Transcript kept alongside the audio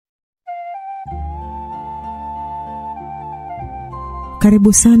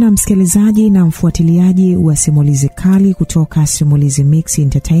Karibu sana msikilizaji na mfuatiliaji wa simulizi kali kutoka Simulizi Mix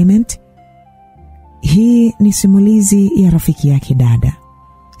Entertainment. Hii ni simulizi ya Rafiki Yake Dada.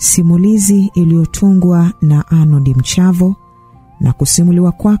 Simulizi iliyotungwa na Anodi Mchavo na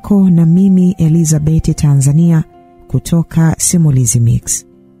kusimuliwa kwako na mimi Elizabeth Tanzania kutoka Simulizi Mix.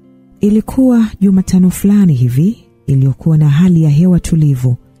 Ilikuwa Jumatano fulani hivi iliyokuwa na hali ya hewa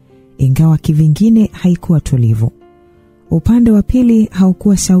tulivu, ingawa kivingine haikuwa tulivu. Upande wa pili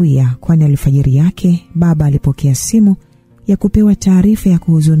haukuwa sawia, kwani alfajiri yake baba alipokea simu ya kupewa taarifa ya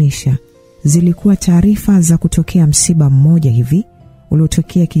kuhuzunisha. Zilikuwa taarifa za kutokea msiba mmoja hivi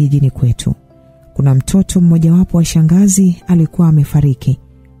uliotokea kijijini kwetu. Kuna mtoto mmoja wapo wa shangazi alikuwa amefariki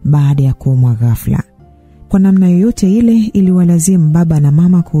baada ya kuumwa ghafla. Kwa namna yoyote ile iliwalazimu baba na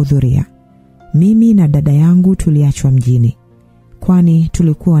mama kuhudhuria. Mimi na dada yangu tuliachwa mjini, kwani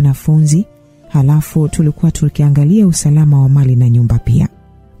tulikuwa wanafunzi. Halafu tulikuwa tukiangalia usalama wa mali na nyumba pia.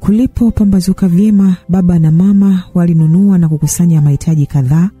 Kulipo pambazuka vyema, baba na mama walinunua na kukusanya mahitaji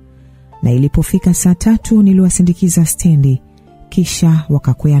kadhaa, na ilipofika saa 3 niliwasindikiza stendi, kisha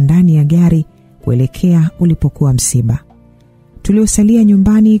wakakwea ndani ya gari kuelekea ulipokuwa msiba. Tuliosalia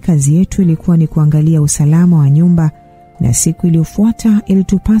nyumbani, kazi yetu ilikuwa ni kuangalia usalama wa nyumba, na siku iliyofuata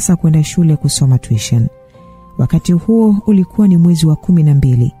ilitupasa kwenda shule kusoma tuition. Wakati huo ulikuwa ni mwezi wa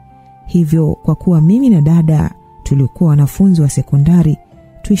 12. Hivyo kwa kuwa mimi na dada tulikuwa wanafunzi wa sekondari,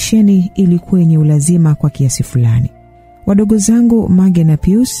 tuisheni ilikuwa yenye ulazima kwa kiasi fulani. Wadogo zangu Mage na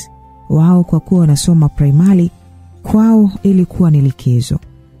Pius, wao kwa kuwa wanasoma primary, kwao ilikuwa ni likizo,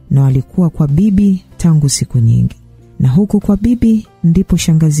 na walikuwa kwa bibi tangu siku nyingi. Na huku kwa bibi ndipo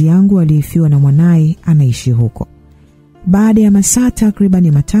shangazi yangu aliyefiwa na mwanae anaishi huko. Baada ya masaa takriban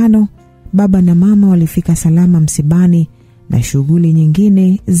 5, baba na mama walifika salama msibani na shughuli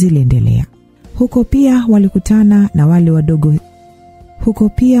nyingine ziliendelea. Huko pia walikutana na wale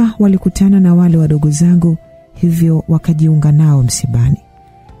wadogo zangu, hivyo wakajiunga nao msibani.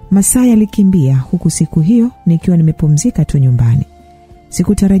 Masaa yalikimbia, huku siku hiyo nikiwa nimepumzika tu nyumbani.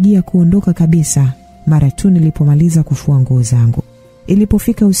 Sikutarajia kuondoka kabisa mara tu nilipomaliza kufua nguo zangu.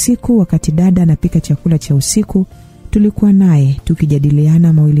 Ilipofika usiku, wakati dada anapika chakula cha usiku, tulikuwa naye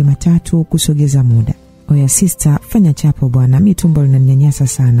tukijadiliana mawili matatu kusogeza muda. Oya sister, fanya chapo bwana, mimi tumbo linaninyanyasa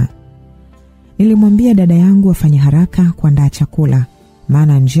sana. Nilimwambia dada yangu afanye haraka kuandaa chakula,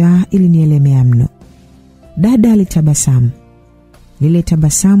 maana njaa ilinielemea mno. Dada alitabasamu, lile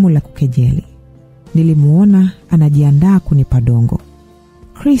tabasamu la kukejeli. Nilimuona anajiandaa kunipa dongo.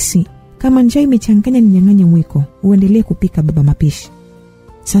 Chrissy, kama njaa imechanganya ninyang'anye mwiko, uendelee kupika baba mapishi.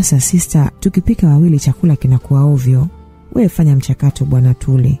 Sasa sister, tukipika wawili chakula kinakuwa ovyo. Wewe fanya mchakato bwana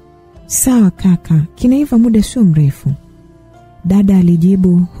tule. Sawa kaka, kinaiva muda sio mrefu. Dada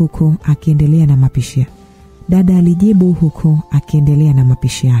alijibu huko akiendelea na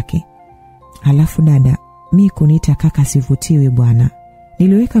mapishi yake. Halafu dada, mimi kuniita kaka sivutiwi bwana.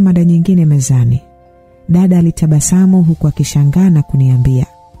 Niliweka mada nyingine mezani. Dada alitabasamu huku akishangaa na kuniambia,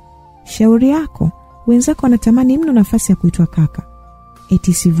 shauri yako, wenzako wanatamani mno nafasi ya kuitwa kaka.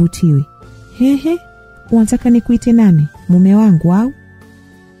 Eti sivutiwi. Hehe, unataka nikuite nani? Mume wangu au?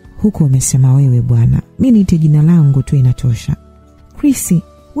 Huko umesema wewe bwana, mimi niite jina langu tu inatosha. Chrissy,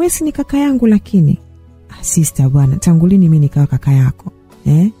 wewe si ni kaka yangu lakini. Sister bwana, tangu lini mimi nikawa kaka yako?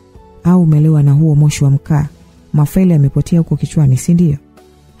 Au umelewa na huo moshi wa mkaa? Mafaili yamepotea huko kichwani, si ndio?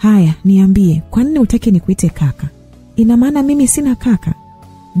 Haya, niambie, kwa nini utaki nikuite kaka? Ina maana mimi sina kaka?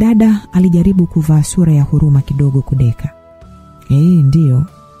 Dada alijaribu kuvaa sura ya huruma kidogo kudeka. Ndio.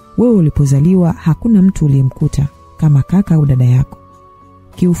 Wewe ulipozaliwa hakuna mtu uliyemkuta kama kaka au dada yako.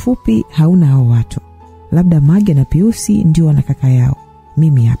 Kiufupi hauna hao watu. Labda Mage na Piusi ndio wana kaka yao.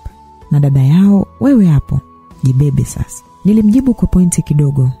 Mimi hapa. Na dada yao wewe hapo. Jibebe sasa. Nilimjibu kwa pointi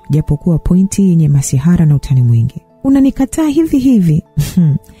kidogo, japokuwa pointi yenye masihara na utani mwingi. Unanikataa hivi?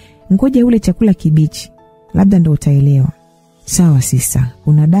 Ngoja ule chakula kibichi, labda ndo utaelewa. Sawa sister,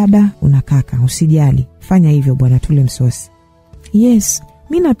 una dada, una kaka, usijali. Fanya hivyo bwana, tule msosi. Yes,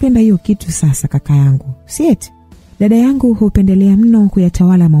 mimi napenda hiyo kitu sasa kaka yangu. Sieti? Dada yangu hupendelea mno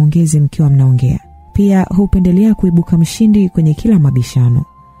kuyatawala maongezi mkiwa mnaongea. Pia hupendelea kuibuka mshindi kwenye kila mabishano.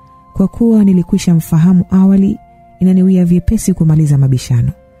 Kwa kuwa nilikwisha mfahamu awali, inaniwia vyepesi kumaliza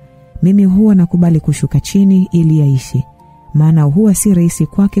mabishano. Mimi huwa nakubali kushuka chini ili yaishi, maana huwa si rahisi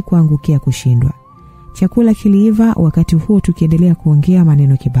kwake kuangukia kushindwa. Chakula kiliiva, wakati huo tukiendelea kuongea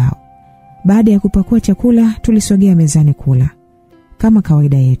maneno kibao. Baada ya kupakua chakula, tulisogea mezani kula. Kama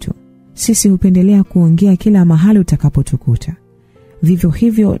kawaida yetu, sisi hupendelea kuongea kila mahali utakapotukuta. Vivyo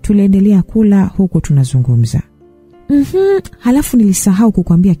hivyo tuliendelea kula huku tunazungumza. Halafu nilisahau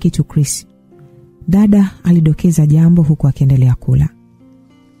kukuambia kitu Chris. Dada alidokeza jambo huku akiendelea kula.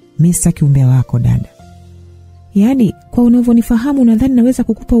 Mr. kiumbe wako dada. Yaani kwa unavyonifahamu nadhani naweza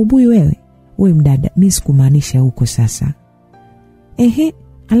kukupa ubuyu wewe? Wewe mdada, mimi sikumaanisha huko sasa.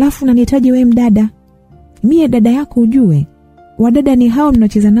 Alafu unanihitaji wewe mdada? Mie dada yako ujue. Wadada ni hao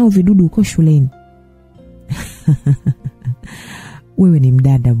mnacheza nao vidudu huko shuleni. Wewe ni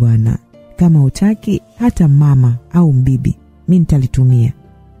mdada bwana. Kama utaki hata mama au mbibi, mimi nitalitumia.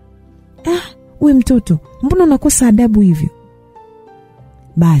 Wewe mtoto, mbona unakosa adabu hivyo?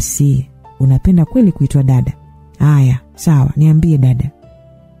 Basi, unapenda kweli kuitwa dada? Haya, sawa, niambie dada.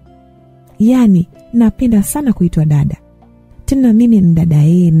 Yaani, napenda sana kuitwa dada. Tena mimi ni dada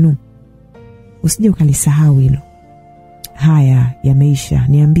yenu. Usije ukalisahau hilo. Haya, yameisha,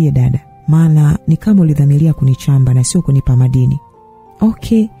 niambie dada. Maana ni kama ulidhamiria kunichamba na sio kunipa madini.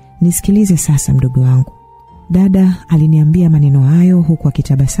 Okay, nisikilize sasa mdogo wangu. Dada aliniambia maneno hayo huku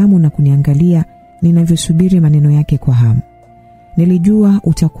akitabasamu na kuniangalia ninavyosubiri maneno yake kwa hamu. Nilijua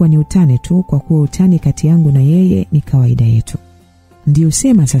utakuwa ni utani tu kwa kuwa utani kati yangu na yeye ni kawaida yetu. Ndio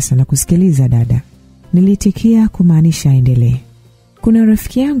sema sasa na kusikiliza dada. Nilitikia kumaanisha aendelee. Kuna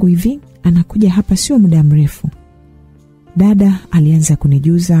rafiki yangu hivi anakuja hapa sio muda mrefu. Dada alianza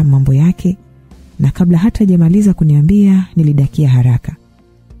kunijuza mambo yake na kabla hata hajamaliza kuniambia nilidakia haraka.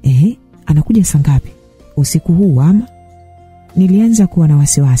 Anakuja saa ngapi? Usiku huu ama? Nilianza kuwa na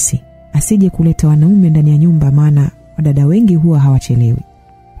wasiwasi asije kuleta wanaume ndani ya nyumba, maana wadada wengi huwa hawachelewi.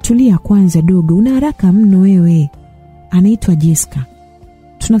 Tulia kwanza dogo, una haraka mno wewe. Anaitwa Jessica.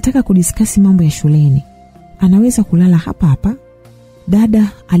 Tunataka kudiskasi mambo ya shuleni. Anaweza kulala hapa hapa.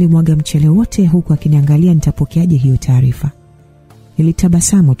 Dada alimwaga mchele wote huku akiniangalia nitapokeaje hiyo taarifa.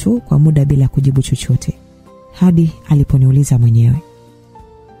 Nilitabasamu tu kwa muda bila kujibu chochote hadi aliponiuliza mwenyewe.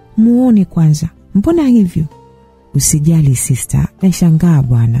 Muone kwanza, mbona hivyo? Usijali sister, nashangaa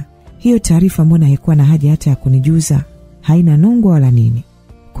bwana. Hiyo taarifa mbona haikuwa na haja hata ya kunijuza? Haina nongo wala nini.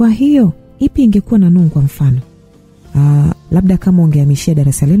 Kwa hiyo, ipi ingekuwa na nongo mfano? Labda kama ungehamishia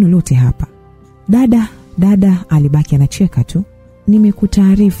darasa lenu lote hapa. Dada alibaki anacheka tu.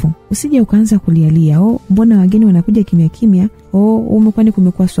 Nimekutaarifu, usije ukaanza kulialia. Mbona wageni wanakuja kimya kimya? Umekwani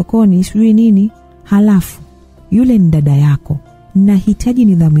kumekuwa sokoni, sijui nini? Halafu, yule ni dada yako. Nahitaji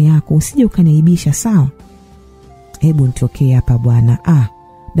nidhamu yako, usije ukaniaibisha, sawa? Hebu nitokee hapa bwana.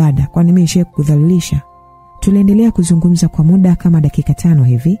 Dada, kwani mimi nishe kudhalilisha? Tuliendelea kuzungumza kwa muda kama dakika 5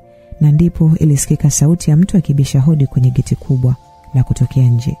 hivi, na ndipo ilisikika sauti ya mtu akibisha hodi kwenye geti kubwa la kutokea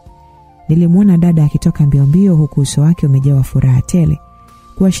nje. Nilimwona dada akitoka mbio mbio huku uso wake umejawa furaha tele,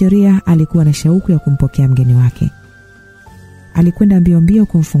 kuashiria alikuwa na shauku ya kumpokea mgeni wake. Alikwenda mbio mbio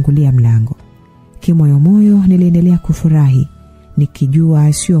kumfungulia mlango. Kimoyomoyo niliendelea kufurahi,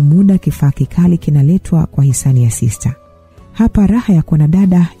 nikijua sio muda kifaa kikali kinaletwa kwa hisani ya sister. Hapa raha ya kuona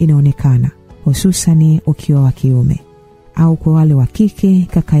dada inaonekana, hususani ukiwa wa kiume. Au kwa wale wa kike,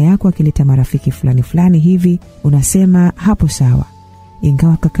 kaka yako akileta marafiki fulani hivi, unasema hapo sawa.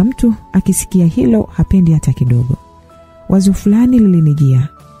 Ingawa kaka mtu akisikia hilo hapendi hata kidogo. Wazo fulani lilinijia.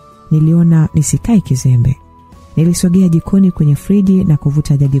 Niliona nisikae kizembe. Nilisogea jikoni kwenye friji na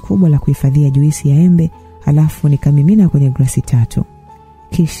kuvuta jagi kubwa la kuhifadhia juisi ya embe, halafu nikamimina kwenye glasi 3.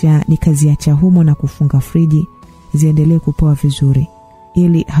 Kisha nikaziacha humo na kufunga friji ziendelee kupoa vizuri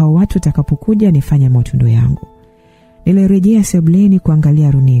ili hao watu watakapokuja nifanye matundo yangu. Nilirejea sebuleni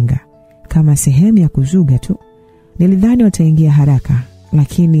kuangalia runinga kama sehemu ya kuzuga tu. Nilidhani wataingia haraka,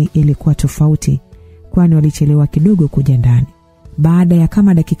 lakini ilikuwa tofauti, kwani walichelewa kidogo kuja ndani. Baada ya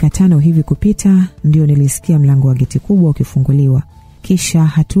kama dakika 5 hivi kupita, ndio nilisikia mlango wa geti kubwa ukifunguliwa, kisha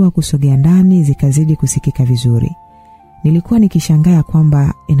hatua kusogea ndani zikazidi kusikika vizuri. Nilikuwa nikishangaa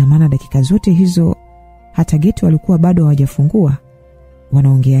kwamba ina maana dakika zote hizo hata geti walikuwa bado hawajafungua.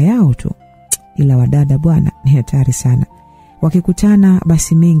 Wanaongea yao tu. Ila wadada bwana ni hatari sana. Wakikutana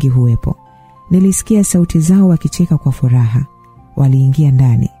basi mengi huwepo. Nilisikia sauti zao wakicheka kwa furaha. Waliingia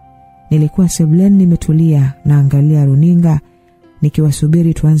ndani. Nilikuwa sebuleni nimetulia na angalia runinga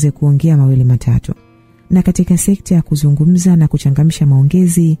nikiwasubiri tuanze kuongea mawili matatu. Na katika sekta ya kuzungumza na kuchangamsha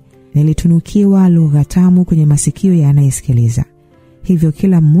maongezi, nilitunukiwa lugha tamu kwenye masikio ya anayesikiliza. Hivyo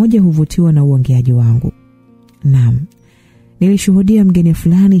kila mmoja huvutiwa na uongeaji wangu. Naam. Nilishuhudia mgeni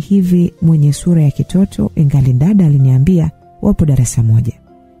fulani hivi mwenye sura ya kitoto, ingali dada aliniambia wapo darasa moja.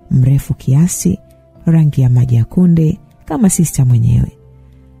 Mrefu kiasi, rangi ya maji ya kunde kama sister mwenyewe.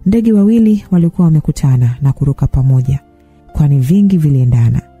 Ndege wawili walikuwa wamekutana na kuruka pamoja, kwani vingi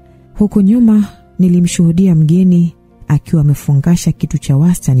viliendana. Huko nyuma nilimshuhudia mgeni akiwa amefungasha kitu cha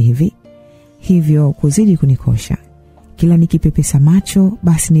wastani hivi, hivyo kuzidi kunikosha. Kila nikipepesa macho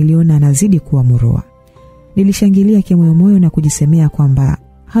basi niliona anazidi kuwa murua. Nilishangilia kimoyomoyo na kujisemea kwamba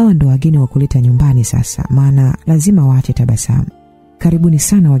hawa ndo wageni wa kuleta nyumbani sasa, maana lazima waache tabasamu. Karibuni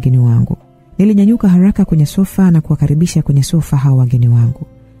sana wageni wangu. Nilinyanyuka haraka kwenye sofa na kuwakaribisha kwenye sofa hao wageni wangu.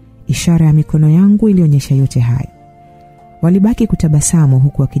 Ishara ya mikono yangu ilionyesha yote hayo. Walibaki kutabasamu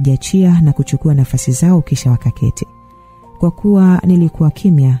huku wakijiachia na kuchukua nafasi zao kisha wakaketi. Kwa kuwa nilikuwa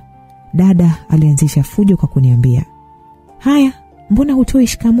kimya, dada alianzisha fujo kwa kuniambia, "Haya, mbona hutoi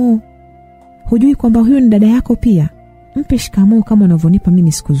shikamoo? Hujui kwamba huyu ni dada yako pia? Mpe shikamoo kama unavyonipa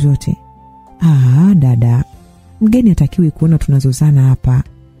mimi siku zote." Dada, mgeni hatakiwi kuona tunazozana hapa.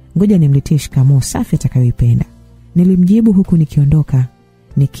 Ngoja nimletee shikamoo safi atakayoipenda. Nilimjibu huku nikiondoka,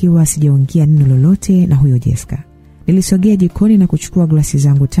 nikiwa sijaongea neno lolote na huyo Jessica. Nilisogea jikoni na kuchukua glasi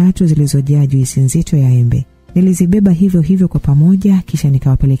zangu 3 zilizojaa juisi nzito ya embe. Nilizibeba hivyo hivyo kwa pamoja kisha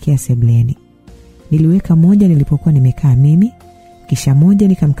nikawapelekea sebleni. Niliweka moja nilipokuwa nimekaa mimi, kisha moja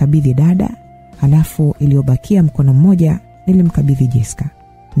nikamkabidhi dada, halafu iliyobakia mkono mmoja nilimkabidhi Jessica.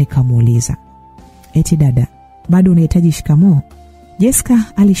 Nikamuuliza, "Eti dada, bado unahitaji shikamoo?" Jessica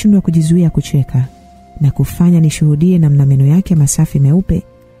alishindwa kujizuia kucheka na kufanya nishuhudie namna meno yake masafi meupe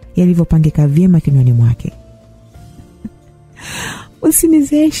yalivyopangika vyema kinywani mwake.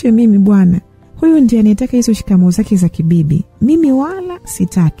 "Usinizeeshe mimi bwana. Huyu ndiye anayetaka hizo shikamoo zake za kibibi. Mimi wala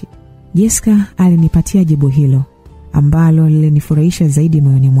sitaki." Jessica alinipatia jibu hilo ambalo lilinifurahisha zaidi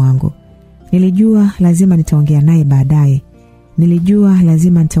moyoni mwangu. Nilijua lazima nitaongea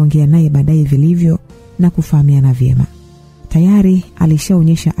naye baadaye vilivyo na kufahamiana vyema. Tayari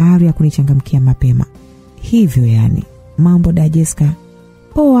alishaonyesha ari ya kunichangamkia mapema. Hivyo yani, mambo da Jessica?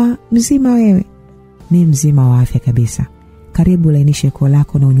 "Poa, mzima wewe?" "Mimi mzima wa afya kabisa. Karibu lainishe koo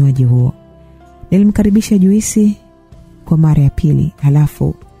lako na unywaji huo." Nilimkaribisha juisi kwa mara ya pili,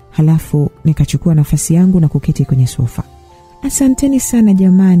 halafu nikachukua nafasi yangu na kuketi kwenye sofa. "Asanteni sana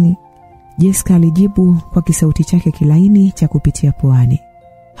jamani," Jessica alijibu kwa kisauti chake kilaini cha kupitia puani.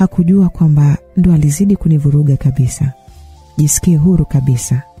 Hakujua kwamba ndo alizidi kunivuruga kabisa. "Jisikie huru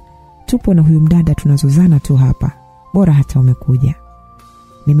kabisa. Tupo na huyu mdada tunazozana tu hapa. Bora hata umekuja."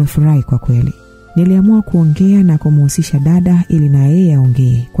 Nimefurahi kwa kweli. Niliamua kuongea na kumhusisha dada ili na yeye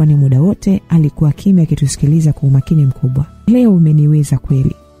aongee, kwani muda wote alikuwa kimya akitusikiliza kwa umakini mkubwa. "Leo umeniweza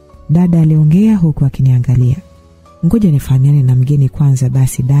kweli," dada aliongea huku akiniangalia. "Ngoja nifahamiane na mgeni kwanza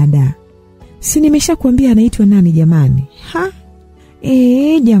basi dada." "Si nimeshakwambia anaitwa nani jamani?"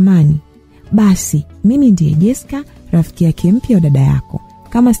 Jamani. "Basi, mimi ndiye Jessica, rafiki yake mpya wa dada yako.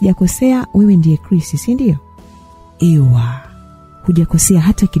 Kama sijakosea, wewe ndiye Chris, si ndio?" "Ewa, hujakosea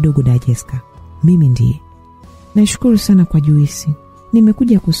hata kidogo da Jessica. Mimi ndiye." "Nashukuru sana kwa juisi.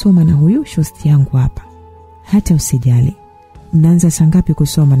 Nimekuja kusoma na huyu shosti yangu hapa." "Hata usijali. Mnaanza saa ngapi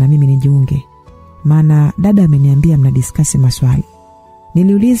kusoma na mimi nijiunge? Maana dada ameniambia mnadiskasi maswali."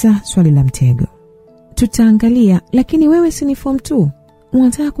 Niliuliza swali la mtego. "Tutaangalia, lakini wewe si ni form 2?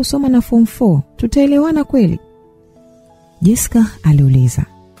 Unataka kusoma na form 4? Tutaelewana kweli?" Jessica aliuliza.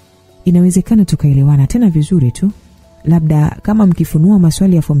 "Inawezekana tukaelewana tena vizuri tu. Labda kama mkifunua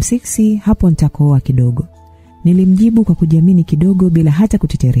maswali ya form 6 hapo nitakoa kidogo." Nilimjibu kwa kujiamini kidogo bila hata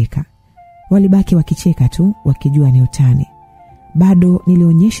kutetereka. Walibaki wakicheka tu wakijua ni utani. Bado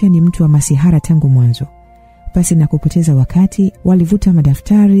nilionyesha ni mtu wa masihara tangu mwanzo. Pasi na kupoteza wakati, walivuta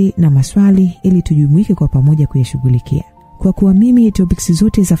madaftari na maswali ili tujumuike kwa pamoja kuyashughulikia. Kwa kuwa mimi topics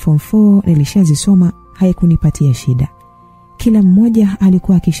zote za form 4 nilishazisoma, haikunipatia shida. Kila mmoja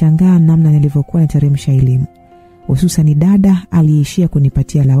alikuwa akishangaa namna nilivyokuwa nateremsha elimu. Hususan dada aliishia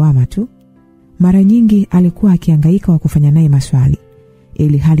kunipatia lawama tu. Mara nyingi alikuwa akihangaika wa kufanya naye maswali,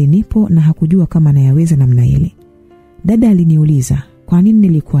 ili hali nipo na hakujua kama nayaweza namna ile. Dada aliniuliza kwa nini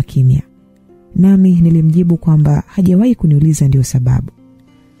nilikuwa kimya. Nami nilimjibu kwamba hajawahi kuniuliza ndio sababu.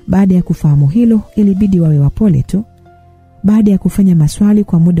 Baada ya kufahamu hilo, ilibidi wawe wapole tu. Baada ya kufanya maswali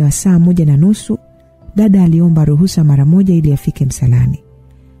kwa muda wa saa 1.5, dada aliomba ruhusa mara moja ili afike msalani.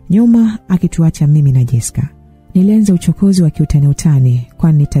 Nyuma akituacha mimi na Jessica. Nilianza uchokozi wa kiutani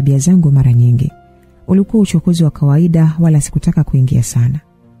kwani tabia zangu mara nyingi. Ulikuwa uchokozi wa kawaida wala sikutaka kuingia sana.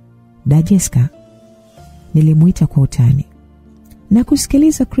 "Da Jessica," nilimuita kwa utani.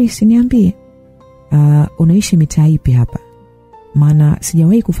 "Nakusikiliza Chris, niambie." Unaishi mitaa ipi hapa? Maana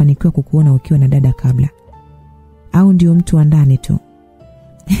sijawahi kufanikiwa kukuona ukiwa na dada kabla. Au ndio mtu wa ndani tu?"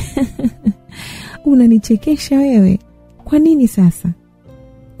 "Unanichekesha wewe. Kwa nini sasa?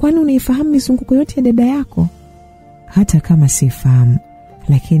 Kwani unaifahamu mizunguko yote ya dada yako?" "Hata kama sifahamu,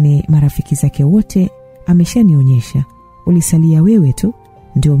 lakini marafiki zake wote ameshanionyesha. Ulisalia wewe tu,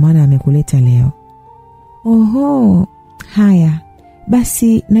 ndio maana amekuleta leo." "Oho, haya.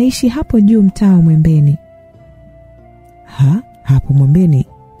 Basi naishi hapo juu mtaa Mwembeni." Hapo Mwembeni?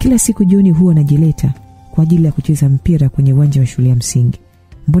 Kila siku jioni huwa najileta kwa ajili ya kucheza mpira kwenye uwanja wa shule ya msingi.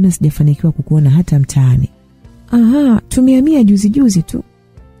 Mbona sijafanikiwa kukuona hata mtaani?" Aha, tumehamia juzi tu.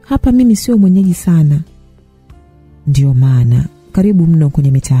 Hapa mimi sio mwenyeji sana. Ndio maana karibu mno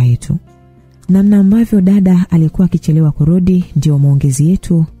kwenye mitaa yetu. Namna ambavyo dada alikuwa akichelewa kurudi ndio maongezi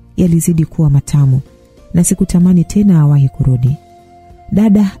yetu yalizidi kuwa matamu na sikutamani tena awahi kurudi.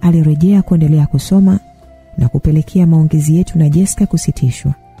 Dada alirejea kuendelea kusoma na kupelekea maongezi yetu na Jessica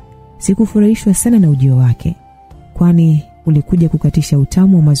kusitishwa. Sikufurahishwa sana na ujio wake, kwani ulikuja kukatisha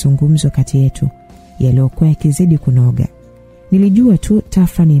utamu wa mazungumzo kati yetu yaliyokuwa yakizidi kunoga. Nilijua tu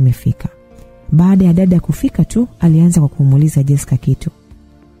tafrani imefika. Baada ya dada kufika tu alianza kwa kumuuliza Jessica kitu.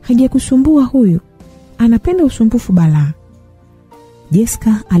 Hajakusumbua huyu? Anapenda usumbufu balaa.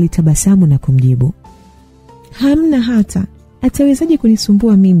 Jessica alitabasamu na kumjibu. Hamna hata. Atawezaje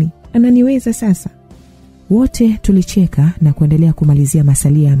kunisumbua mimi? Ananiweza sasa. Wote tulicheka na kuendelea kumalizia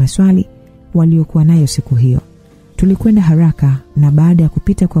masalia ya maswali waliokuwa nayo siku hiyo. Tulikwenda haraka na baada ya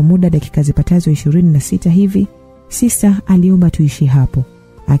kupita kwa muda dakika zipatazo 26 hivi, sister aliomba tuishi hapo,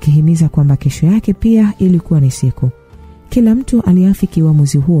 akihimiza kwamba kesho yake pia ilikuwa ni siku. Kila mtu aliafiki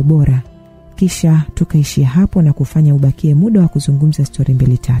uamuzi huo bora. Kisha tukaishia hapo na kufanya ubakie muda wa kuzungumza story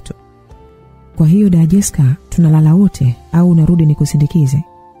 2-3. Kwa hiyo Dada Jessica, tunalala wote au unarudi nikusindikize?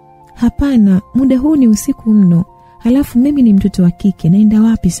 Hapana, muda huu ni usiku mno. Halafu mimi ni mtoto wa kike, naenda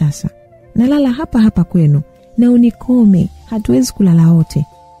wapi sasa? Nalala hapa kwenu na unikome, hatuwezi kulala wote.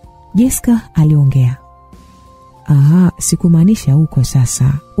 Jessica aliongea. Aha, sikumaanisha huko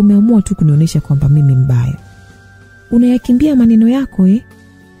sasa. Umeamua tu kunionyesha kwamba mimi mbaya. Unayakimbia maneno yako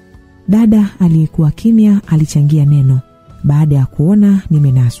Dada aliyekuwa kimya alichangia neno baada ya kuona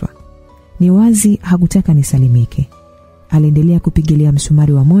nimenaswa. Ni wazi hakutaka nisalimike. Aliendelea kupigilia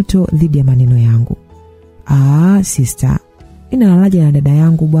msumari wa moto dhidi ya maneno yangu. Sister, ninalalaja na dada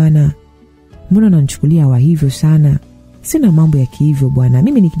yangu bwana. Mbona unanichukulia wa hivyo sana? Sina mambo ya kihivyo bwana,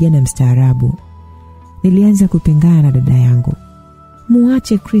 mimi ni kijana mstaarabu. Nilianza kupingana na dada yangu.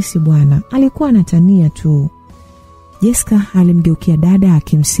 Muache Chris bwana, alikuwa anatania tu. Jessica alimgeukia dada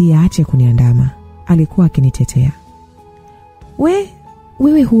akimsihi aache kuniandama. Alikuwa akinitetea.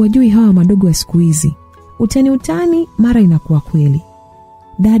 Wewe huwajui hawa madogo wa siku hizi. Utani mara inakuwa kweli.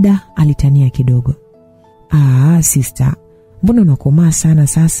 Dada alitania kidogo. Sister, mbona unakomaa sana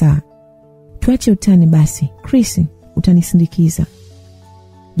sasa? Tuache utani basi. Chris, utanisindikiza.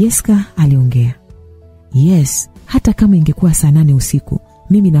 Jessica aliongea. Yes, hata kama ingekuwa saa 8 usiku,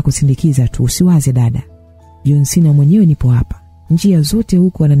 mimi nakusindikiza tu, usiwaze dada. John Cena mwenyewe nipo hapa. Njia zote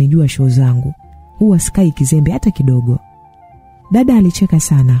huko ananijua show zangu. Huwa sikai kizembe hata kidogo. Dada alicheka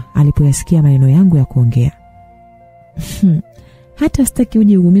sana alipoyasikia maneno yangu ya kuongea. Hata sitaki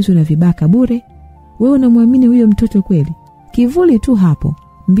uje uumizwe na vibaka bure. Wewe unamwamini huyo mtoto kweli? Kivuli tu hapo.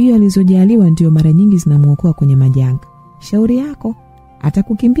 Mbio alizojaliwa ndio mara nyingi zinamuokoa kwenye majanga. Shauri yako,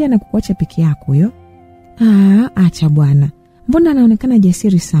 atakukimbia na kukuacha peke yako huyo. Acha bwana. Mbona anaonekana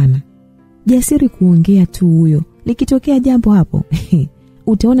jasiri sana? Jasiri kuongea tu huyo. Likitokea jambo hapo,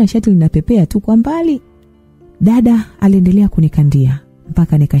 utaona shati linapepea tu kwa mbali. Dada aliendelea kunikandia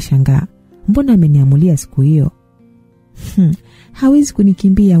mpaka nikashangaa. Mbona ameniamulia siku hiyo? Hawezi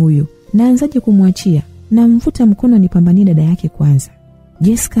kunikimbia huyo. Naanzaje kumwachia? Namvuta mkono nipambanie dada yake kwanza.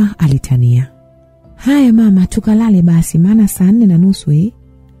 Jessica alitania. Haya mama, tukalale basi maana saa 4:30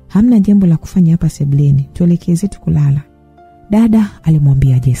 hamna jambo la kufanya hapa sebleni. Tuelekee zetu kulala. Dada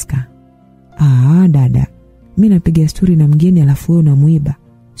alimwambia Jessica. Dada, mimi napiga story na mgeni alafu wewe unamuiba.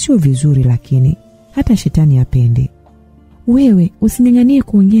 Sio vizuri lakini hata shetani hapendi. Wewe usinganganie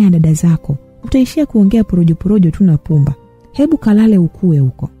kuongea na dada zako. Utaishia kuongea porojo tu na pumba. Hebu kalale ukue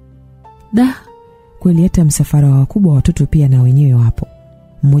huko. Kweli hata msafara wa wakubwa watoto pia na wenyewe wapo.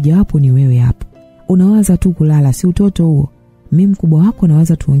 Mmoja wapo ni wewe hapo. Unawaza tu kulala, si utoto huo. Mimi mkubwa wako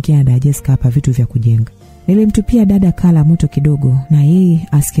nawaza tuongea na Dada Jessica hapa vitu vya kujenga. Nilimtupia dada kala moto kidogo na yeye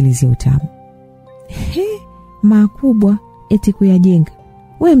asikilizie utamu. Makubwa eti kuyajenga.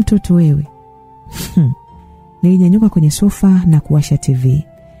 Wewe mtoto wewe. Nilinyanyuka kwenye sofa na kuwasha TV.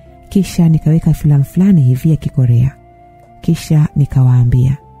 Kisha nikaweka filamu fulani hivi ya Kikorea. Kisha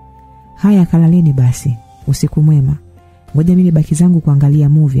nikawaambia, haya kalaleni basi, usiku mwema. Ngoja mimi baki zangu kuangalia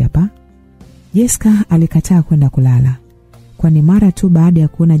movie hapa. Jessica alikataa kwenda kulala. Kwani mara tu baada ya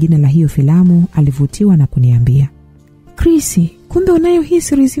kuona jina la hiyo filamu alivutiwa na kuniambia, Chris, kumbe unayo hii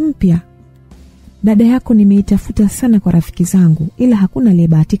series mpya? Dada yako nimeitafuta sana kwa rafiki zangu ila hakuna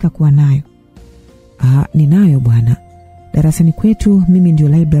aliyebahatika kuwa nayo. Ninayo bwana. Darasani kwetu mimi ndio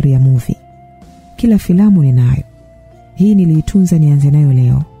library ya movie. Kila filamu ninayo. Hii niliitunza nianze nayo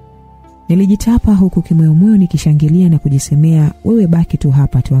leo. Nilijitapa huku kimoyomoyo nikishangilia na kujisemea, wewe baki tu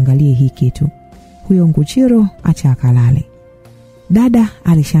hapa tuangalie hii kitu. Huyo Nguchiro acha akalale. Dada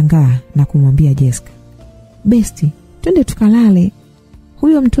alishangaa na kumwambia Jessica, Besti, twende tukalale.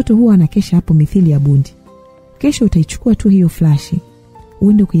 Huyo mtoto huwa anakesha hapo mithili ya bundi. Kesho utaichukua tu hiyo flashi,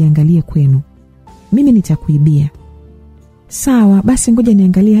 uende kuiangalie kwenu. Mimi nitakuibia. Sawa, basi ngoja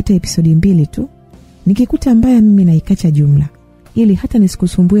niangalie hata episodi 2 tu. Nikikuta mbaya mimi naikacha jumla, ili hata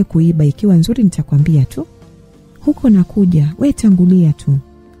nisikusumbue kuiba. Ikiwa nzuri nitakwambia tu. Huko nakuja, wewe tangulia tu.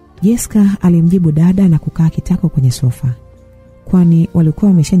 Jessica alimjibu dada na kukaa kitako kwenye sofa, kwani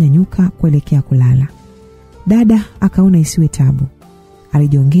walikuwa wameshanyanyuka kuelekea kulala. Dada akaona isiwe tabu,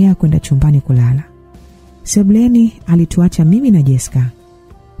 alijongea kwenda chumbani kulala. Sebuleni alituacha mimi na Jessica,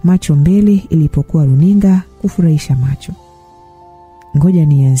 macho mbele ilipokuwa runinga kufurahisha macho. Ngoja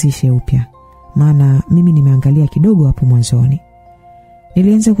nianzishe upya, maana mimi nimeangalia kidogo hapo mwanzoni.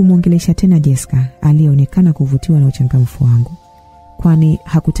 Nilianza kumwongelesha tena Jessica, alionekana kuvutiwa na uchangamfu wangu, kwani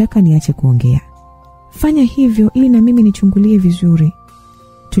hakutaka niache kuongea. Fanya hivyo ili na mimi nichungulie vizuri.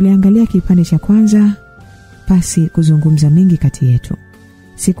 Tuliangalia kipande cha kwanza, pasi kuzungumza mengi kati yetu.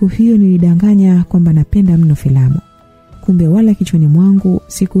 Siku hiyo nilidanganya kwamba napenda mno filamu. Kumbe wala kichwani mwangu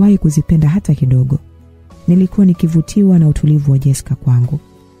sikuwahi kuzipenda hata kidogo. Nilikuwa nikivutiwa na utulivu wa Jessica kwangu.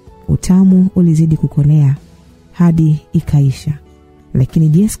 Utamu ulizidi kukolea hadi ikaisha, lakini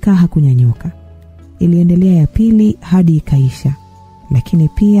Jessica hakunyanyuka. Iliendelea ya pili hadi ikaisha, lakini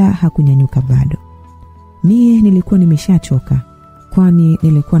pia hakunyanyuka bado. Mie nilikuwa nimeshachoka, kwani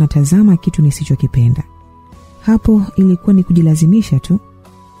nilikuwa natazama kitu nisichokipenda. Hapo ilikuwa ni kujilazimisha tu.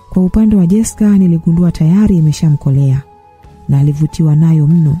 Kwa upande wa Jessica niligundua tayari imeshamkolea na alivutiwa nayo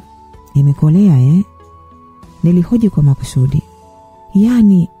mno. Imekolea Nilihoji kwa makusudi.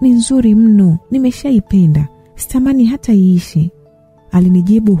 Yaani ni nzuri mno, nimeshaipenda, sitamani hata iishi.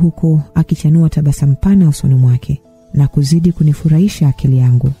 Alinijibu huko akichanua tabasamu pana usoni mwake na kuzidi kunifurahisha akili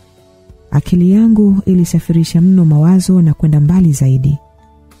yangu. Akili yangu ilisafirisha mno mawazo na kwenda mbali zaidi.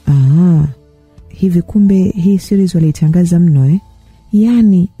 Hivi kumbe hii series walitangaza mno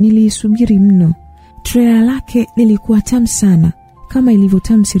Yaani niliisubiri mno. Trailer lake lilikuwa tamu sana, kama ilivyo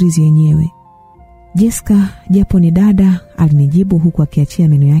tamu series yenyewe. Jessica, japo ni dada, alinijibu huku akiachia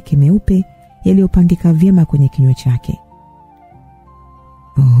meno yake meupe yaliyopangika vyema kwenye kinywa chake.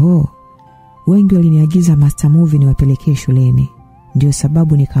 Wengi waliniagiza master movie niwapelekee shuleni, ndio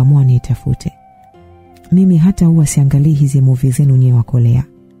sababu nikaamua niitafute. Mimi hata huwa siangalii hizi movie zenu nyewe wakolea.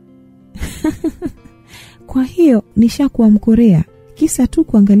 Kwa hiyo nishakuwa Mkorea kisa tu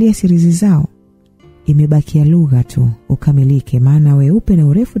kuangalia series zao? Imebakia lugha tu ukamilike, maana weupe na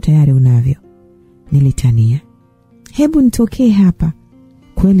urefu tayari unavyo. Nilitania. Hebu nitokee hapa.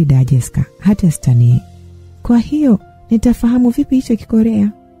 Kweli da Jessica, hata sitanii. Kwa hiyo nitafahamu vipi hicho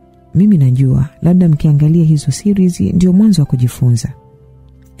Kikorea? Mimi najua, labda mkiangalia hizo series ndio mwanzo wa kujifunza.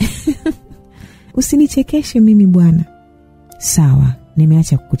 Usinichekeshe mimi bwana. Sawa,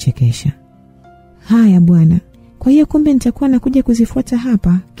 nimeacha kukuchekesha. Haya bwana, kwa hiyo kumbe nitakuwa nakuja kuzifuata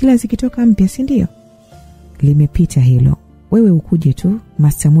hapa kila zikitoka mpya, si ndio? Limepita hilo. Wewe ukuje tu,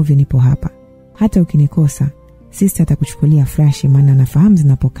 master movie nipo hapa. Hata ukinikosa, sister atakuchukulia flash, maana nafahamu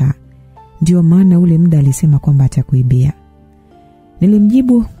zinapokaa. Ndio maana ule muda alisema kwamba atakuibia.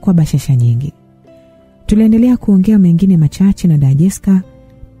 Nilimjibu kwa bashasha nyingi. Tuliendelea kuongea mengine machache na Dada Jessica,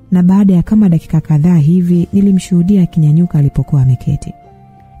 na baada ya kama dakika kadhaa hivi nilimshuhudia akinyanyuka alipokuwa ameketi.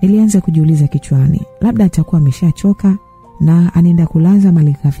 Nilianza kujiuliza kichwani, labda atakuwa ameshachoka na anaenda kulaza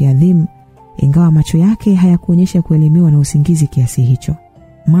malighafi adhimu, ingawa macho yake hayakuonyesha kuelemewa na usingizi kiasi hicho.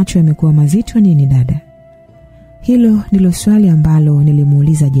 Macho yamekuwa mazito nini dada? Hilo ndilo swali ambalo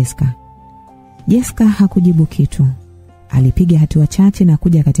nilimuuliza Jessica. Jessica hakujibu kitu. Alipiga hatua chache na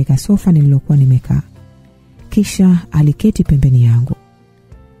kuja katika sofa nililokuwa nimekaa. Kisha aliketi pembeni yangu.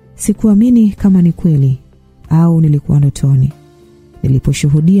 Sikuamini kama ni kweli au nilikuwa ndotoni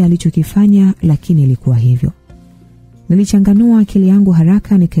niliposhuhudia alichokifanya, lakini ilikuwa hivyo. Nilichanganua akili yangu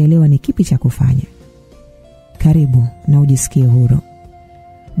haraka, nikaelewa ni kipi cha kufanya. Karibu na ujisikie huru.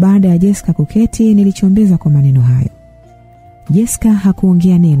 Baada ya Jessica kuketi, nilichombeza kwa maneno hayo. Jessica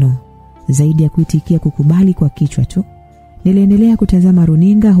hakuongea neno zaidi ya kuitikia kukubali kwa kichwa tu. Niliendelea kutazama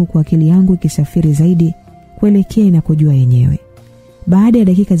runinga huku akili yangu ikisafiri zaidi kuelekea inakojua yenyewe. Baada ya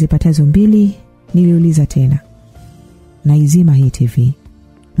dakika zipatazo 2, niliuliza tena, naizima hii TV.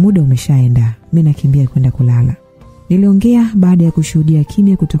 Muda umeshaenda, mimi nakimbia kwenda kulala. Niliongea baada ya kushuhudia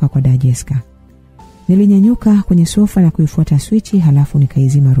kimya kutoka kwa Dada Jessica. Nilinyanyuka kwenye sofa na kuifuata swichi, halafu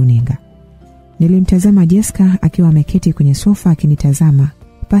nikaizima runinga. Nilimtazama Jessica akiwa ameketi kwenye sofa akinitazama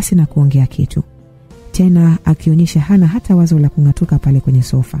pasi na kuongea kitu. Tena akionyesha hana hata wazo la kungatuka pale kwenye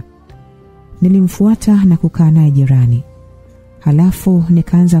sofa. Nilimfuata na kukaa naye jirani. Halafu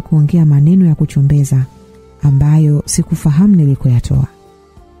nikaanza kuongea maneno ya kuchombeza ambayo sikufahamu nilikoyatoa.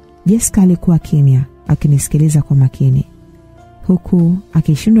 Jessica alikuwa kimya, akinisikiliza kwa makini, huku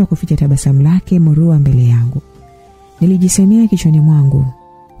akishindwa kuficha tabasamu lake murua mbele yangu. Nilijisemea kichwani mwangu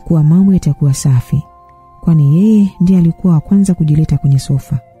kuwa mambo yatakuwa safi, kwani yeye ndiye alikuwa wa kwanza kujileta kwenye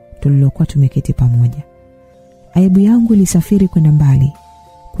sofa tulilokuwa tumeketi pamoja. Aibu yangu ilisafiri kwenda mbali,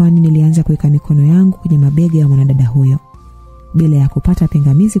 kwani nilianza kuweka mikono yangu kwenye mabega ya mwanadada huyo bila ya kupata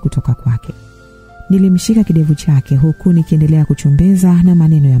pingamizi kutoka kwake. Nilimshika kidevu chake huku nikiendelea kuchombeza na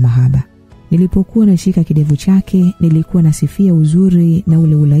maneno ya mahaba. Nilipokuwa nashika kidevu chake, nilikuwa nasifia uzuri na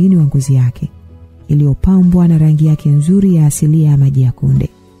ule ulaini wa ngozi yake iliyopambwa na rangi yake nzuri ya asilia ya maji ya kunde.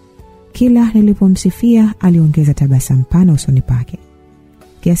 Kila nilipomsifia aliongeza tabasamu pana usoni pake.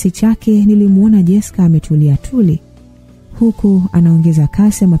 Kiasi chake nilimuona Jessica ametulia tuli, huku anaongeza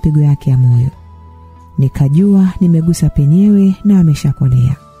kasi ya mapigo yake ya moyo. Nikajua nimegusa penyewe na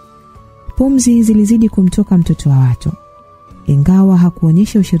ameshakolea. Pumzi zilizidi kumtoka mtoto wa watu, ingawa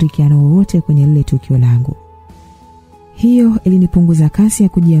hakuonyesha ushirikiano wowote kwenye lile tukio langu. Hiyo ilinipunguza kasi ya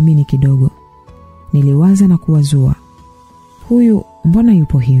kujiamini kidogo. Niliwaza na kuwazua, huyu mbona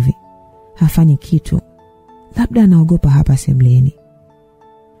yupo hivi? Hafanyi kitu, labda anaogopa hapa sebuleni.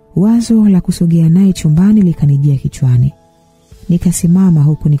 Wazo la kusogea naye chumbani likanijia kichwani. Nikasimama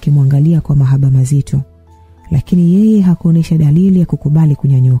huku nikimwangalia kwa mahaba mazito, lakini yeye hakuonesha dalili ya kukubali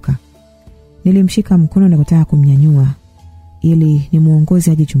kunyanyuka. Nilimshika mkono na kutaka kumnyanyua ili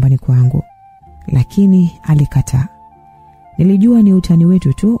nimuongoze aje chumbani kwangu, lakini alikataa. Nilijua ni utani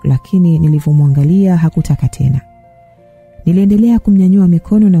wetu tu, lakini nilivomwangalia hakutaka tena. Niliendelea kumnyanyua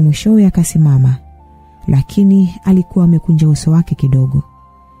mikono na mwishowe akasimama, lakini alikuwa amekunja uso wake kidogo.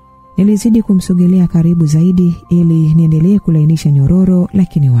 Nilizidi kumsogelea karibu zaidi ili niendelee kulainisha nyororo,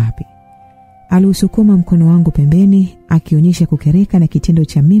 lakini wapi. Aliusukuma mkono wangu pembeni akionyesha kukereka na kitendo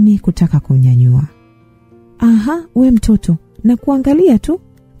cha mimi kutaka kumnyanyua. Aha, we mtoto, na kuangalia tu,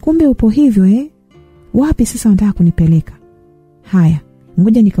 kumbe upo hivyo Wapi sasa unataka kunipeleka? Haya,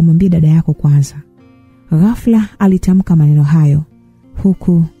 ngoja nikamwambie dada yako kwanza. Ghafla alitamka maneno hayo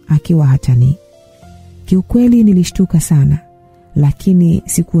huku akiwa hatani. Kiukweli nilishtuka sana, lakini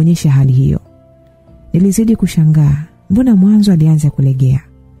sikuonyesha hali hiyo. Nilizidi kushangaa, mbona mwanzo alianza kulegea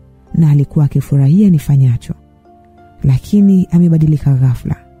na alikuwa akifurahia nifanyacho, lakini amebadilika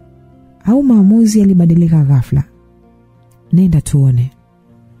ghafla. Au maamuzi yalibadilika ghafla? Nenda tuone.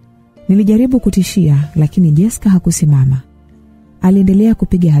 Nilijaribu kutishia, lakini Jessica hakusimama. Aliendelea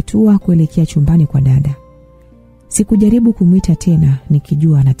kupiga hatua kuelekea chumbani kwa dada. Sikujaribu kumuita tena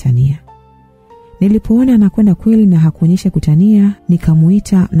nikijua anatania. Nilipoona anakwenda kweli na hakuonyesha kutania,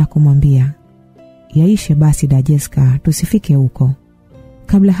 nikamuita na kumwambia, yaishe basi da Jessica, tusifike huko.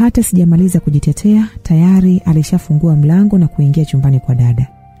 Kabla hata sijamaliza kujitetea, tayari alishafungua mlango na kuingia chumbani kwa dada.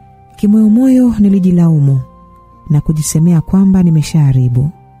 Kimoyomoyo nilijilaumu na kujisemea kwamba nimeshaharibu.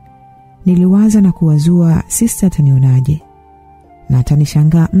 Niliwaza na kuwazua sister atanionaje, na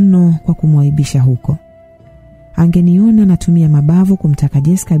atanishangaa mno kwa kumwaibisha huko. Angeniona natumia mabavu kumtaka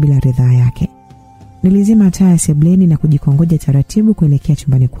Jessica bila ridhaa yake. Nilizima taa ya sebuleni na kujikongoja taratibu kuelekea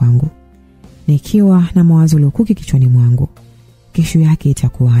chumbani kwangu, nikiwa na mawazo lukuki kichwani mwangu. Kesho yake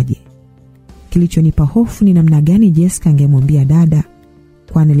itakuwaje? Kilichonipa hofu ni namna gani Jessica angemwambia dada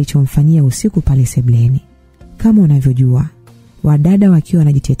kwa nilichomfanyia usiku pale sebuleni. Kama unavyojua, wadada wakiwa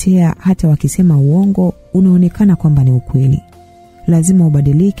wanajitetea, hata wakisema uongo unaonekana kwamba ni ukweli. Lazima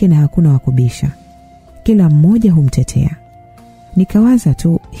ubadilike na hakuna wakubisha. Kila mmoja humtetea. Nikawaza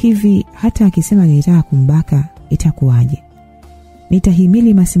tu, hivi hata akisema nilitaka kumbaka itakuwaje?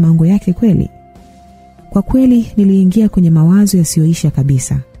 Nitahimili masimango yake kweli? Kwa kweli niliingia kwenye mawazo yasiyoisha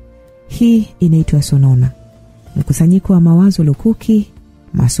kabisa. Hii inaitwa sonona. Mkusanyiko wa mawazo lukuki,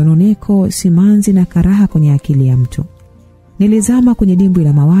 masononeko, simanzi na karaha kwenye akili ya mtu. Nilizama kwenye dimbwi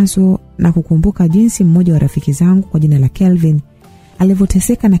la mawazo na kukumbuka jinsi mmoja wa rafiki zangu kwa jina la Kelvin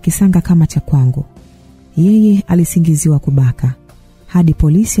alivyoteseka na kisanga kama cha kwangu. Yeye alisingiziwa kubaka hadi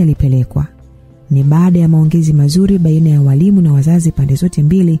polisi alipelekwa. Ni baada ya maongezi mazuri baina ya walimu na wazazi pande zote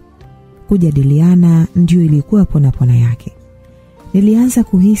mbili kujadiliana, ndio ilikuwa pona yake. Nilianza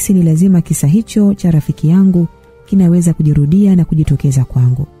kuhisi ni lazima kisa hicho cha rafiki yangu kinaweza kujirudia na kujitokeza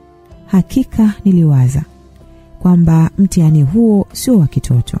kwangu. Hakika niliwaza kwamba mtihani huo sio wa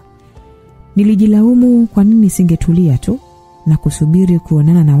kitoto. Nilijilaumu kwa nini singetulia tu na kusubiri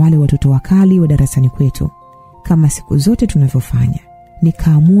kuonana na wale watoto wakali wa darasani kwetu kama siku zote tunavyofanya.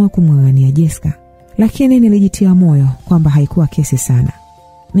 Nikaamua kumng'ang'ania Jessica, lakini nilijitia moyo kwamba haikuwa kesi sana.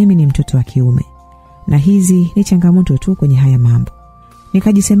 Mimi ni mtoto wa kiume na hizi ni changamoto tu kwenye haya mambo.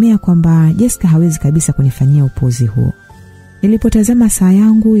 Nikajisemea kwamba Jessica hawezi kabisa kunifanyia upuzi huo. Nilipotazama saa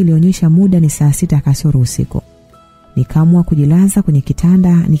yangu ilionyesha muda ni saa 6 kasoro usiku. Nikaamua kujilaza kwenye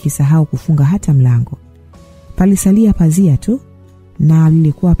kitanda nikisahau kufunga hata mlango. Palisalia pazia tu, na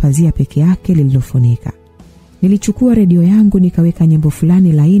lilikuwa pazia peke yake lililofunika. Nilichukua redio yangu nikaweka nyimbo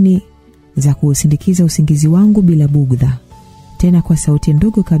fulani laini za kuusindikiza usingizi wangu bila bugdha, tena kwa sauti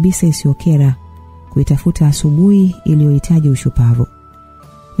ndogo kabisa isiyokera, kuitafuta asubuhi iliyohitaji ushupavu.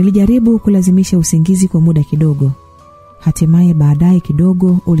 Nilijaribu kulazimisha usingizi kwa muda kidogo. Hatimaye baadaye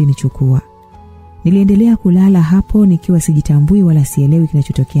kidogo ulinichukua. Niliendelea kulala hapo nikiwa sijitambui wala sielewi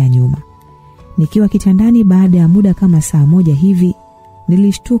kinachotokea nyuma. Nikiwa kitandani baada ya muda kama saa moja hivi,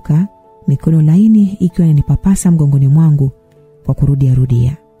 nilishtuka mikono laini ikiwa inanipapasa mgongoni mwangu kwa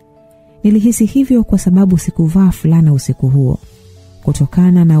kurudia. Nilihisi hivyo kwa sababu sikuvaa fulana usiku huo,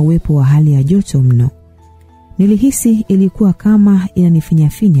 kutokana na uwepo wa hali ya joto mno. Nilihisi ilikuwa kama inanifinya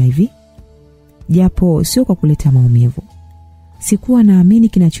hivi, japo sio kwa kuleta maumivu. Sikuwa naamini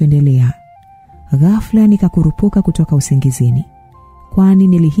kinachoendelea. Ghafla nikakurupuka kutoka usingizini, kwani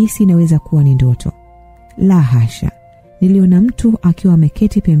nilihisi inaweza kuwa ni ndoto. La hasha, niliona mtu akiwa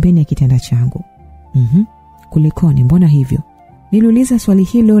ameketi pembeni ya kitanda changu. Kulikoni, mbona hivyo? Niliuliza swali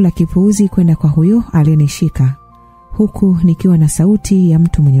hilo la kipuuzi kwenda kwa huyo aliyenishika, huku nikiwa na sauti ya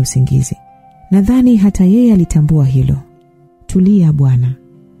mtu mwenye usingizi. Nadhani hata yeye alitambua hilo. Tulia bwana.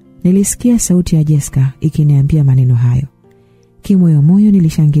 Nilisikia sauti ya Jessica ikiniambia maneno hayo. Kimoyomoyo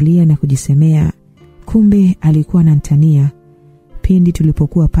nilishangilia na kujisemea, kumbe alikuwa ananitania pindi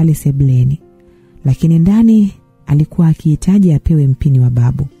tulipokuwa pale sebuleni. Lakini ndani alikuwa akihitaji apewe mpini wa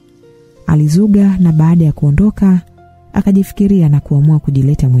babu. Alizuga, na baada ya kuondoka akajifikiria na kuamua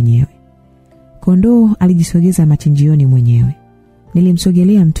kujileta mwenyewe. Kondoo alijisogeza machinjioni mwenyewe.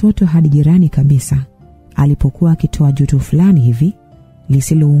 Nilimsogelea mtoto hadi jirani kabisa, alipokuwa akitoa joto fulani hivi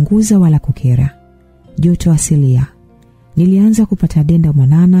lisilounguza wala kukera, joto asilia. Nilianza kupata denda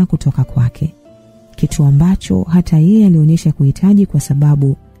mwanana kutoka kwake, kitu ambacho hata yeye alionyesha kuhitaji kwa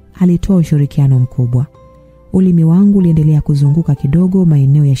sababu alitoa ushirikiano mkubwa. Ulimi wangu uliendelea kuzunguka kidogo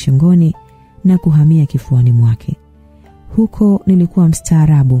maeneo ya shingoni na kuhamia kifuani mwake. Huko nilikuwa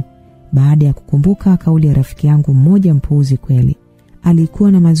mstaarabu baada ya kukumbuka kauli ya rafiki yangu mmoja mpuuzi kweli.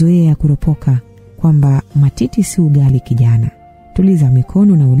 Alikuwa na mazoea ya kuropoka kwamba matiti si ugali kijana. Tuliza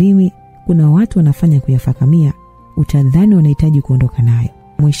mikono na ulimi, kuna watu wanafanya kuyafakamia, utadhani wanahitaji kuondoka nayo.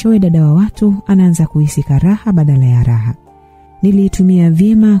 Mwishowe dada wa watu anaanza kuhisi karaha badala ya raha. Niliitumia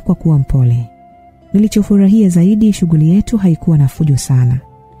vyema kwa kuwa mpole. Nilichofurahia zaidi, shughuli yetu haikuwa na fujo sana,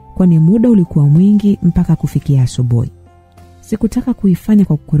 kwani muda ulikuwa mwingi mpaka kufikia asubuhi. Sikutaka kuifanya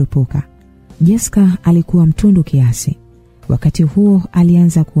kwa kukurupuka. Jessica alikuwa mtundu kiasi. Wakati huo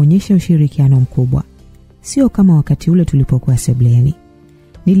alianza kuonyesha ushirikiano mkubwa, sio kama wakati ule tulipokuwa sebuleni.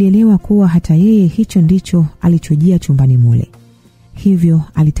 Nilielewa kuwa hata yeye hicho ndicho alichojia chumbani mule, hivyo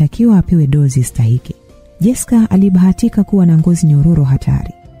alitakiwa apewe dozi stahiki. Jessica alibahatika kuwa na ngozi nyororo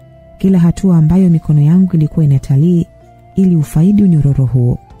hatari. Kila hatua ambayo mikono yangu ilikuwa inatalii ili ufaidi unyororo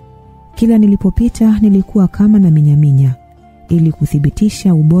huo. Kila nilipopita nilikuwa kama na minyaminya ili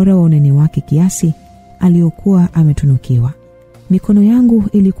kuthibitisha ubora wa unene wake kiasi aliokuwa ametunukiwa. Mikono yangu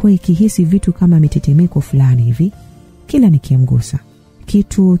ilikuwa ikihisi vitu kama mitetemeko fulani hivi kila nikimgusa,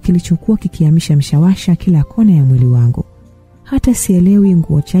 kitu kilichokuwa kikihamisha mshawasha kila kona ya mwili wangu. Hata sielewi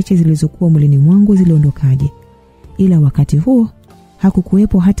nguo chache zilizokuwa mwilini mwangu ziliondokaje, ila wakati huo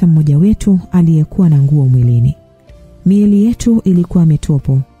hakukuwepo hata mmoja wetu aliyekuwa na nguo mwilini. Miili yetu ilikuwa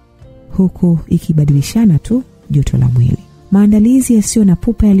metopo, huku ikibadilishana tu joto la mwili. Maandalizi yasiyo na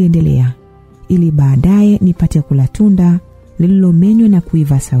pupa yaliendelea ili baadaye nipate kula tunda lililomenywa na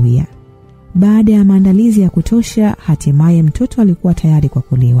kuiva sawia. Baada ya maandalizi ya kutosha, hatimaye mtoto alikuwa tayari kwa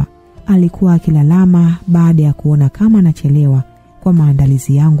kuliwa. Alikuwa akilalama baada ya kuona kama anachelewa kwa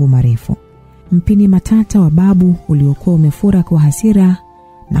maandalizi yangu marefu. Mpini matata wa babu uliokuwa umefura kwa hasira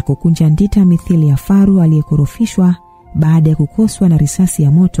na kukunja ndita mithili ya faru aliyekorofishwa baada ya kukoswa na risasi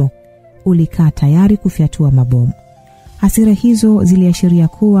ya moto ulikaa tayari kufyatua mabomu. Hasira hizo ziliashiria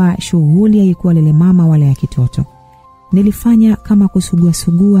kuwa shughuli haikuwa lele mama wala ya kitoto. Nilifanya kama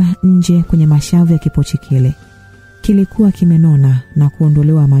kusugua nje kwenye mashavu ya kipochi kile. Kilikuwa kimenona na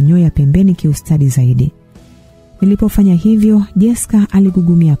kuondolewa manyoya pembeni kiustadi zaidi. Nilipofanya hivyo, Jessica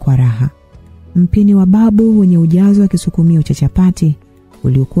aligugumia kwa raha. Mpini wa babu wenye ujazo wa kisukumio cha chapati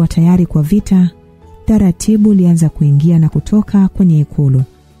uliokuwa tayari kwa vita, taratibu ulianza kuingia na kutoka kwenye ikulu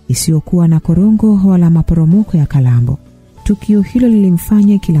isiyokuwa na korongo wala maporomoko ya kalambo. Tukio hilo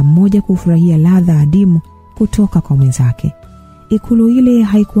lilimfanya kila mmoja kufurahia ladha adimu kutoka kwa mwenzake. Ikulu ile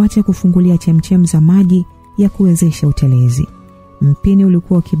haikuacha kufungulia chemchem za maji ya kuwezesha utelezi. Mpini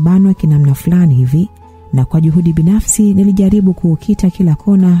ulikuwa ukibanwa kinamna fulani hivi, na kwa juhudi binafsi nilijaribu kuukita kila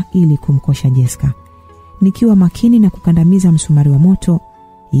kona ili kumkosha Jessica. Nikiwa makini na kukandamiza msumari wa moto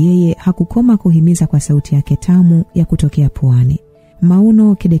Yeye hakukoma kuhimiza kwa sauti yake tamu ya kutokea puani.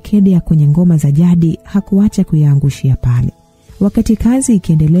 Mauno kedekede ya kwenye ngoma za jadi hakuacha kuyaangushia pale. Wakati kazi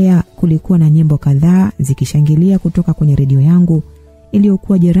ikiendelea, kulikuwa na nyimbo kadhaa zikishangilia kutoka kwenye redio yangu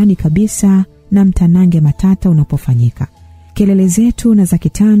iliyokuwa jirani kabisa na mtanange matata unapofanyika. Kelele zetu na za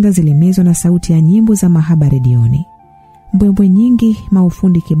kitanda zilimezwa na sauti ya nyimbo za mahaba redioni. Mbwembwe nyingi,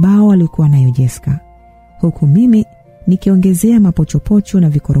 maufundi kibao alikuwa nayo Jessica, huku mimi nikiongezea mapochopocho na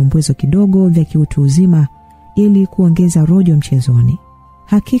vikorombwezo kidogo vya kiutu uzima ili kuongeza rojo mchezoni.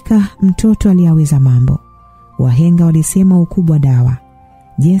 Hakika mtoto aliyaweza mambo. Wahenga walisema ukubwa dawa.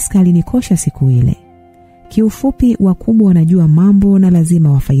 Jessica alinikosha siku ile. Kiufupi, wakubwa wanajua mambo na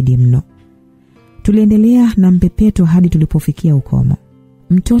lazima wafaidi mno. Tuliendelea na mpepeto hadi tulipofikia ukomo.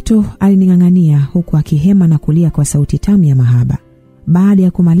 Mtoto alining'ang'ania huku akihema na kulia kwa sauti tamu ya mahaba. Baada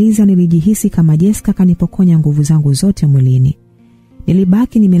ya kumaliza, nilijihisi kama Jessica kanipokonya nguvu zangu zote mwilini.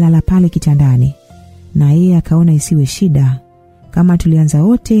 Nilibaki nimelala pale kitandani, na yeye akaona isiwe shida. Kama tulianza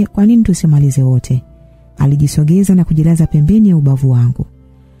wote, kwa nini tusimalize wote? Alijisogeza na kujilaza pembeni ya ubavu wangu.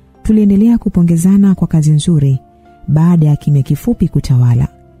 Tuliendelea kupongezana kwa kazi nzuri. Baada ya kimya kifupi kutawala,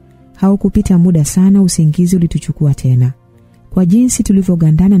 haukupita muda sana, usingizi ulituchukua tena. Kwa jinsi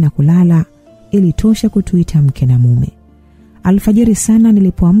tulivyogandana na kulala, ilitosha kutuita mke na mume. Alfajiri sana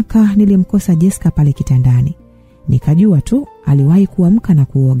nilipoamka, nilimkosa Jessica pale kitandani. Nikajua tu aliwahi kuamka na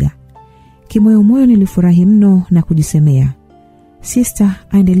kuoga. Kimoyomoyo nilifurahi mno na kujisemea, sister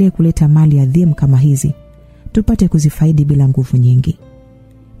aendelee kuleta mali adhimu kama hizi, tupate kuzifaidi bila nguvu nyingi.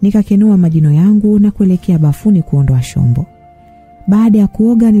 Nikakenua majino yangu na kuelekea bafuni kuondoa shombo. Baada ya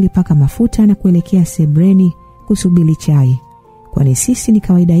kuoga, nilipaka mafuta na kuelekea sebreni kusubiri chai, kwani sisi ni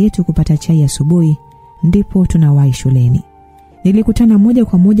kawaida yetu kupata chai asubuhi ndipo tunawahi shuleni. Nilikutana moja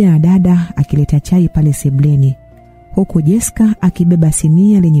kwa moja na dada akileta chai pale sebreni, huku Jessica akibeba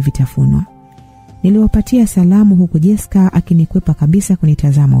sinia lenye vitafunwa. Niliwapatia salamu huku Jessica akinikwepa kabisa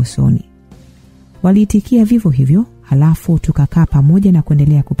kunitazama usoni. Waliitikia vivyo hivyo, halafu tukakaa pamoja na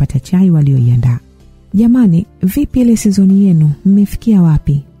kuendelea kupata chai walioiandaa. Jamani, vipi ile sizoni yenu, mmefikia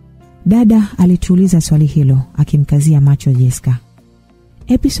wapi? Dada alituuliza swali hilo akimkazia macho Jessica.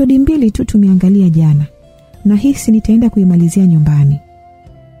 Episodi 2 tu tumeangalia jana, na hisi nitaenda kuimalizia nyumbani,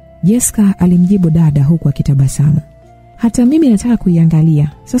 Jessica alimjibu dada huku akitabasamu. Hata mimi nataka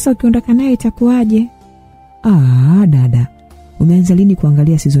kuiangalia. Sasa ukiondoka naye itakuwaje? Dada, umeanza lini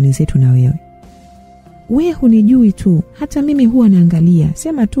kuangalia sizoni zetu na wewe? Wewe hunijui tu, hata mimi huwa naangalia.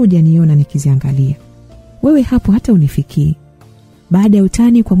 Sema tu hujaniona nikiziangalia. Wewe hapo hata unifikii. Baada ya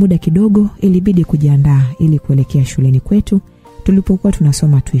utani kwa muda kidogo, ilibidi kujiandaa ili kuelekea shuleni kwetu tulipokuwa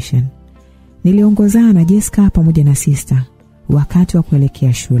tunasoma tuition. Niliongozana na Jessica pamoja na sister wakati wa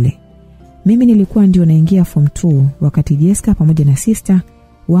kuelekea shule. Mimi nilikuwa ndio naingia form 2 wakati Jessica pamoja na sister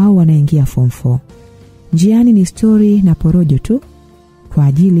wao wanaingia form 4. Njiani ni story na porojo tu kwa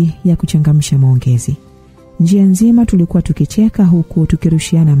ajili ya kuchangamsha maongezi. Njia nzima tulikuwa tukicheka huku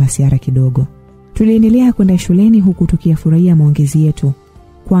tukirushiana masiara kidogo. Tuliendelea kwenda shuleni huku tukiyafurahia maongezi yetu,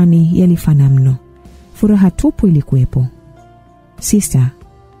 kwani yalifana mno. Furaha tupu ilikuwepo. Sister,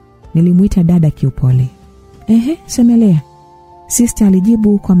 nilimuita dada kiupole. Semelea. Sister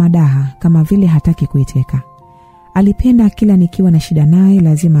alijibu kwa madaha kama vile hataki kuiteka. Alipenda kila nikiwa na shida naye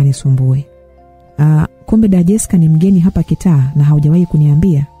lazima anisumbue. Kumbe dada Jessica ni mgeni hapa kitaa na haujawahi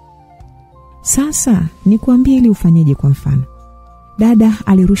kuniambia. Sasa nikuambie ili ufanyeje kwa mfano? Dada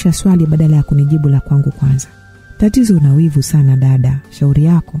alirusha swali badala ya kunijibu la kwangu kwanza. Tatizo una wivu sana dada, shauri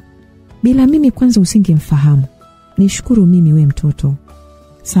yako. Bila mimi kwanza usingemfahamu. Nishukuru mimi we mtoto.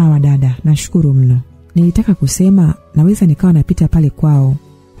 Sawa dada, nashukuru mno. Nilitaka kusema naweza nikawa napita pale kwao,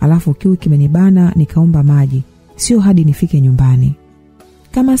 alafu kiu kimenibana nikaomba maji, sio hadi nifike nyumbani.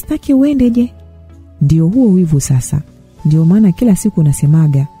 Kama sitaki uendeje? Ndio huo wivu sasa. Ndio maana kila siku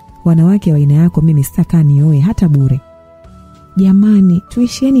unasemaga wanawake wa aina yako mimi sitaka nioe hata bure. Jamani,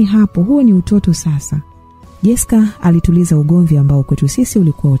 tuisheni hapo, huo ni utoto sasa. Jessica alituliza ugomvi ambao kwetu sisi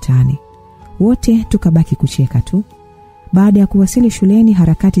ulikuwa utani. Wote tukabaki kucheka tu. Baada ya kuwasili shuleni,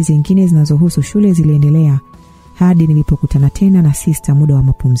 harakati zingine zinazohusu shule ziliendelea hadi nilipokutana tena na sister muda wa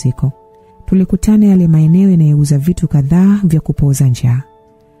mapumziko. Tulikutana yale maeneo yanayouza vitu kadhaa vya kupoza njaa.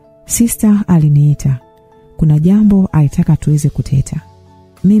 Sister aliniita. Kuna jambo alitaka tuweze kuteta.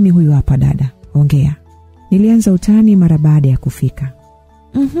 Mimi huyu hapa dada, ongea. Nilianza utani mara baada ya kufika.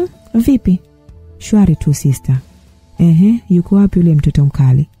 Vipi? Shwari tu sister. Yuko wapi yule mtoto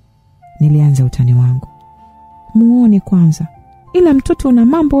mkali? Nilianza utani wangu. Muone kwanza. Ila mtoto una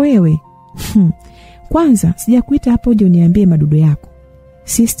mambo wewe. Kwanza sijakuita hapo uje uniambie madudu yako.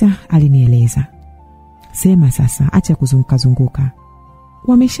 Sister alinieleza. Sema sasa, acha kuzunguka.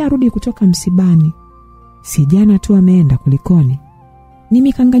 wamesharudi kutoka msibani. Si jana tu wameenda, kulikoni? Ni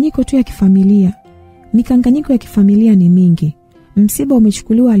mikanganyiko tu ya kifamilia. Mikanganyiko ya kifamilia ni mingi. Msiba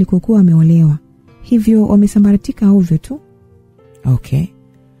umechukuliwa alikokuwa ameolewa. Hivyo wamesambaratika ovyo tu. Okay.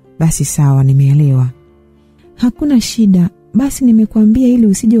 Basi sawa, nimeelewa. Hakuna shida. Basi nimekuambia ili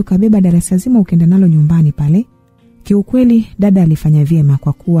usije ukabeba darasa zima ukaenda nalo nyumbani pale. Kiukweli dada alifanya vyema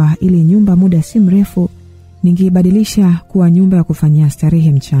kwa kuwa ile nyumba muda si mrefu ningeibadilisha kuwa nyumba ya kufanyia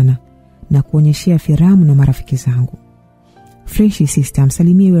starehe mchana na kuonyeshia filamu na marafiki zangu. Fresh sister,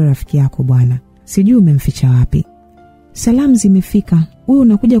 msalimie yule rafiki yako bwana. Sijui umemficha wapi. Salamu zimefika. Wewe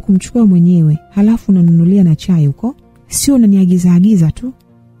unakuja kumchukua mwenyewe, halafu unanunulia na chai huko. Sio unaniagiza tu.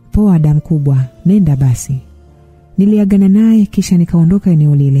 Poa dada mkubwa, nenda basi. Niliagana naye kisha nikaondoka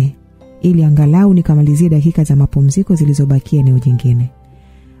eneo lile ili angalau nikamalizie dakika za mapumziko zilizobakia eneo jingine.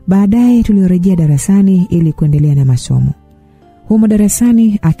 Baadaye tulirejea darasani ili kuendelea na masomo. Humo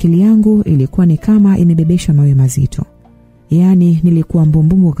darasani akili yangu ilikuwa ni kama imebebeshwa mawe mazito. Yaani nilikuwa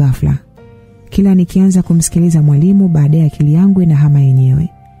mbumbumbu ghafla. Kila nikianza kumsikiliza mwalimu, baadaye akili yangu inahama yenyewe.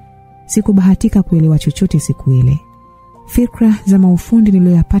 Sikubahatika kuelewa chochote siku ile. Fikra za maufundi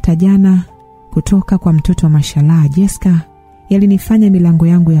niliyoyapata jana kutoka kwa mtoto wa mashallah Jessica yalinifanya milango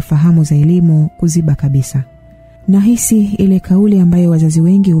yangu ya fahamu za elimu kuziba kabisa. Nahisi ile kauli ambayo wazazi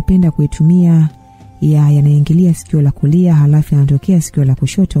wengi hupenda kuitumia ya yanaingilia sikio la kulia halafu yanatokea sikio la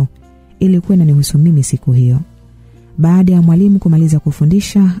kushoto ilikuwa inanihusu mimi siku hiyo. Baada ya mwalimu kumaliza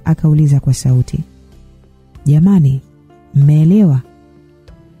kufundisha, akauliza kwa sauti, "Jamani, mmeelewa?"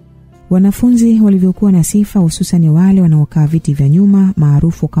 Wanafunzi walivyokuwa na sifa, hususan wale wanaokaa viti vya nyuma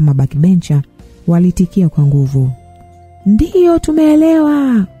maarufu kama backbencher, walitikia kwa nguvu, "Ndiyo,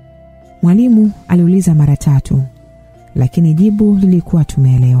 tumeelewa." Mwalimu aliuliza mara 3, lakini jibu lilikuwa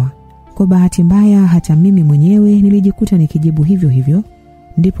tumeelewa. Kwa bahati mbaya hata mimi mwenyewe nilijikuta nikijibu hivyo hivyo.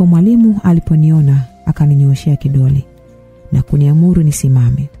 Ndipo mwalimu aliponiona akaninyoshea kidole na kuniamuru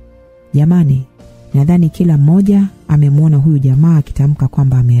nisimame. Jamani, nadhani kila mmoja amemwona huyu jamaa akitamka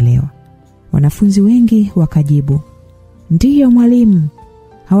kwamba ameelewa. Wanafunzi wengi wakajibu, "Ndiyo mwalimu."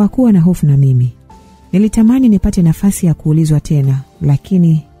 Hawakuwa na hofu na mimi. Nilitamani nipate nafasi ya kuulizwa tena,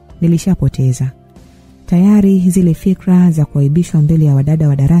 lakini nilishapoteza. Tayari zile fikra za kuaibishwa mbele ya wadada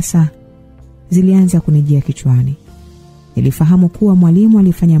wa darasa zilianza kunijia kichwani. Nilifahamu kuwa mwalimu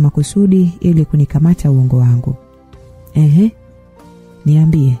alifanya makusudi ili kunikamata uongo wangu.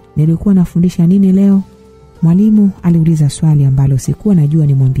 Niambie, nilikuwa nafundisha nini leo? Mwalimu aliuliza swali ambalo sikuwa najua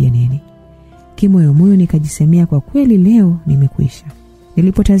nimwambie nini. Kimoyomoyo nikajisemea kwa kweli leo nimekwisha.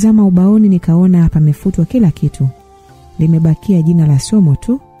 Nilipotazama ubaoni nikaona pamefutwa kila kitu. Limebakia jina la somo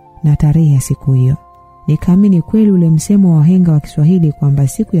tu na tarehe ya siku hiyo. Nikaamini kweli ule msemo wa wahenga wa Kiswahili kwamba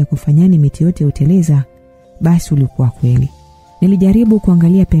siku ya kufanyani miti yote uteleza, basi ulikuwa kweli. Nilijaribu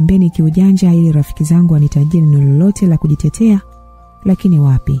kuangalia pembeni kiujanja ili rafiki zangu wanitajie neno lolote la kujitetea, lakini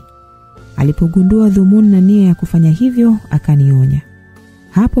wapi. Alipogundua dhumuni na nia ya kufanya hivyo, akanionya,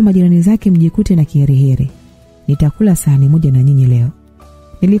 "Hapo majirani zake mjikute na kiherehere. Nitakula sahani moja na nyinyi leo."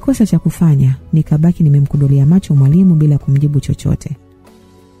 Nilikosa cha kufanya, nikabaki nimemkudolia macho mwalimu bila kumjibu chochote.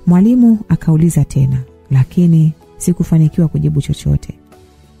 Mwalimu akauliza tena, lakini sikufanikiwa kujibu chochote.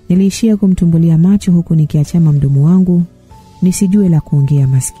 Niliishia kumtumbulia macho huku nikiachama mdomo wangu nisijue la kuongea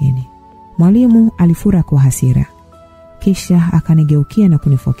maskini. Mwalimu alifura kwa hasira. Kisha akanigeukia na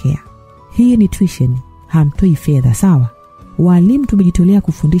kunifokea, "Hii ni tuition, hamtoi fedha sawa? Walimu tumejitolea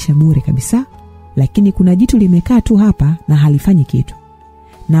kufundisha bure kabisa, lakini kuna jitu limekaa tu hapa na halifanyi kitu.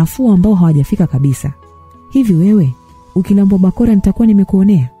 Nafuu ambao hawajafika kabisa. Hivi wewe, ukilambwa bakora nitakuwa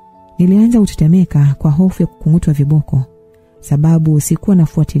nimekuonea?" Nilianza kutetemeka kwa hofu ya kukungutwa viboko, sababu sikuwa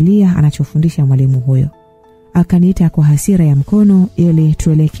nafuatilia anachofundisha mwalimu huyo. Akaniita kwa hasira ya mkono ili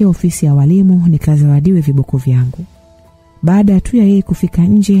tuelekee ofisi ya walimu nikazawadiwe viboko vyangu. Baada tu ya yeye kufika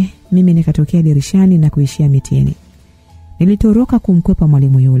nje, mimi nikatokea dirishani na kuishia mitini. Nilitoroka kumkwepa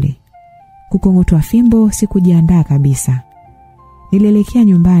mwalimu yule. Kukongotwa fimbo sikujiandaa kabisa. Nilielekea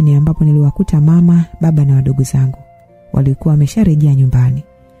nyumbani ambapo niliwakuta mama, baba na wadogo zangu. Walikuwa wamesharejea nyumbani.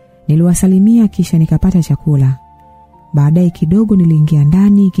 Niliwasalimia kisha nikapata chakula. Baadaye kidogo niliingia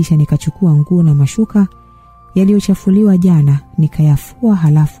ndani kisha nikachukua nguo na mashuka yaliyochafuliwa jana, nikayafua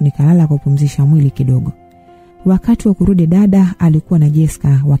halafu nikalala kupumzisha mwili kidogo. Wakati wa kurudi Dada alikuwa na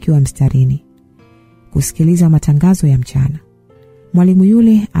Jessica wakiwa mstarini kusikiliza matangazo ya mchana. Mwalimu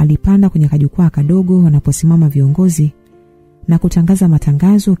yule alipanda kwenye kajukwaa kadogo wanaposimama viongozi na kutangaza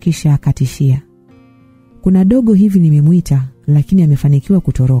matangazo kisha akatishia, "Kuna dogo hivi nimemuita lakini amefanikiwa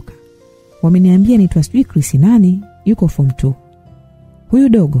kutoroka. Wameniambia nitwa sijui Chris nani, yuko form 2. Huyu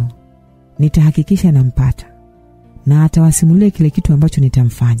dogo nitahakikisha nampata." na atawasimulia kile kitu ambacho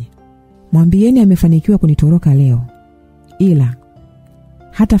nitamfanya. Mwambieni amefanikiwa kunitoroka leo, ila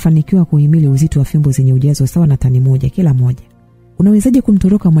hatafanikiwa kuhimili uzito wa fimbo zenye ujazo sawa na tani moja kila moja. Unawezaje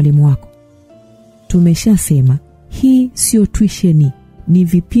kumtoroka mwalimu wako? Tumeshasema hii sio tuition, ni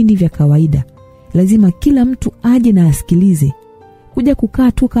vipindi vya kawaida. Lazima kila mtu aje na asikilize. Kuja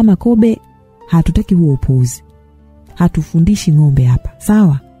kukaa tu kama kobe, hatutaki huo upuuzi. Hatufundishi ng'ombe hapa,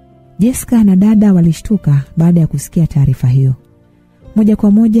 sawa? Jessica na Dada walishtuka baada ya kusikia taarifa hiyo. Moja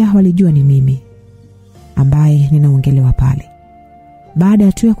kwa moja walijua ni mimi ambaye ninaongelewa pale. Baada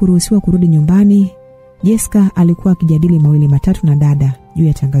ya tu ya kuruhusiwa kurudi nyumbani, Jessica alikuwa akijadili mawili matatu na Dada juu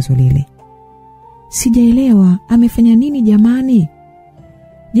ya tangazo lile. Sijaelewa, amefanya nini jamani?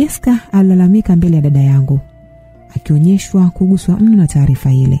 Jessica alilalamika mbele ya dada yangu, akionyeshwa kuguswa mno na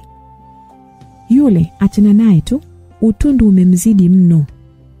taarifa ile. Yule achana naye tu, utundu umemzidi mno.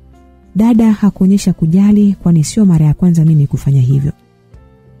 Dada hakuonyesha kujali, kwani sio mara ya kwanza mimi kufanya hivyo.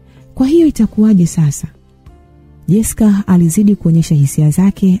 Kwa hiyo itakuwaje sasa? Jessica alizidi kuonyesha hisia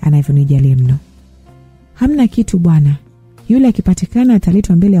zake anavyonijali mno. Hamna kitu bwana. Yule akipatikana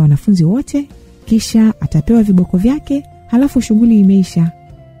ataletwa mbele ya wanafunzi wote, kisha atapewa viboko vyake, halafu shughuli imeisha.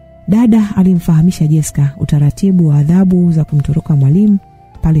 Dada alimfahamisha Jessica utaratibu wa adhabu za kumtoroka mwalimu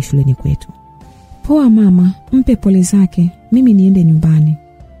pale shuleni kwetu. Poa mama, mpe pole zake, mimi niende nyumbani.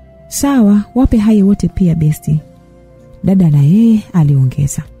 Sawa, wape hai wote pia besti. Dada na yeye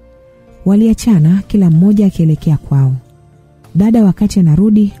aliongeza. Waliachana kila mmoja akielekea kwao. Dada wakati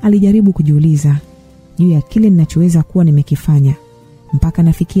anarudi alijaribu kujiuliza juu ya kile ninachoweza kuwa nimekifanya mpaka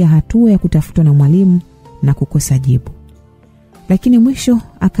nafikia hatua ya kutafutwa na mwalimu na kukosa jibu. Lakini mwisho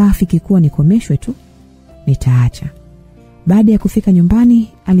akaafiki kuwa nikomeshwe tu, nitaacha. Baada ya kufika nyumbani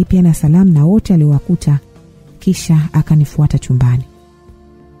alipeana salamu na wote aliowakuta, kisha akanifuata chumbani.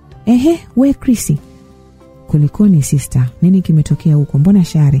 Ehe, we Chrissy. Kulikoni sister? Nini kimetokea huko? Mbona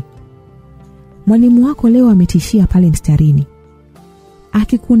shari? Mwalimu wako leo ametishia pale mstarini.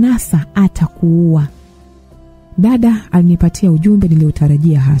 Akikunasa atakuua. Dada alinipatia ujumbe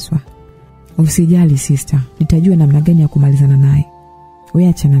niliotarajia haswa. Usijali sister, nitajua namna gani ya kumalizana naye. Wewe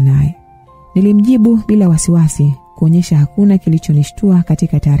achana naye. Nilimjibu bila wasiwasi, kuonyesha hakuna kilichonishtua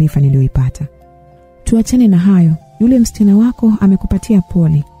katika taarifa niliyoipata. Tuachane na hayo, yule msichana wako amekupatia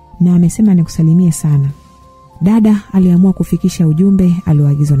pole na amesema nikusalimie sana. Dada aliamua kufikisha ujumbe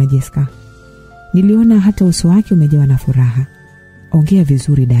alioagizwa na Jessica. Niliona hata uso wake umejawa na furaha. Ongea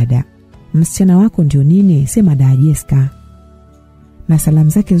vizuri dada. Msichana wako ndio nini? Sema Dada Jessica. Na salamu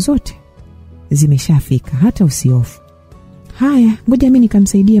zake zote zimeshafika, hata usiofu. Haya, ngoja mimi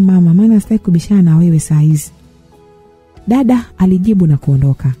nikamsaidie mama, maana sitaki kubishana na wewe saa hizi. Dada alijibu na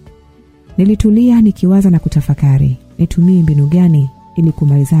kuondoka. Nilitulia nikiwaza na kutafakari nitumie mbinu gani ili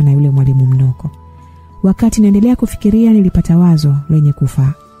kumalizana na yule mwalimu mnoko. Wakati naendelea kufikiria nilipata wazo lenye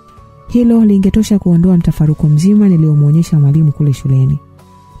kufaa. Hilo lingetosha kuondoa mtafaruku mzima niliomuonyesha mwalimu kule shuleni.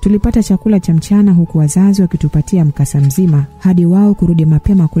 Tulipata chakula cha mchana huku wazazi wakitupatia mkasa mzima hadi wao kurudi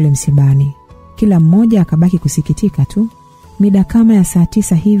mapema kule msibani. Kila mmoja akabaki kusikitika tu. Mida kama ya saa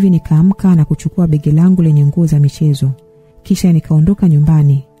 9 hivi nikaamka na kuchukua begi langu lenye nguo za michezo. Kisha nikaondoka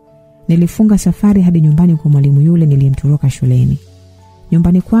nyumbani. Nilifunga safari hadi nyumbani kwa mwalimu yule niliyemtoroka shuleni.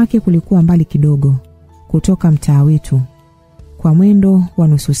 Nyumbani kwake kulikuwa mbali kidogo kutoka mtaa wetu. Kwa mwendo wa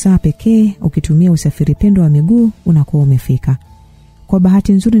nusu saa pekee ukitumia usafiri pendo wa miguu unakuwa umefika. Kwa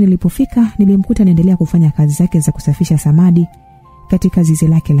bahati nzuri nilipofika nilimkuta anaendelea kufanya kazi zake za kusafisha samadi katika zizi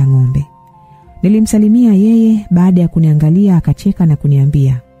lake la ng'ombe. Nilimsalimia yeye, baada ya kuniangalia akacheka na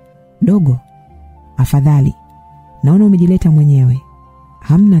kuniambia, "Dogo, afadhali. Naona umejileta mwenyewe."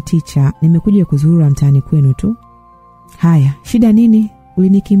 "Hamna ticha, nimekuja kuzurura mtaani kwenu tu." "Haya, shida nini?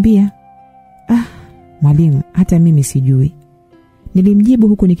 Ulinikimbia?" Mwalimu, hata mimi sijui." Nilimjibu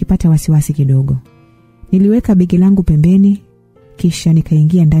huku nikipata wasiwasi kidogo. Niliweka begi langu pembeni, kisha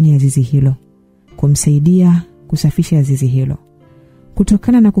nikaingia ndani ya zizi hilo kumsaidia kusafisha zizi hilo.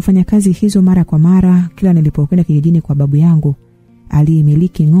 Kutokana na kufanya kazi hizo mara kwa mara kila nilipokwenda kijijini kwa babu yangu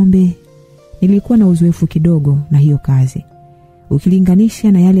aliyemiliki ng'ombe, nilikuwa na uzoefu kidogo na hiyo kazi.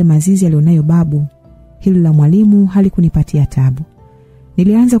 Ukilinganisha na yale mazizi alionayo babu, hili la mwalimu halikunipatia tabu.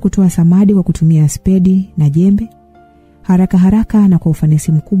 Nilianza kutoa samadi kwa kutumia spedi na jembe, haraka na kwa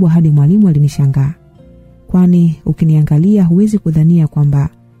ufanisi mkubwa hadi mwalimu alinishangaa. Kwani ukiniangalia huwezi kudhania kwamba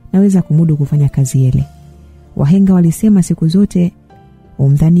naweza kumudu kufanya kazi ile. Wahenga walisema siku zote,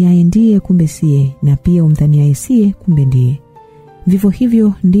 umdhaniaye ndiye kumbe siye, na pia umdhaniaye siye kumbe ndiye. Vivyo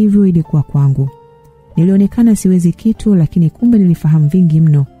hivyo ndivyo ilikuwa kwangu. Nilionekana siwezi kitu, lakini kumbe nilifahamu vingi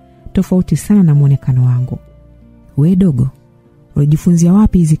mno, tofauti sana na muonekano wangu. "We dogo, ulijifunzia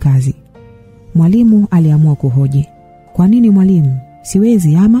wapi hizi kazi?" Mwalimu aliamua kuhoji. Kwa nini mwalimu?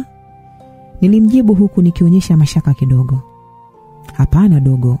 Siwezi ama? Nilimjibu huku nikionyesha mashaka kidogo. Hapana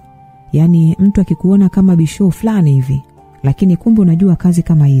dogo. Yaani mtu akikuona kama bisho fulani hivi, lakini kumbe unajua kazi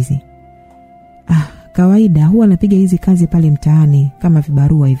kama hizi. Kawaida huwa napiga hizi kazi pale mtaani kama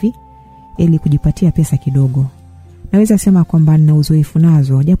vibarua hivi ili kujipatia pesa kidogo. Naweza sema kwamba nina uzoefu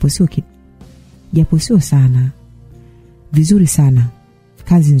nazo japo sio sana. Vizuri sana.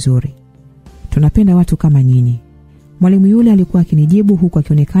 Kazi nzuri. Tunapenda watu kama nyinyi. Mwalimu yule alikuwa akinijibu huku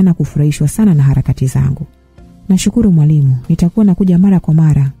akionekana kufurahishwa sana na harakati zangu. Nashukuru mwalimu, nitakuwa nakuja mara kwa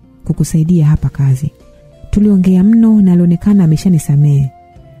mara kukusaidia hapa kazi. Tuliongea mno na alionekana ameshanisamehe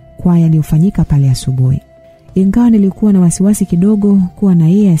kwa yaliyofanyika pale asubuhi. Ingawa nilikuwa na wasiwasi kidogo kuwa na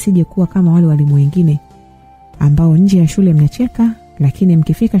yeye asije kuwa kama wale walimu wengine ambao nje ya shule mnacheka, lakini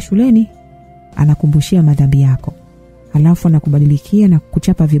mkifika shuleni anakumbushia madhambi yako. Alafu anakubadilikia na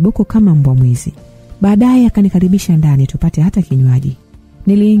kuchapa viboko kama mbwa mwizi. Baadaye akanikaribisha ndani tupate hata kinywaji.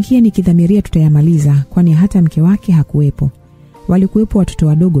 Niliingia nikidhamiria tutayamaliza, kwani hata mke wake hakuwepo. Walikuwepo watoto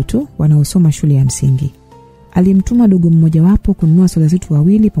wadogo tu wanaosoma shule ya msingi. Alimtuma dogo mmoja wapo kununua soda zetu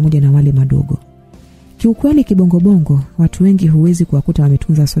wawili pamoja na wale madogo. Kiukweli kibongobongo, watu wengi huwezi kuwakuta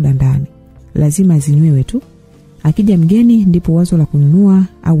wametunza soda ndani. Lazima zinywewe tu. Akija mgeni ndipo wazo la kununua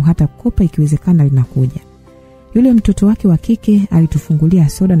au hata kopa ikiwezekana linakuja. Yule mtoto wake wa kike alitufungulia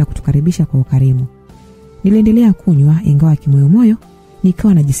soda na kutukaribisha kwa ukarimu. Niliendelea kunywa ingawa kimoyomoyo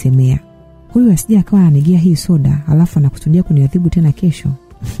nikawa najisemea, huyu asije akawa ananigia hii soda alafu anakusudia kuniadhibu tena kesho.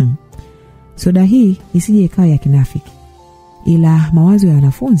 Soda hii isije ikawa ya kinafiki. Ila mawazo ya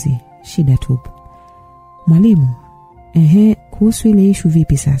wanafunzi shida tupu. Mwalimu, kuhusu ile ishu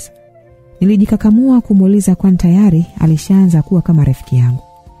vipi sasa? Nilijikakamua kumuuliza kwani tayari alishaanza kuwa kama rafiki yangu.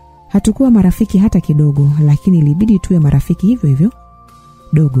 Hatukuwa marafiki hata kidogo, lakini ilibidi tuwe marafiki hivyo hivyo.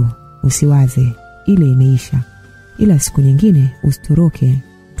 Dogo, usiwaze, ile imeisha. Ila siku nyingine usitoroke,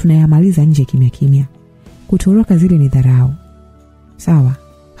 tunayamaliza nje kimya kimya. Kutoroka zile ni dharau. Sawa.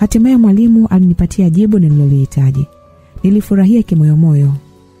 Hatimaye mwalimu alinipatia jibu nililolihitaji. Nilifurahia kimoyomoyo,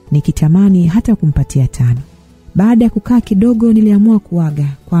 nikitamani hata kumpatia 5. Baada ya kukaa kidogo niliamua kuaga,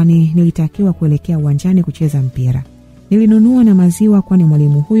 kwani nilitakiwa kuelekea uwanjani kucheza mpira. Nilinunua na maziwa kwani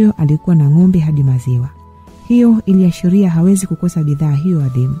mwalimu huyo alikuwa na ng'ombe hadi maziwa. Hiyo iliashiria hawezi kukosa bidhaa hiyo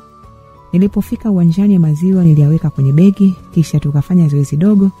adhimu. Nilipofika uwanjani maziwa niliyaweka kwenye begi, kisha tukafanya zoezi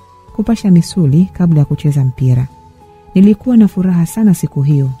dogo kupasha misuli kabla ya kucheza mpira. Nilikuwa na furaha sana siku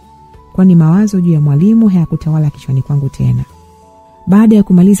hiyo, kwani mawazo juu ya mwalimu hayakutawala kichwani kwangu tena. Baada ya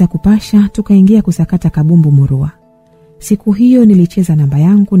kumaliza kupasha, tukaingia kusakata kabumbu murua. Siku hiyo nilicheza namba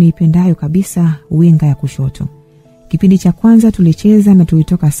yangu niipendayo kabisa, winga ya kushoto. Kipindi cha kwanza tulicheza na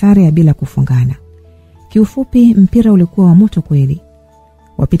tulitoka sare ya bila kufungana. Kiufupi mpira ulikuwa wa moto kweli.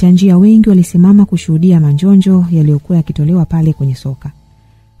 Wapita njia wengi walisimama kushuhudia manjonjo yaliyokuwa yakitolewa pale kwenye soka.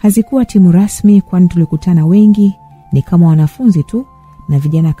 Hazikuwa timu rasmi kwani tulikutana wengi, ni kama wanafunzi tu na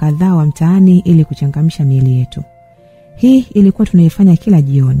vijana kadhaa wa mtaani ili kuchangamsha miili yetu. Hii ilikuwa tunaifanya kila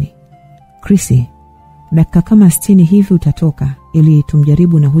jioni. Chrissy, dakika kama 60 hivi utatoka ili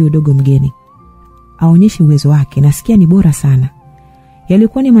tumjaribu na huyo dogo mgeni. Aonyeshe uwezo wake, nasikia ni bora sana.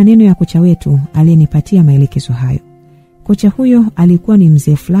 Yalikuwa ni maneno ya kocha wetu aliyenipatia maelekezo hayo. Kocha huyo alikuwa ni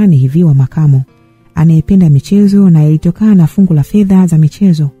mzee fulani hivi wa makamo, anayependa michezo na ilitokana na fungu la fedha za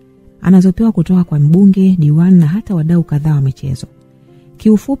michezo anazopewa kutoka kwa mbunge, diwani na hata wadau kadhaa wa michezo.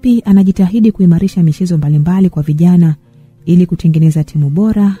 Kiufupi anajitahidi kuimarisha michezo mbalimbali kwa vijana ili kutengeneza timu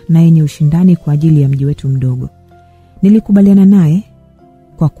bora na yenye ushindani kwa ajili ya mji wetu mdogo. Nilikubaliana naye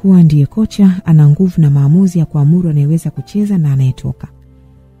kwa kuwa ndiye kocha, ana nguvu na maamuzi ya kuamuru anayeweza kucheza na anayetoka.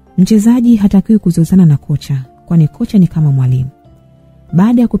 Mchezaji hatakiwi kuzozana na kocha, kwani kocha ni kama mwalimu.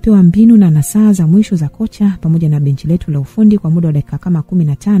 Baada ya kupewa mbinu na nasaha za mwisho za kocha pamoja na benchi letu la ufundi kwa muda wa dakika kama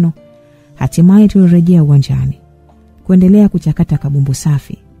 15, hatimaye tulirejea uwanjani kuendelea kuchakata kabumbu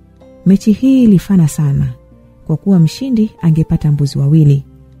safi. Mechi hii ilifana sana kwa kuwa mshindi angepata mbuzi wawili.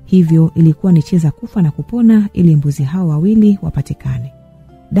 Hivyo ilikuwa ni cheza kufa na kupona ili mbuzi hao wawili wapatikane.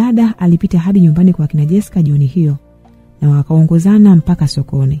 Dada alipita hadi nyumbani kwa kina Jessica jioni hiyo na wakaongozana mpaka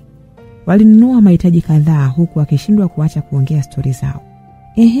sokoni. Walinunua mahitaji kadhaa huku wakishindwa kuacha kuongea stori zao.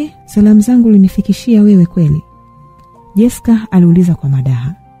 Salamu zangu ulinifikishia wewe kweli? Jessica aliuliza kwa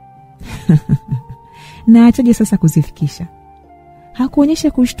madaha. Na achaje sasa kuzifikisha?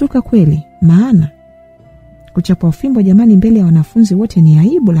 Hakuonyesha kushtuka kweli, maana kuchapa ufimbo jamani mbele ya wanafunzi wote ni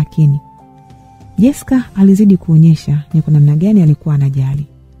aibu. Lakini Jessica alizidi kuonyesha ni kwa namna gani alikuwa anajali.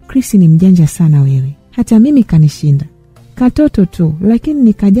 Chris ni mjanja sana wewe, hata mimi kanishinda. Katoto tu lakini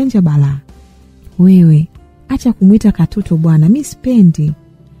ni kajanja balaa. Wewe acha kumuita katoto bwana, mimi sipendi.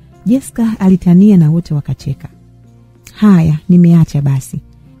 Jessica alitania na wote wakacheka. Haya, nimeacha basi.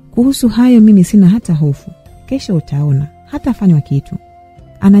 Kuhusu hayo mimi sina hata hofu. Kesho utaona, hatafanywa kitu.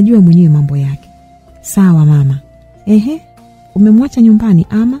 Anajua mwenyewe mambo yake. Sawa mama. Umemwacha nyumbani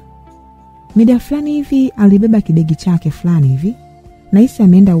ama? Mida fulani hivi alibeba kibegi chake fulani hivi. Nahisi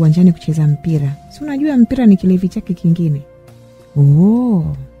ameenda uwanjani kucheza mpira. Si unajua mpira ni kilevi chake kingine.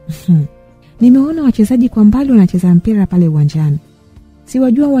 Nimeona wachezaji kwa mbali wanacheza mpira pale uwanjani. Si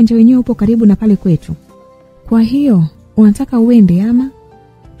wajua uwanja wenyewe upo karibu na pale kwetu. Kwa hiyo, unataka uende ama?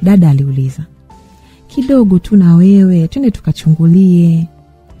 Dada aliuliza. Kidogo tu na wewe, twende tukachungulie.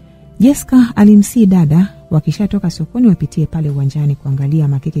 Jessica alimsii dada wakishatoka sokoni wapitie pale uwanjani kuangalia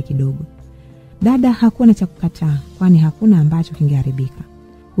makeke kidogo. Dada hakuwa na cha kukataa, kwani hakuna ambacho kingeharibika.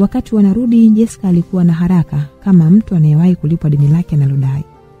 Wakati wanarudi, Jessica alikuwa na haraka kama mtu anayewahi kulipwa deni lake analodai.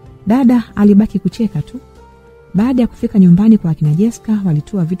 Dada alibaki kucheka tu. Baada ya kufika nyumbani kwa akina Jessica,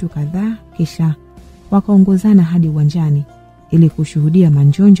 walitua vitu kadhaa kisha wakaongozana hadi uwanjani ili kushuhudia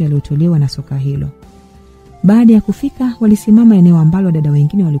manjonjo yaliyotolewa na soka hilo. Baada ya kufika, walisimama eneo ambalo dada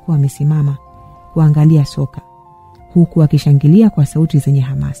wengine walikuwa wamesimama kuangalia soka, huku wakishangilia kwa sauti zenye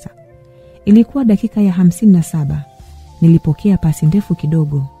hamasa. Ilikuwa dakika ya 57. Nilipokea pasi ndefu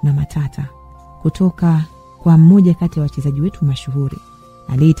kidogo na matata kutoka kwa mmoja kati ya wachezaji wetu mashuhuri.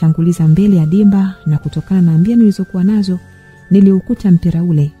 Aliitanguliza mbele ya dimba, na kutokana na mbio nilizokuwa nazo niliukuta mpira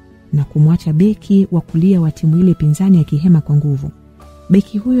ule na kumwacha beki wa kulia wa timu ile pinzani akihema kwa nguvu.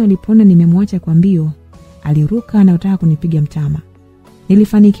 Beki huyo alipoona nimemwacha kwa mbio, aliruka na kutaka kunipiga mtama.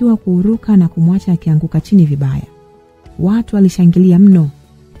 Nilifanikiwa kuuruka na kumwacha akianguka chini vibaya. Watu walishangilia mno,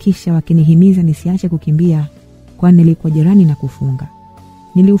 kisha wakinihimiza nisiache kukimbia kwani nilikuwa jirani na kufunga.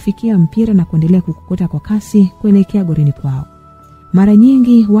 Niliufikia mpira na kuendelea kukokota kwa kasi kuelekea golini kwao. Mara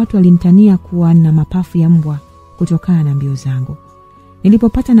nyingi watu walinitania kuwa na mapafu ya mbwa kutokana na mbio zangu.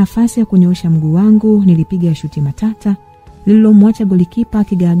 Nilipopata nafasi ya kunyoosha mguu wangu, nilipiga shuti matata lililomwacha golikipa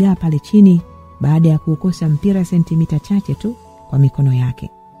akigaagaa pale chini baada ya kuukosa mpira sentimita chache tu kwa mikono yake.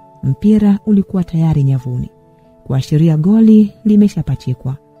 Mpira ulikuwa tayari nyavuni, kuashiria goli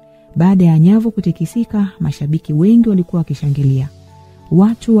limeshapachikwa. Baada ya nyavu kutikisika, mashabiki wengi walikuwa wakishangilia.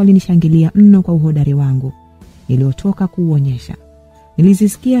 Watu walinishangilia mno kwa uhodari wangu niliotoka kuuonyesha.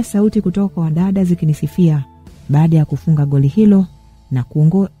 Nilizisikia sauti kutoka kwa dada zikinisifia baada ya kufunga goli hilo la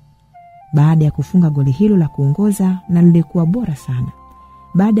kuongoza, na lilikuwa bora sana.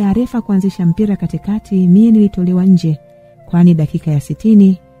 Baada ya refa kuanzisha mpira katikati, mimi nilitolewa nje kwani dakika ya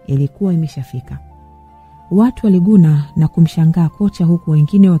 60 ilikuwa imeshafika. Watu waliguna na kumshangaa kocha, huku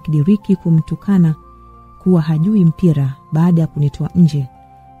wengine wakidiriki kumtukana kuwa hajui mpira baada ya kunitoa nje,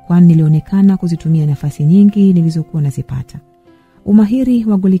 kwani nilionekana kuzitumia nafasi nyingi nilizokuwa nazipata. Umahiri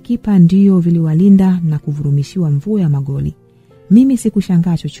wa golikipa ndio viliwalinda na kuvurumishiwa mvua ya magoli. Mimi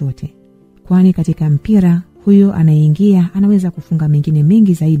sikushangaa chochote, kwani katika mpira huyo anayeingia anaweza kufunga mengine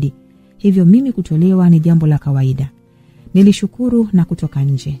mengi zaidi, hivyo mimi kutolewa ni jambo la kawaida. Nilishukuru na kutoka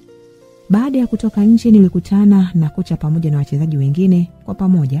nje. Baada ya kutoka nje, nilikutana na kocha pamoja na wachezaji wengine. Kwa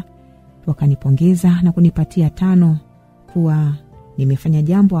pamoja wakanipongeza na kunipatia 5 kuwa nimefanya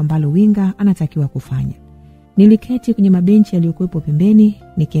jambo ambalo winga anatakiwa kufanya. Niliketi kwenye mabenchi yaliyokuwepo pembeni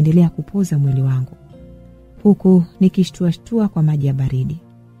nikiendelea kupoza mwili wangu, huku nikishtua kwa maji ya baridi.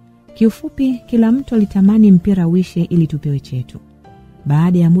 Kiufupi, kila mtu alitamani mpira uishe ili tupewe chetu.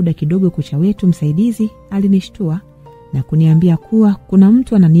 Baada ya muda kidogo, kocha wetu msaidizi alinishtua na kuniambia kuwa kuna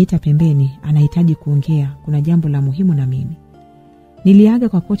mtu ananiita pembeni, anahitaji kuongea, kuna jambo la muhimu na mimi. Niliaga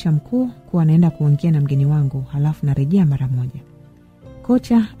kwa kocha mkuu kuwa naenda kuongea na mgeni wangu, halafu narejea mara moja.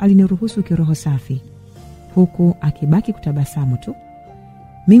 Kocha aliniruhusu kiroho safi, huku akibaki kutabasamu tu.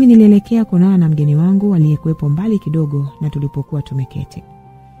 Mimi nilielekea kuonana na mgeni wangu aliyekuwepo mbali kidogo na tulipokuwa tumeketi.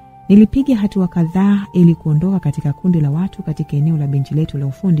 Nilipiga hatua kadhaa ili kuondoka katika kundi la watu katika eneo la benchi letu la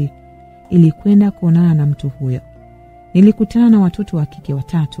ufundi ili kwenda kuonana na mtu huyo. Nilikutana na watoto wa kike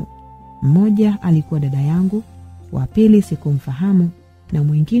 3. Mmoja alikuwa dada yangu, wa pili sikumfahamu, na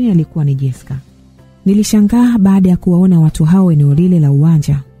mwingine alikuwa ni Jessica. Nilishangaa baada ya kuwaona watu hao eneo lile la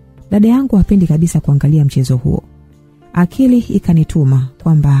uwanja. Dada yangu hapendi kabisa kuangalia mchezo huo. Akili ikanituma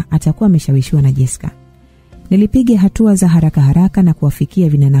kwamba atakuwa ameshawishiwa na Jessica. Nilipiga hatua za haraka na kuwafikia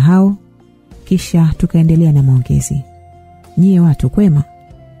vinana hao, kisha tukaendelea na maongezi. Nyie watu kwema?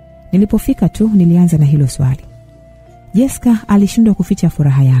 Nilipofika tu nilianza na hilo swali. Jessica alishindwa kuficha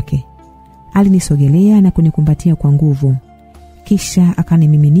furaha yake. Alinisogelea na kunikumbatia kwa nguvu, kisha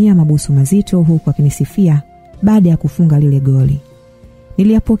akanimiminia mabusu mazito huku akinisifia baada ya kufunga lile goli.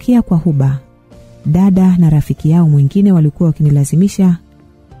 Niliyapokea kwa huba. Dada na rafiki yao mwingine walikuwa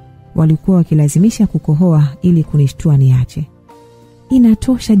wakilazimisha kukohoa ili kunishtua niache.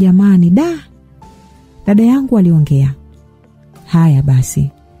 Inatosha jamani, dada yangu aliongea. Haya basi,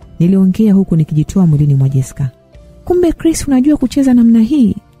 niliongea huku nikijitoa mwilini mwa Jessica. Kumbe Chris unajua kucheza namna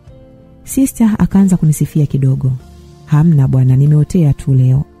hii? Sister akaanza kunisifia kidogo. Hamna bwana, nimeotea tu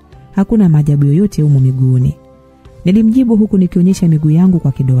leo. Hakuna maajabu yoyote humu miguuni. Nilimjibu huku nikionyesha miguu yangu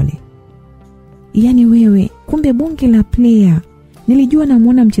kwa kidole. Yaani wewe, kumbe bonge la player. Nilijua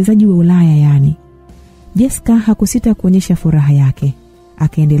namuona mchezaji wa Ulaya yani. Jessica hakusita kuonyesha furaha yake.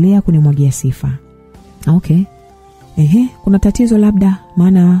 Akaendelea kunimwagia sifa. Okay. Kuna tatizo labda,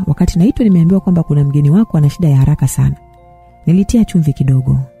 maana wakati naitwa nimeambiwa kwamba kuna mgeni wako ana shida ya haraka sana. Nilitia chumvi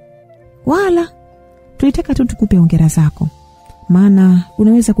kidogo. Wala, tulitaka tu tukupe hongera zako. Maana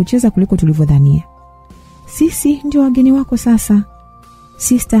unaweza kucheza kuliko tulivyodhania. Sisi ndio wageni wako sasa.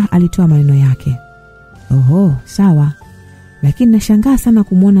 Sister alitoa maneno yake. Oho, sawa. Lakini nashangaa sana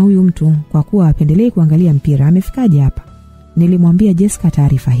kumuona huyu mtu kwa kuwa apendelee kuangalia mpira. Amefikaje hapa? Nilimwambia Jessica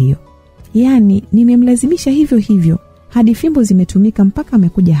taarifa hiyo. Yaani nimemlazimisha hivyo. Hadi fimbo zimetumika mpaka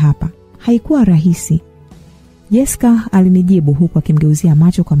amekuja hapa. Haikuwa rahisi. Jessica alinijibu huku akimgeuzia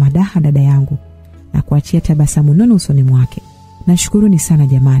macho kwa madaha dada yangu na kuachia tabasamu nono usoni mwake. Nashukuruni sana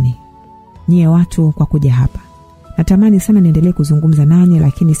jamani, nyie watu kwa kuja hapa. Natamani sana niendelee kuzungumza nanyi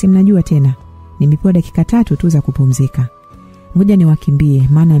lakini si mnajua tena. Nimepewa dakika 3 tu za kupumzika. Ngoja niwakimbie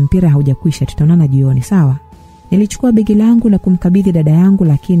maana mpira haujakwisha, tutaonana jioni, sawa? Nilichukua begi langu na kumkabidhi dada yangu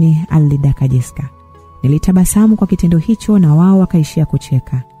lakini alidaka Jessica. Nilitabasamu kwa kitendo hicho na wao wakaishia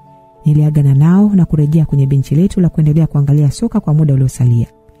kucheka. Niliagana nao na kurejea kwenye benchi letu la kuendelea kuangalia soka kwa muda uliosalia.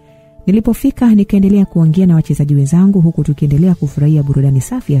 Nilipofika nikaendelea kuongea na wachezaji wenzangu huku tukiendelea kufurahia burudani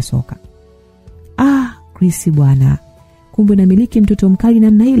safi ya soka. Chris bwana, kumbe unamiliki mtoto mkali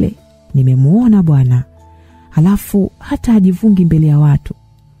namna ile. Nimemuona bwana. Halafu hata hajivungi mbele ya watu.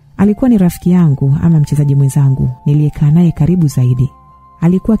 Alikuwa ni rafiki yangu ama mchezaji mwenzangu niliyekaa naye karibu zaidi.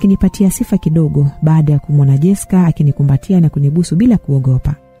 Alikuwa akinipatia sifa kidogo baada ya kumwona Jessica akinikumbatia na kunibusu bila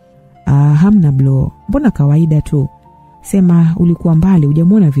kuogopa. Hamna blo, mbona kawaida tu. Sema ulikuwa mbali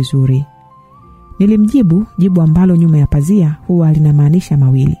hujamuona vizuri. Nilimjibu jibu ambalo nyuma ya pazia huwa linamaanisha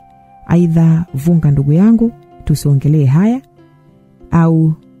mawili. Aidha vunga ndugu yangu, tusiongelee haya,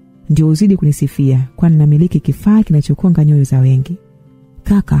 au ndio uzidi kunisifia kwani namiliki kifaa kinachokonga nyoyo za wengi.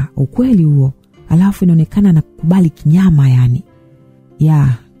 Kaka, ukweli huo. Alafu inaonekana nakubali kinyama yani.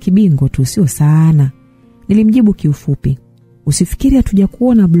 Ya, kibingo tu sio sana. Nilimjibu kiufupi. Usifikiri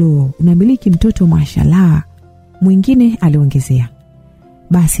hatujakuona blo, unamiliki mtoto mashallah. Mwingine aliongezea.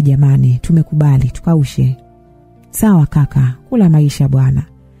 Basi jamani, tumekubali, tukaushe. Sawa kaka, kula maisha bwana.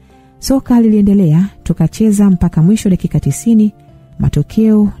 Soka liliendelea, tukacheza mpaka mwisho dakika 90.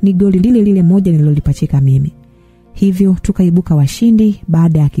 Matokeo ni goli lile moja nililolipachika mimi. Hivyo tukaibuka washindi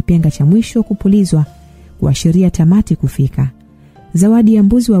baada ya kipenga cha mwisho kupulizwa kuashiria tamati kufika. Zawadi ya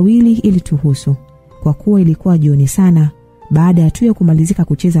mbuzi 2 ilituhusu. Kwa kuwa ilikuwa jioni sana, baada ya tu ya kumalizika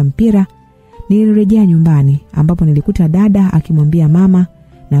kucheza mpira, nilirejea nyumbani ambapo nilikuta dada akimwambia mama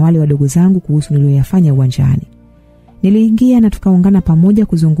na wale wadogo zangu kuhusu niliyoyafanya uwanjani. Niliingia na tukaungana pamoja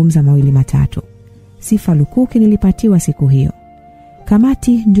kuzungumza mawili matatu. Sifa lukuki nilipatiwa siku hiyo.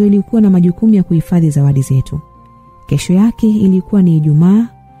 Kamati ndio ilikuwa na majukumu ya kuhifadhi zawadi zetu. Kesho yake ilikuwa ni Ijumaa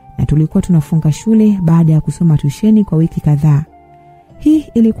na tulikuwa tunafunga shule baada ya kusoma tusheni kwa wiki kadhaa. Hii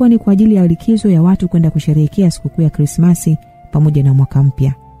ilikuwa ni kwa ajili ya likizo ya watu kwenda kusherehekea sikukuu ya Krismasi pamoja na mwaka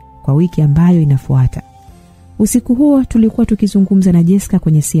mpya kwa wiki ambayo inafuata. Usiku huo tulikuwa tukizungumza na Jessica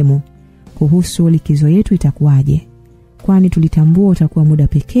kwenye simu kuhusu likizo yetu itakuwaje, kwani tulitambua utakuwa muda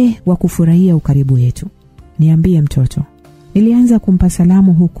pekee wa kufurahia ukaribu wetu. Niambie mtoto. Nilianza kumpa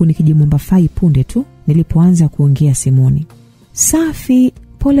salamu huku nikijimwomba fai punde tu nilipoanza kuongea simoni. Safi,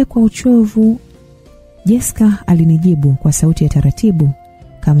 pole kwa uchovu. Jessica alinijibu kwa sauti ya taratibu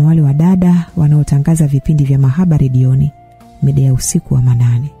kama wale wa dada wanaotangaza vipindi vya mahaba redioni mida ya usiku wa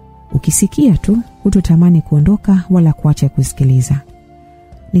manane. Ukisikia tu hutotamani kuondoka wala kuacha kusikiliza.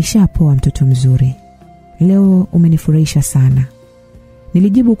 Nishapoa mtoto mzuri. Leo umenifurahisha sana.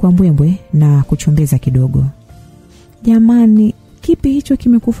 Nilijibu kwa mbwembwe na kuchombeza kidogo. Jamani, kipi hicho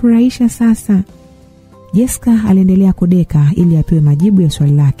kimekufurahisha sasa? Jessica aliendelea kudeka ili apewe majibu ya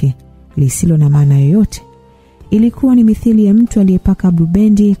swali lake lisilo na maana yoyote. Ilikuwa ni mithili ya mtu aliyepaka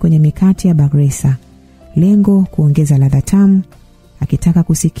blubendi kwenye mikate ya bagresa. Lengo kuongeza ladha tamu, akitaka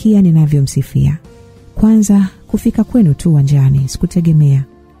kusikia ninavyomsifia. Kwanza kufika kwenu tu uwanjani sikutegemea.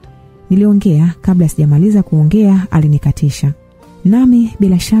 Niliongea kabla sijamaliza kuongea alinikatisha. Nami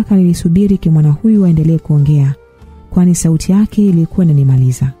bila shaka nilisubiri kimwana huyu aendelee kuongea, kwani sauti yake ilikuwa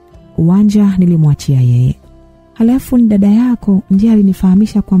inanimaliza. Uwanja nilimwachia yeye. Halafu ni dada yako ndiye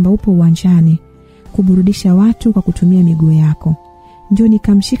alinifahamisha kwamba upo uwanjani kuburudisha watu kwa kutumia miguu yako. ndio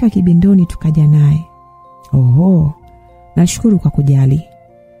nikamshika kibindoni tukaja naye. Oho, nashukuru kwa kujali.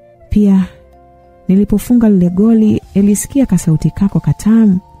 Pia nilipofunga lile goli nilisikia kasauti kako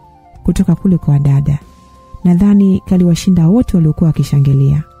katamu kutoka kule kwa dada. Nadhani kaliwashinda wote waliokuwa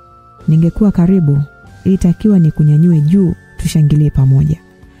wakishangilia. Ningekuwa karibu, ilitakiwa ni kunyanyue juu tushangilie pamoja.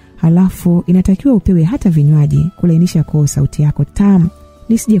 Halafu inatakiwa upewe hata vinywaji kulainisha kwa sauti yako tamu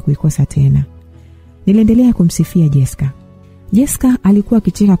nisije kuikosa tena. Niliendelea kumsifia Jessica. Jessica alikuwa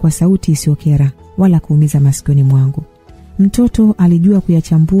akicheka kwa sauti isiyokera wala kuumiza masikioni mwangu. Mtoto alijua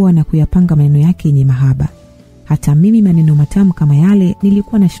kuyachambua na kuyapanga maneno yake yenye mahaba. Hata mimi maneno matamu kama yale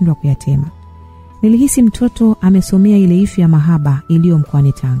nilikuwa nashindwa kuyatema. Nilihisi mtoto amesomea ile ishu ya mahaba iliyo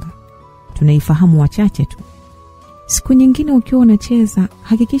mkoani Tanga. Tunaifahamu wachache tu. Siku nyingine ukiwa unacheza,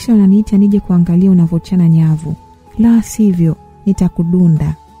 hakikisha unaniita nije kuangalia unavochana nyavu. La sivyo,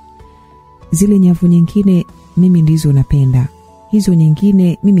 nitakudunda. Zile nyavu nyingine mimi ndizo napenda. Hizo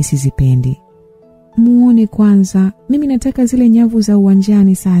nyingine mimi sizipendi. Muone kwanza, mimi nataka zile nyavu za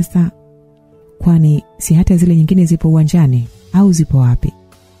uwanjani sasa. Kwani si hata zile nyingine zipo uwanjani au zipo wapi?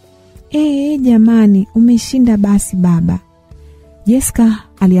 Jamani, umeshinda basi baba. Jessica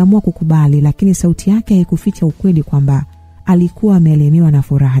aliamua kukubali, lakini sauti yake haikuficha ukweli kwamba alikuwa ameelemewa na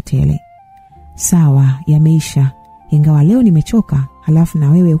furaha tele. Sawa, yameisha. Ingawa leo nimechoka, halafu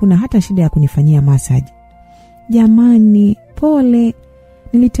na wewe huna hata shida ya kunifanyia massage. Jamani, pole.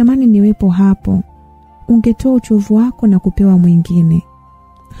 Nilitamani niwepo hapo. Ungetoa uchovu wako na kupewa mwingine.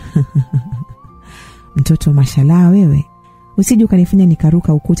 Mtoto mashallah wewe. Usije ukanifanya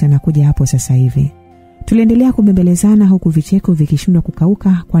nikaruka ukuta na kuja hapo sasa hivi. Tuliendelea kubembelezana huku vicheko vikishindwa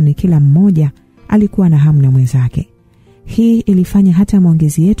kukauka, kwani kila mmoja alikuwa na hamu na mwenzake. Hii ilifanya hata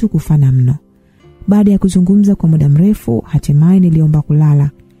maongezi yetu kufana mno. Baada ya kuzungumza kwa muda mrefu, hatimaye niliomba kulala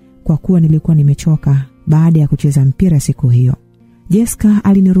kwa kuwa nilikuwa nimechoka baada ya kucheza mpira siku hiyo. Jessica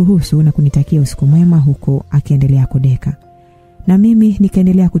aliniruhusu na kunitakia usiku mwema huko akiendelea kudeka. Na mimi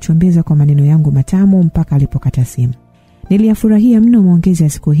nikaendelea kuchombeza kwa maneno yangu matamu mpaka alipokata simu. Niliyafurahia mno maongezi ya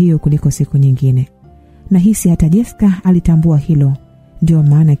siku hiyo kuliko siku nyingine. Na hisi hata Jessica alitambua hilo. Ndio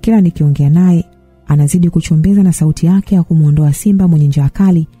maana kila nikiongea naye anazidi kuchombeza na sauti yake ya kumuondoa simba mwenye njaa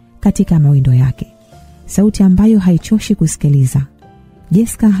kali katika mawindo yake. Sauti ambayo haichoshi kusikiliza.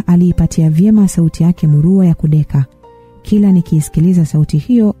 Jessica aliipatia vyema sauti yake murua ya kudeka. Kila nikisikiliza sauti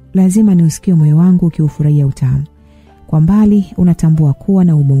hiyo lazima niusikie moyo wangu ukiufurahia utamu. Kwa mbali unatambua kuwa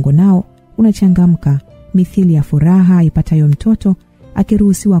na ubongo nao unachangamka mithili ya furaha ipatayo mtoto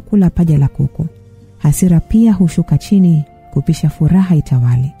akiruhusiwa kula paja la kuku. Hasira pia hushuka chini kupisha furaha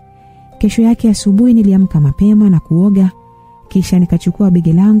itawale. Kesho yake asubuhi niliamka mapema na kuoga, kisha nikachukua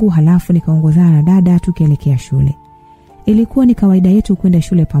begi langu halafu nikaongozana na dada tukielekea shule. Ilikuwa ni kawaida yetu kwenda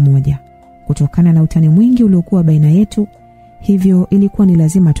shule pamoja. Kutokana na utani mwingi uliokuwa baina yetu, hivyo ilikuwa ni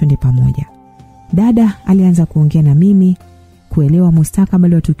lazima twende pamoja. Dada alianza kuongea na mimi kuelewa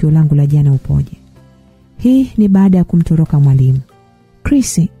mustakabali wa tukio langu la jana upoje. Hii ni baada ya kumtoroka mwalimu.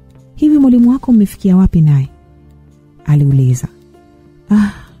 Chrissy, hivi mwalimu wako umefikia wapi naye? Aliuliza.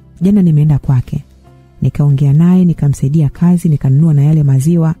 Jana nimeenda kwake. Nikaongea naye, nikamsaidia kazi, nikanunua na yale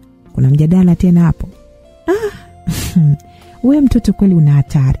maziwa. Kuna mjadala tena hapo? Wewe mtoto kweli una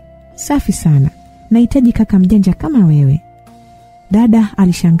hatari. Safi sana. Nahitaji kaka mjanja kama wewe. Dada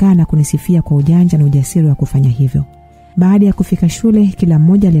alishangaa na kunisifia kwa ujanja na ujasiri wa kufanya hivyo. Baada ya kufika shule, kila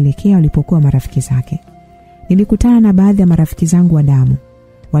mmoja alielekea walipokuwa marafiki zake. Nilikutana na baadhi ya marafiki zangu wa damu.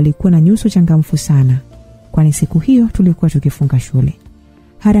 Walikuwa na nyuso changamfu sana, kwani siku hiyo tulikuwa tukifunga shule.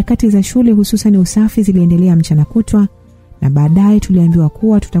 Harakati za shule hususan usafi ziliendelea mchana kutwa, na baadaye tuliambiwa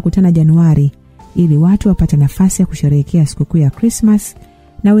kuwa tutakutana Januari ili watu wapate nafasi ya kusherehekea sikukuu ya Christmas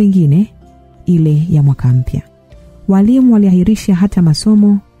na wengine ile ya mwaka mpya. Walimu waliahirisha hata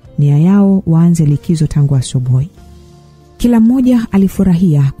masomo, nia yao waanze likizo tangu asubuhi. Kila mmoja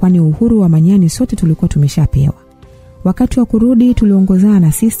alifurahia kwani uhuru wa manyani sote tulikuwa tumeshapewa. Wakati wa kurudi tuliongozana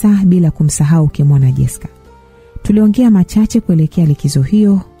na sisa bila kumsahau kimwana Jessica. Tuliongea machache kuelekea likizo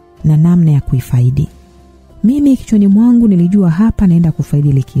hiyo na namna ya kuifaidi. Mimi kichwani mwangu nilijua hapa naenda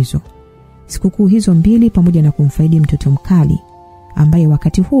kufaidi likizo. Sikukuu hizo mbili pamoja na kumfaidi mtoto mkali ambaye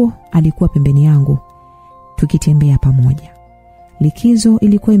wakati huo alikuwa pembeni yangu, tukitembea pamoja. Likizo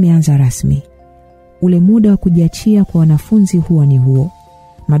ilikuwa imeanza rasmi. Ule muda wa kujiachia kwa wanafunzi huo ni huo.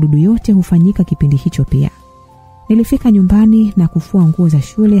 Madudu yote hufanyika kipindi hicho pia. Nilifika nyumbani na kufua nguo za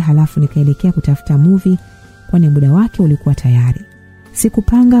shule halafu nikaelekea kutafuta movie kwani muda wake ulikuwa tayari.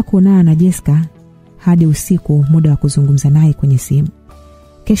 Sikupanga kuonana na Jessica hadi usiku, muda wa kuzungumza naye kwenye simu.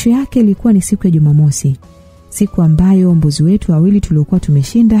 Kesho yake ilikuwa ni siku ya Jumamosi, siku ambayo mbuzi wetu wawili tuliokuwa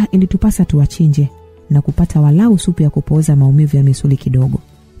tumeshinda ilitupasa tuwachinje na kupata walau supu ya kupooza maumivu ya misuli kidogo.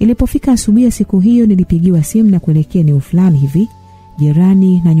 Ilipofika asubuhi ya siku hiyo, nilipigiwa simu na kuelekea eneo fulani hivi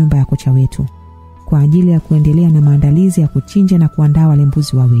jirani na nyumba ya kocha wetu kwa ajili ya kuendelea na maandalizi ya kuchinja na kuandaa wale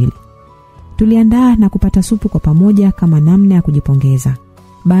mbuzi wawili. Tuliandaa na kupata supu kwa pamoja kama namna ya kujipongeza.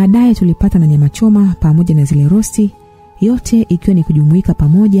 Baadaye tulipata na nyama choma pamoja na zile rosti, yote ikiwa ni kujumuika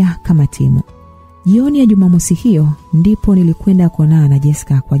pamoja kama timu. Jioni ya Jumamosi hiyo ndipo nilikwenda kuonana na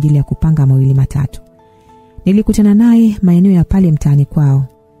Jessica kwa ajili ya kupanga mawili matatu. Nilikutana naye maeneo ya pale mtaani kwao.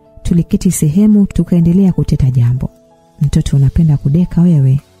 Tuliketi sehemu tukaendelea kuteta jambo. Mtoto unapenda kudeka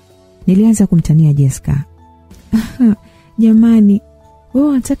wewe, nilianza kumtania Jessica. Jamani, wewe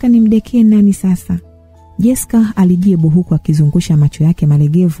unataka nimdekee nani sasa? Jessica alijibu huku akizungusha macho yake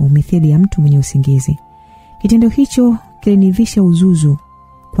malegevu mithili ya mtu mwenye usingizi. Kitendo hicho kilinivisha uzuzu,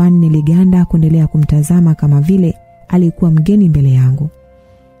 kwani niliganda kuendelea kumtazama kama vile alikuwa mgeni mbele yangu.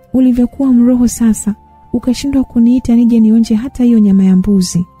 Ulivyokuwa mroho sasa, ukashindwa kuniita nije nionje hata hiyo nyama ya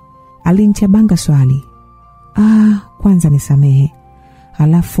mbuzi. Alinichabanga swali. Kwanza nisamehe.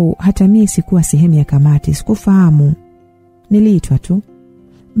 Halafu hata mimi sikuwa sehemu ya kamati, sikufahamu. Niliitwa tu.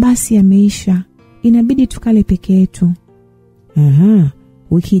 Basi yameisha. Inabidi tukale peke yetu.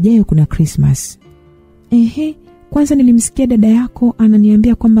 Wiki ijayo kuna Christmas. Kwanza nilimsikia dada yako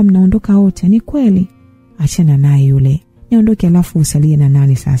ananiambia kwamba mnaondoka wote. Ni kweli? Achana naye yule. Niondoke alafu usalie na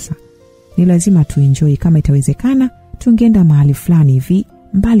nani sasa? Ni lazima tuenjoy, kama itawezekana tungeenda mahali fulani hivi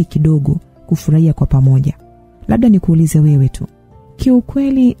mbali kidogo kufurahia kwa pamoja. Labda nikuulize wewe tu.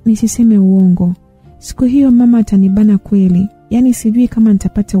 Kiukweli nisiseme uongo, siku hiyo mama atanibana kweli. Yaani sijui kama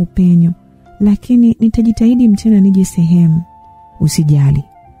nitapata upenyo, lakini nitajitahidi mchana nije sehemu. Usijali.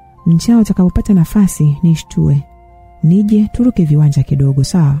 Mchana utakapopata nafasi nishtue. Nije turuke viwanja kidogo,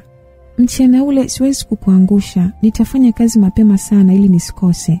 sawa? Mchana ule siwezi kukuangusha. Nitafanya kazi mapema sana ili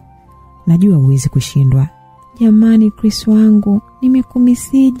nisikose. Najua huwezi kushindwa. Jamani Chris wangu,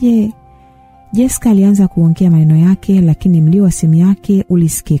 nimekumisije. Jessica alianza kuongea maneno yake, lakini mlio wa simu yake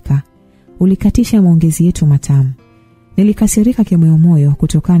ulisikika. Ulikatisha maongezi yetu matamu. Nilikasirika kimoyomoyo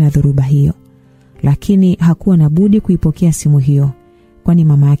kutokana na dhoruba hiyo, lakini hakuwa na budi kuipokea simu hiyo, kwani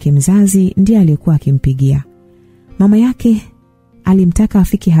mama yake mzazi ndiye alikuwa akimpigia. Mama yake alimtaka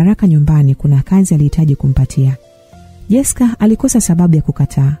afike haraka nyumbani, kuna kazi alihitaji kumpatia. Jessica alikosa sababu ya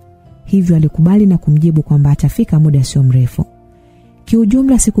kukataa, hivyo alikubali na kumjibu kwamba atafika muda sio mrefu.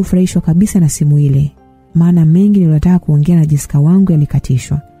 Kiujumla sikufurahishwa kabisa na simu ile, maana mengi niliyotaka kuongea na Jessica wangu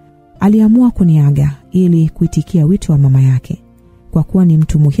yalikatishwa. Aliamua kuniaga ili kuitikia wito wa mama yake, kwa kuwa ni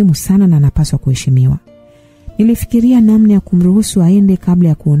mtu muhimu sana na anapaswa kuheshimiwa. Nilifikiria namna ya kumruhusu aende. Kabla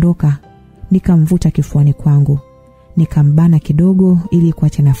ya kuondoka, nikamvuta kifuani kwangu, nikambana kidogo ili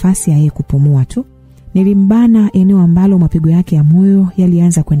kuacha nafasi ya yeye kupumua tu. Nilimbana eneo ambalo mapigo yake ya moyo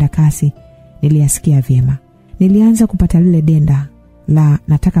yalianza kwenda kasi. Niliyasikia vyema. Nilianza kupata lile denda la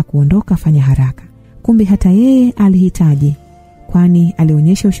nataka kuondoka, fanya haraka. Kumbe hata yeye alihitaji, kwani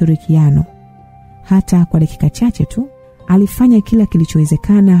alionyesha ushirikiano. Hata kwa dakika chache tu alifanya kila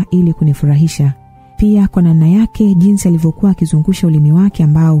kilichowezekana ili kunifurahisha. Pia kwa namna yake, jinsi alivyokuwa akizungusha ulimi wake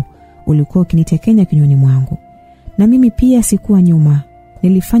ambao ulikuwa ukinitekenya kinywani mwangu. Na mimi pia sikuwa nyuma.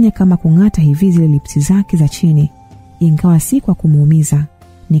 Nilifanya kama kung'ata hivi zile lipsi zake za chini, ingawa si kwa kumuumiza,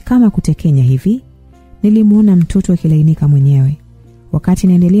 ni kama kutekenya hivi. Nilimuona mtoto akilainika mwenyewe. Wakati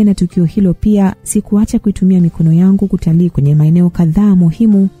naendelea na tukio hilo, pia sikuacha kuitumia mikono yangu kutalii kwenye maeneo kadhaa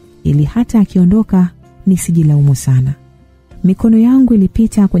muhimu ili hata akiondoka nisijilaumu sana. Mikono yangu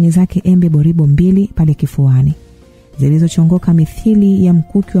ilipita kwenye zake embe boribo 2 pale kifuani, zilizochongoka mithili ya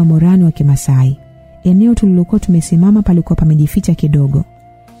mkuki wa morani wa Kimasai. Eneo tulilokuwa tumesimama palikuwa pamejificha kidogo,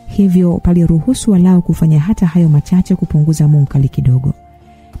 hivyo paliruhusu walau kufanya hata hayo machache kupunguza munkali kidogo.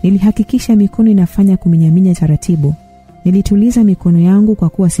 Nilihakikisha mikono inafanya kuminyaminya taratibu. Nilituliza mikono yangu kwa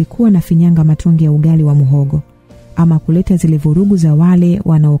kuwa sikuwa na finyanga matonge ya ugali wa muhogo ama kuleta zile vurugu za wale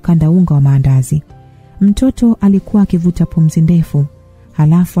wanaokanda unga wa maandazi. Mtoto alikuwa akivuta pumzi ndefu,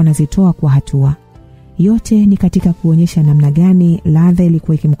 halafu anazitoa kwa hatua. Yote ni katika kuonyesha namna gani ladha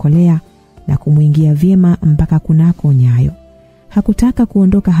ilikuwa ikimkolea na kumuingia vyema mpaka kunako nyayo. Hakutaka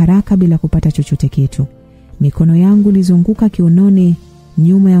kuondoka haraka bila kupata chochote kitu. Mikono yangu ilizunguka kiunoni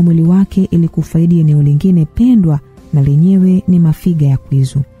nyuma ya mwili wake ili kufaidi eneo lingine pendwa, na lenyewe ni mafiga ya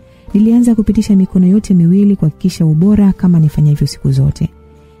kwizu. Nilianza kupitisha mikono yote miwili kuhakikisha ubora kama nifanyavyo siku zote.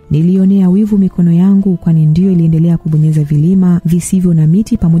 Nilionea wivu mikono yangu, kwani ndio iliendelea kubonyeza vilima visivyo na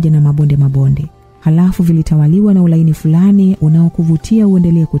miti pamoja na mabonde. Halafu vilitawaliwa na ulaini fulani unaokuvutia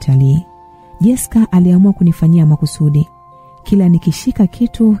uendelee kutalii. Jessica aliamua kunifanyia makusudi. Kila nikishika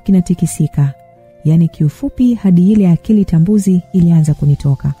kitu kinatikisika. Yaani kiufupi hadi ile akili tambuzi ilianza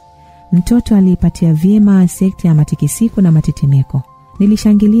kunitoka. Mtoto aliipatia vyema sekta ya matikisiko na matetemeko.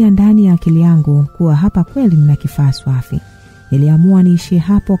 Nilishangilia ndani ya akili yangu kuwa hapa kweli nina kifaa swafi. Niliamua niishie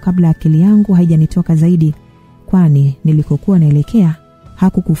hapo kabla akili yangu haijanitoka zaidi, kwani nilikokuwa naelekea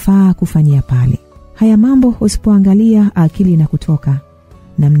hakukufaa kufanyia pale. Haya mambo usipoangalia akili inakutoka,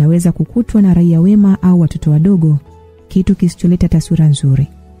 na mnaweza kukutwa na raia wema au watoto wadogo, kitu kisicholeta taswira nzuri.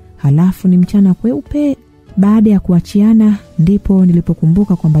 Halafu ni mchana kweupe. Baada ya kuachiana ndipo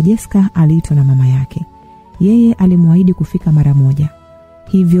nilipokumbuka kwamba Jessica aliitwa na mama yake. Yeye alimwahidi kufika mara moja.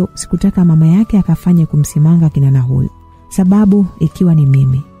 Hivyo sikutaka mama yake akafanye kumsimanga kinana huyu, sababu ikiwa ni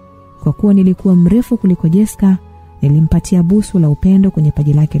mimi. Kwa kuwa nilikuwa mrefu kuliko Jessica, nilimpatia busu la upendo kwenye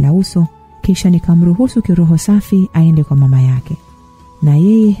paji lake la uso, kisha nikamruhusu kiroho safi aende kwa mama yake. Na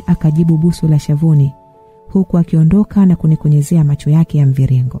yeye akajibu busu la shavuni, huku akiondoka na kunikonyezea macho yake ya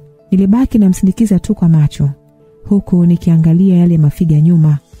mviringo. Nilibaki namsindikiza tu kwa macho, huku nikiangalia yale mafiga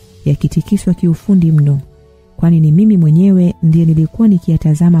nyuma yakitikiswa kiufundi mno, kwani ni mimi mwenyewe ndiye nilikuwa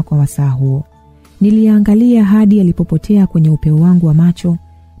nikiyatazama kwa wasaa huo. Niliangalia hadi alipopotea kwenye upeo wangu wa macho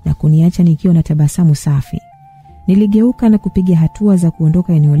na kuniacha nikiwa na tabasamu safi. Niligeuka na kupiga hatua za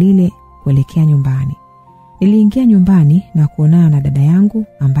kuondoka eneo lile kuelekea nyumbani. Niliingia nyumbani na kuonana na dada yangu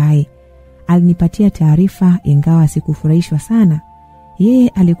ambaye alinipatia taarifa, ingawa sikufurahishwa sana. Yeye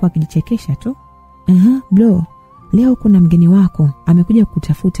alikuwa akijichekesha tu. Bro, leo kuna mgeni wako amekuja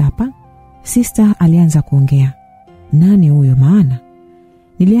kukutafuta hapa. Sister alianza kuongea. Nani huyo maana?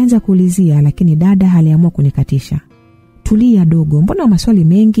 Nilianza kuulizia, lakini dada aliamua kunikatisha. Tulia dogo, mbona maswali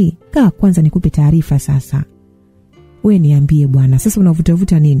mengi? Kaa kwanza nikupe taarifa sasa. We niambie bwana, sasa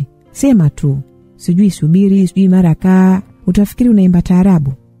unavutavuta nini? Sema tu. Sijui subiri, sijui mara kaa. Utafikiri unaimba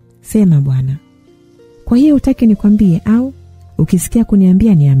taarabu. Sema bwana. Kwa hiyo utaki nikwambie au? Ukisikia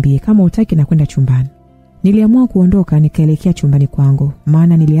kuniambia niambie, kama utaki na kwenda chumbani. Niliamua kuondoka nikaelekea chumbani kwangu,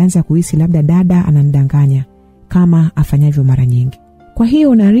 maana nilianza kuhisi labda dada ananidanganya kama afanyavyo mara nyingi. Kwa hiyo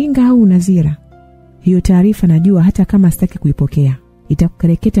unaringa au unazira? Hiyo taarifa najua, hata kama sitaki kuipokea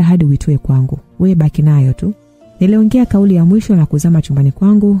itakukereketa hadi uitoe kwangu. Wewe baki nayo tu. Niliongea kauli ya mwisho na kuzama chumbani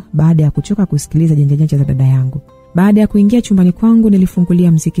kwangu baada ya kuchoka kusikiliza jenjanja za dada yangu. Baada ya kuingia chumbani kwangu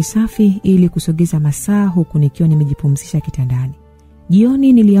nilifungulia muziki safi ili kusogeza masaa, huku nikiwa nimejipumzisha kitandani.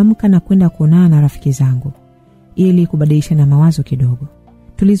 Jioni niliamka na kwenda kuonana na rafiki zangu ili kubadilishana mawazo kidogo.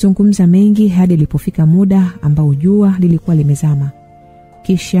 Tulizungumza mengi hadi ilipofika muda ambao jua lilikuwa limezama.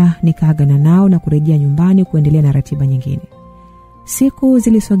 Kisha nikaagana nao na kurejea nyumbani kuendelea na ratiba nyingine. Siku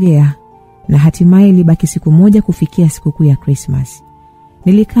zilisogea na hatimaye ilibaki siku moja kufikia sikukuu ya Christmas.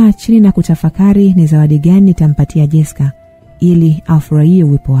 Nilikaa chini na kutafakari ni zawadi gani nitampatia Jessica ili afurahie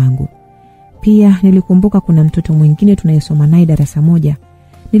uwepo wangu. Pia nilikumbuka kuna mtoto mwingine tunayesoma naye darasa moja.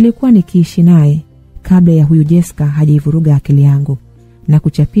 Nilikuwa nikiishi naye kabla ya huyu Jessica hajaivuruga akili yangu na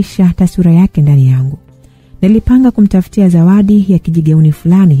kuchapisha taswira yake ndani yangu. Nilipanga kumtafutia zawadi ya kijigauni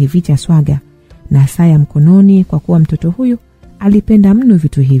fulani hivi cha swaga na saa ya mkononi, kwa kuwa mtoto huyu alipenda mno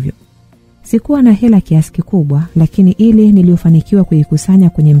vitu hivyo. Sikuwa na hela kiasi kikubwa, lakini ile niliyofanikiwa kuikusanya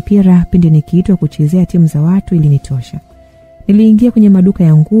kwenye mpira pindi nikiitwa kuchezea timu za watu ilinitosha. Niliingia kwenye maduka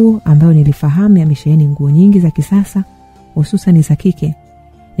ya nguo ambayo nilifahamu yamesheheni nguo nyingi za kisasa, hususan za kike.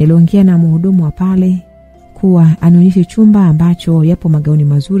 Niliongea na mhudumu wa pale kuwa anionyeshe chumba ambacho yapo magauni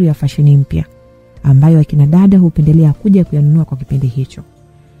mazuri ya fashion mpya ambayo akina dada hupendelea kuja kuyanunua kwa kipindi hicho.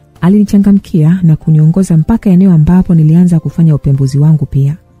 Alinichangamkia na kuniongoza mpaka eneo ambapo nilianza kufanya upembuzi wangu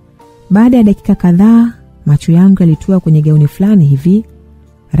pia. Baada ya dakika kadhaa, macho yangu yalitua kwenye gauni fulani hivi,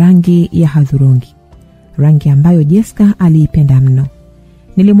 rangi ya hudhurungi, rangi ambayo Jessica aliipenda mno.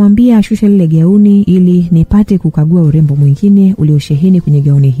 Nilimwambia ashushe lile gauni ili nipate kukagua urembo mwingine uliosheheni kwenye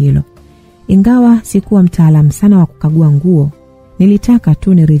gauni hilo. Ingawa sikuwa mtaalamu sana wa kukagua nguo, nilitaka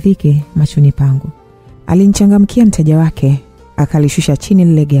tu niridhike machoni pangu. Alinichangamkia mteja wake, akalishusha chini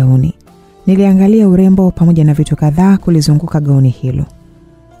lile gauni. Niliangalia urembo pamoja na vitu kadhaa kulizunguka gauni hilo.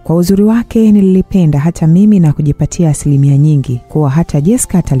 Kwa uzuri wake nililipenda hata mimi na kujipatia asilimia nyingi kuwa hata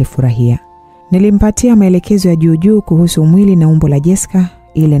Jessica atalifurahia. Nilimpatia maelekezo ya juu kuhusu mwili na umbo la Jessica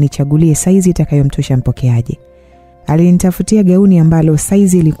ili anichagulie saizi itakayomtosha mpokeaji. Alinitafutia gauni ambalo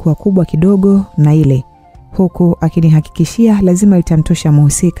saizi ilikuwa kubwa kidogo na ile, huku akinihakikishia lazima litamtosha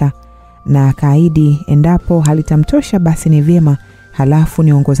mhusika, na akaahidi endapo halitamtosha basi ni vyema halafu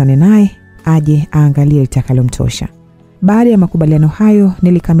niongozane naye aje aangalie litakalomtosha. Baada ya makubaliano hayo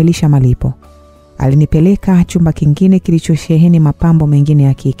nilikamilisha malipo. Alinipeleka chumba kingine kilichosheheni mapambo mengine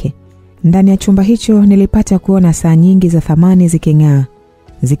ya kike. Ndani ya chumba hicho nilipata kuona saa nyingi za thamani ziking'aa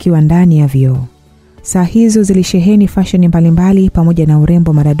zikiwa ndani ya vioo. Saa hizo zilisheheni fashion mbalimbali pamoja na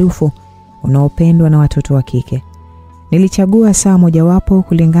urembo maradufu unaopendwa na watoto wa kike. Nilichagua saa mojawapo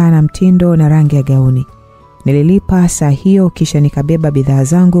kulingana na mtindo na rangi ya gauni. Nililipa saa hiyo kisha nikabeba bidhaa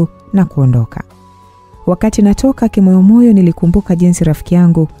zangu na kuondoka. Wakati natoka, kimoyomoyo nilikumbuka jinsi rafiki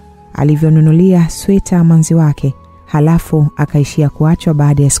yangu alivyonunulia sweta manzi wake, halafu akaishia kuachwa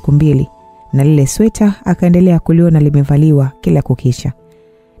baada ya siku 2, na lile sweta akaendelea kuliona limevaliwa kila kukicha.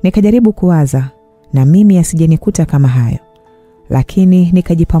 Nikajaribu kuwaza na mimi asijenikuta kama hayo, lakini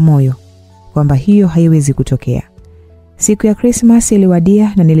nikajipa moyo kwamba hiyo haiwezi kutokea. Siku ya Christmas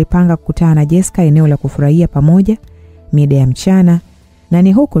iliwadia na nilipanga kukutana na Jessica eneo la kufurahia pamoja mida ya mchana, na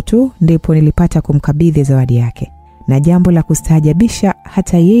ni huko tu ndipo nilipata kumkabidhi zawadi yake. Na jambo la kustaajabisha,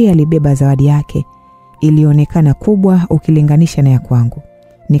 hata yeye alibeba zawadi yake. Ilionekana kubwa ukilinganisha na ya kwangu.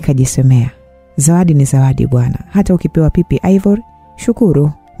 Nikajisemea, zawadi ni zawadi bwana, hata ukipewa pipi ivory,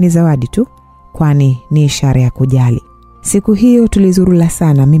 shukuru, ni zawadi tu, kwani ni ishara ya kujali. Siku hiyo tulizurula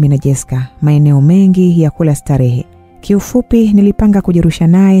sana mimi na Jessica, maeneo mengi ya kula starehe. Kiufupi nilipanga kujirusha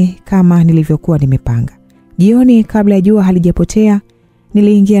naye kama nilivyokuwa nimepanga. Jioni kabla ya jua halijapotea,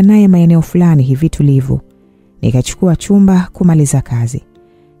 niliingia naye maeneo fulani hivi tulivu. Nikachukua chumba kumaliza kazi.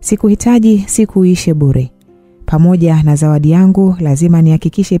 Sikuhitaji siku iishe bure. Pamoja na zawadi yangu lazima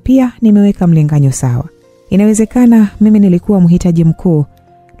nihakikishe pia nimeweka mlinganyo sawa. Inawezekana mimi nilikuwa mhitaji mkuu,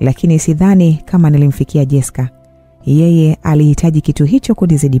 lakini sidhani kama nilimfikia Jessica. Yeye alihitaji kitu hicho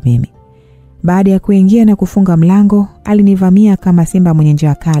kunizidi mimi. Baada ya kuingia na kufunga mlango, alinivamia kama simba mwenye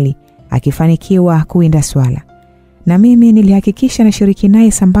njaa kali, akifanikiwa kuinda swala. Na mimi nilihakikisha nashiriki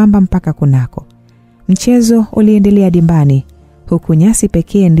naye sambamba mpaka kunako. Mchezo uliendelea dimbani, huku nyasi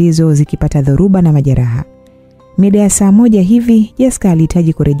pekee ndizo zikipata dhoruba na majeraha. Mida ya saa 1 hivi, Jessica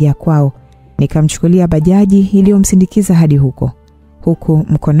alihitaji kurejea kwao. Nikamchukulia bajaji iliyomsindikiza hadi huku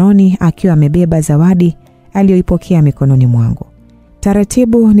mkononi akiwa amebeba zawadi aliyoipokea mikononi mwangu.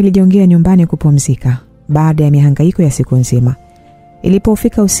 Taratibu nilijongea nyumbani kupumzika baada ya mihangaiko ya siku nzima.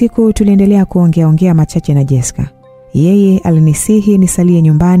 Ilipofika usiku, tuliendelea kuongea machache na Jessica. Yeye alinisihi nisalie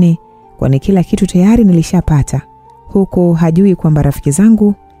nyumbani kwani kila kitu tayari nilishapata, huku hajui kwamba rafiki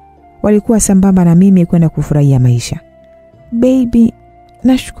zangu walikuwa sambamba na mimi kwenda kufurahia maisha. Baby,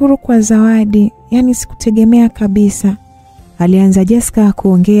 nashukuru kwa zawadi, yani sikutegemea kabisa, alianza Jessica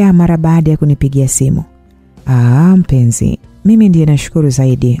kuongea mara baada ya kunipigia simu. Mpenzi, mimi ndiye nashukuru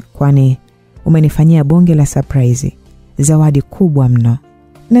zaidi, kwani umenifanyia bonge la surprise. Zawadi kubwa mno.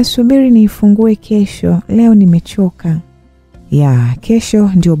 Nasubiri niifungue kesho, leo nimechoka.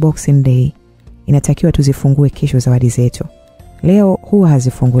 Kesho ndio Boxing Day. Inatakiwa tuzifungue kesho zawadi zetu. Leo huwa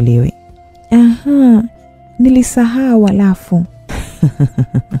hazifunguliwi. Nilisahau alafu.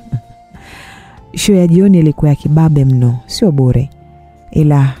 Show ya jioni ilikuwa ya kibabe mno, sio bure.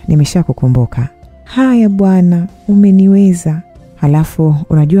 Ila nimeshakukumbuka. Haya bwana, umeniweza. Halafu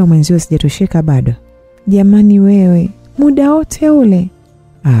unajua mwenzio sijatosheka bado. Jamani wewe, muda wote ule.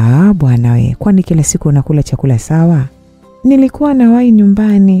 Bwana we, kwani kila siku unakula chakula sawa? Nilikuwa nawahi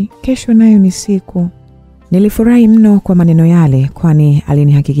nyumbani, kesho nayo ni siku. Nilifurahi mno kwa maneno yale, kwani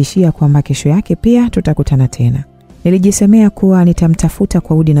alinihakikishia kwamba kesho yake pia tutakutana tena. Nilijisemea kuwa nitamtafuta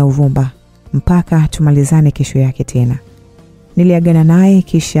kwa udi na uvumba mpaka tumalizane kesho yake tena. Niliagana naye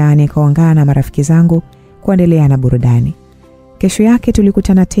kisha nikaungana na marafiki zangu kuendelea na burudani. Kesho yake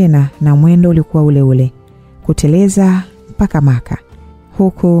tulikutana tena na mwendo ulikuwa ule ule, kuteleza mpaka Maka,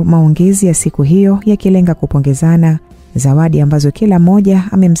 huku maongezi ya siku hiyo yakilenga kupongezana zawadi ambazo kila mmoja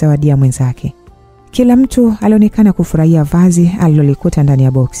amemzawadia mwenzake. Kila mtu alionekana kufurahia vazi alilolikuta ndani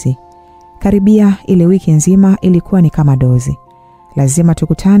ya boksi. Karibia ile wiki nzima ilikuwa ni kama dozi. Lazima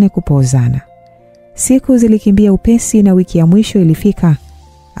tukutane kupozana. Siku zilikimbia upesi na wiki ya mwisho ilifika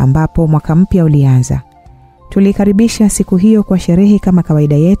ambapo mwaka mpya ulianza. Tulikaribisha siku hiyo kwa sherehe kama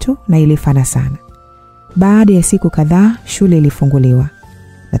kawaida yetu na ilifana sana. Baada ya siku kadhaa shule ilifunguliwa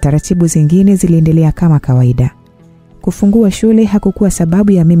na taratibu zingine ziliendelea kama kawaida. Kufungua shule hakukuwa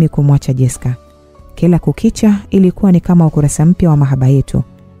sababu ya mimi kumwacha Jessica. Kila kukicha ilikuwa ni kama ukurasa mpya wa mahaba yetu.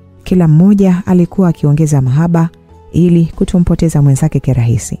 Kila mmoja alikuwa akiongeza mahaba ili kutompoteza mwenzake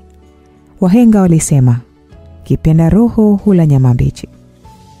kirahisi. Wahenga walisema, kipenda roho hula nyama mbichi.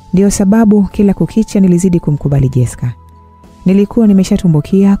 Ndio sababu kila kukicha nilizidi kumkubali Jessica. Nilikuwa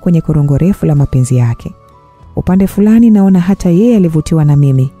nimeshatumbukia kwenye korongo refu la mapenzi yake. Upande fulani naona hata yeye alivutiwa na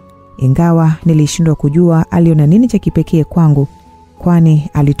mimi, ingawa nilishindwa kujua aliona nini cha kipekee kwangu, kwani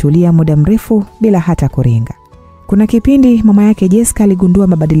alitulia muda mrefu bila hata kuringa. Kuna kipindi mama yake Jessica aligundua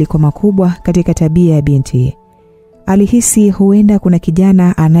mabadiliko makubwa katika tabia ya binti. Alihisi huenda kuna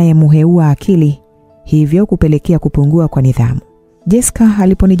kijana anayemuheua akili, hivyo kupelekea kupungua kwa nidhamu. Jessica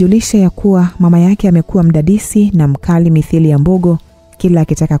aliponijulisha ya kuwa mama yake amekuwa mdadisi na mkali mithili ya mbogo, kila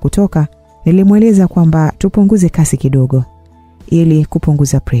akitaka kutoka Nilimweleza kwamba tupunguze kasi kidogo ili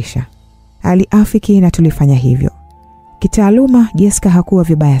kupunguza pressure. Aliafiki na tulifanya hivyo. Kitaaluma Jessica hakuwa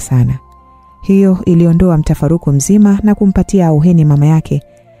vibaya sana. Hiyo iliondoa mtafaruku mzima na kumpatia auheni mama yake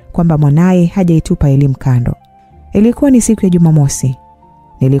kwamba mwanae hajaitupa elimu kando. Ilikuwa ni siku ya Jumamosi.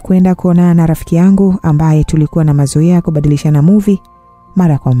 Nilikwenda kuonana na rafiki yangu ambaye tulikuwa na mazoea ya kubadilishana movie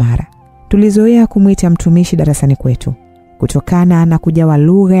mara kwa mara. Tulizoea kumuita mtumishi darasani kwetu kutokana na kujawa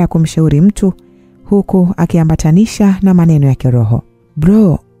lugha ya kumshauri mtu huku akiambatanisha na maneno ya kiroho.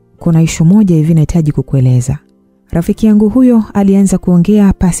 Bro, kuna issue moja hivi nahitaji kukueleza. Rafiki yangu huyo alianza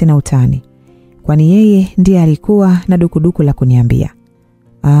kuongea pasi na utani, kwani yeye ndiye alikuwa na dukuduku la kuniambia.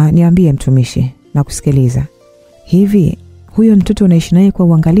 Niambie mtumishi, na kusikiliza. Hivi huyo mtoto unaishi naye kwa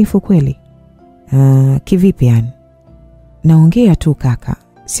uangalifu kweli? Kivipi yani? Naongea tu kaka.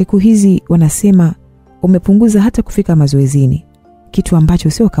 Siku hizi wanasema umepunguza hata kufika mazoezini, kitu ambacho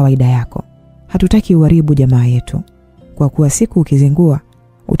sio kawaida yako. Hatutaki uharibu jamaa yetu, kwa kuwa siku ukizingua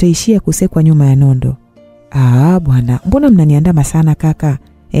utaishia kusekwa nyuma ya nondo. Bwana, mbona mnaniandama sana kaka?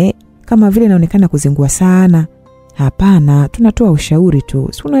 Kama vile naonekana kuzingua sana. Hapana, tunatoa ushauri tu.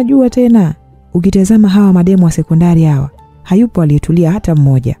 Si unajua tena, ukitazama hawa mademu wa sekondari hawa, hayupo aliyetulia hata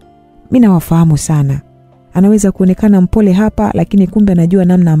mmoja. Mimi nawafahamu sana. Anaweza kuonekana mpole hapa, lakini kumbe anajua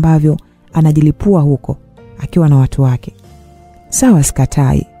namna ambavyo anajilipua huko akiwa na watu wake. Sawa,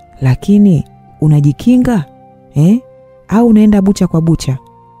 sikatai, lakini unajikinga? Au unaenda bucha kwa bucha?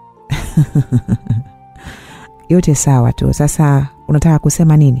 Yote sawa tu. Sasa unataka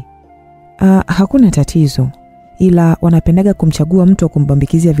kusema nini? Hakuna tatizo, ila wanapendaga kumchagua mtu wa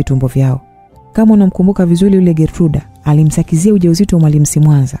kumbambikizia vitumbo vyao. Kama unamkumbuka vizuri yule Gertruda, alimsakizia ujauzito mwalimu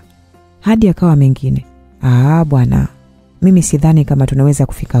Simwanza hadi akawa mengine. Bwana, mimi sidhani kama tunaweza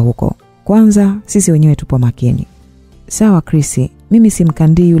kufika huko. Kwanza sisi wenyewe tupo makini. Sawa Chrissy, mimi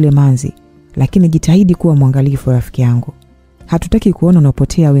simkandii yule manzi, lakini jitahidi kuwa mwangalifu rafiki yangu. Hatutaki kuona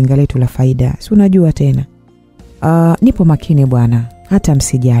unapotea winga letu la faida. Si unajua tena. Nipo makini bwana, hata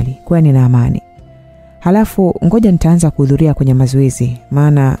msijali, kwani na amani. Halafu ngoja nitaanza kuhudhuria kwenye mazoezi,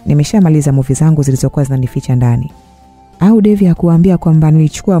 maana nimeshamaliza movie zangu zilizokuwa zinanificha ndani. Au Devi hakuambia kwamba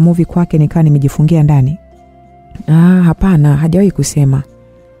nilichukua movie kwake nikaa nimejifungia ndani? Hapana, hajawahi kusema.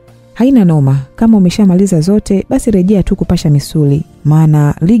 Haina noma, kama umeshamaliza zote basi rejea tu kupasha misuli,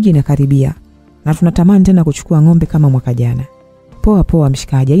 maana ligi inakaribia na tunatamani tena kuchukua ng'ombe kama mwaka jana. Poa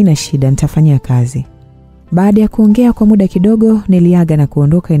mshikaji, haina shida, nitafanyia kazi. Baada ya kuongea kwa muda kidogo, niliaga na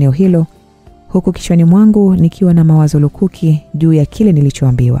kuondoka eneo hilo, huku kichwani mwangu nikiwa na mawazo lukuki juu ya kile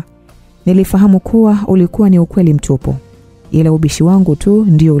nilichoambiwa. Nilifahamu kuwa ulikuwa ni ukweli mtupu, ila ubishi wangu tu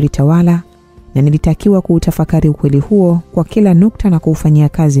ndio ulitawala, na nilitakiwa kuutafakari ukweli huo kwa kila nukta na kuufanyia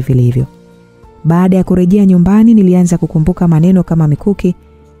kazi vilivyo. Baada ya kurejea nyumbani, nilianza kukumbuka maneno kama mikuki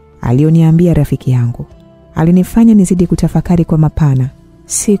alioniambia rafiki yangu. Alinifanya nizidi kutafakari kwa mapana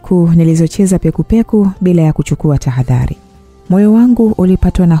siku nilizocheza pekupeku bila ya kuchukua tahadhari. Moyo wangu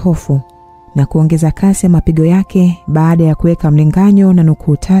ulipatwa na hofu na kuongeza kasi ya mapigo yake baada ya kuweka mlinganyo na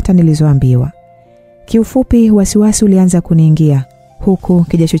nukuu tata nilizoambiwa. Kiufupi, wasiwasi ulianza kuniingia, huku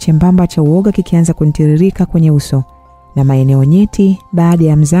kijasho chembamba cha uoga kikianza kunitiririka kwenye uso na maeneo nyeti baada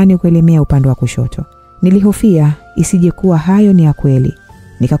ya mzani kuelemea upande wa kushoto. Nilihofia isije kuwa hayo ni ya kweli.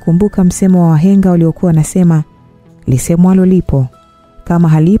 Nikakumbuka msemo wa wahenga waliokuwa wanasema, lisemwalo lipo, kama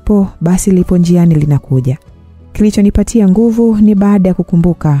halipo basi lipo njiani linakuja. Kilichonipatia nguvu ni baada ya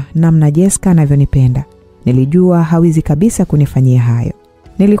kukumbuka namna Jessica anavyonipenda. Nilijua hawezi kabisa kunifanyia hayo.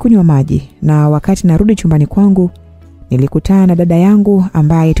 Nilikunywa maji na wakati narudi chumbani kwangu nilikutana na dada yangu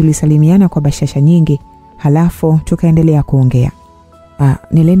ambaye tulisalimiana kwa bashasha nyingi, halafu tukaendelea kuongea.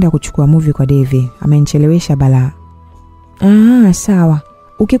 Nilienda kuchukua movie kwa Devi, amenichelewesha balaa. Sawa.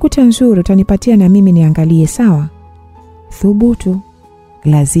 Ukikuta nzuri utanipatia na mimi niangalie, sawa? Thubutu.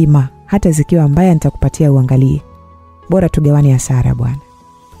 Lazima, hata zikiwa mbaya nitakupatia uangalie. Bora tugawane hasara bwana.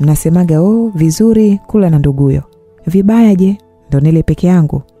 Mnasemaga vizuri kula na nduguyo. Vibaya je? Ndo nile peke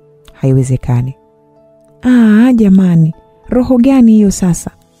yangu? Haiwezekani. Jamani, roho gani hiyo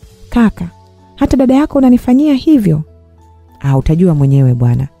sasa? Kaka, hata dada yako unanifanyia hivyo? Utajua mwenyewe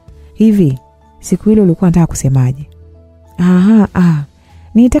bwana. Hivi, siku ile ulikuwa unataka kusemaje?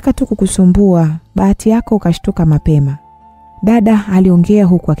 Nitaka tu kukusumbua, bahati yako ukashtuka mapema. Dada aliongea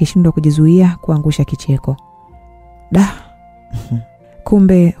huku akishindwa kujizuia kuangusha kicheko.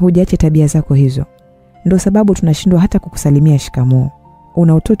 Kumbe hujaacha tabia zako hizo. Ndio sababu tunashindwa hata kukusalimia shikamoo.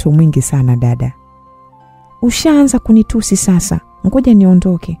 Una utoto mwingi sana dada. Ushaanza kunitusi sasa. Ngoja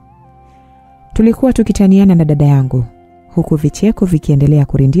niondoke. Tulikuwa tukitaniana na dada yangu, huku vicheko vikiendelea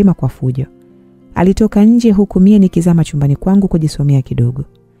kurindima kwa fujo. Alitoka nje huku mie nikizama chumbani kwangu kujisomea kidogo.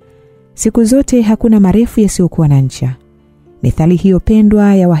 Siku zote hakuna marefu yasiyokuwa na ncha. Methali hiyo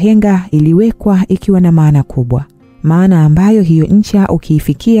pendwa ya wahenga iliwekwa ikiwa na maana kubwa, maana ambayo hiyo ncha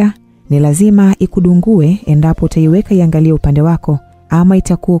ukiifikia ni lazima ikudungue endapo utaiweka iangalie upande wako, ama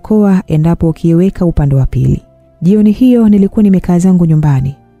itakuokoa endapo ukiiweka upande wa pili. Jioni hiyo nilikuwa nimekaa zangu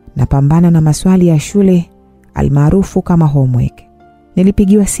nyumbani napambana na maswali ya shule almaarufu kama homework.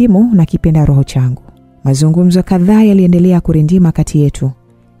 Nilipigiwa simu na kipenda roho changu. Mazungumzo kadhaa yaliendelea kurindima kati yetu,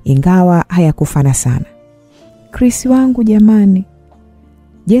 ingawa hayakufana sana. Chris wangu jamani.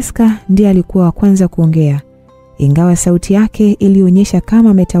 Jessica ndiye alikuwa wa kwanza kuongea, ingawa sauti yake ilionyesha kama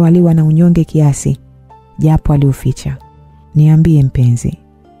ametawaliwa na unyonge kiasi, japo aliuficha. Niambie mpenzi.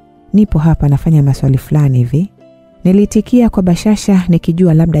 Nipo hapa nafanya maswali fulani hivi. Nilitikia kwa bashasha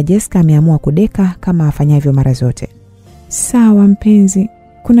nikijua labda Jessica ameamua kudeka kama afanyavyo mara zote. Sawa mpenzi,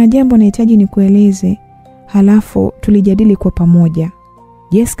 kuna jambo nahitaji nikueleze, halafu tulijadili kwa pamoja.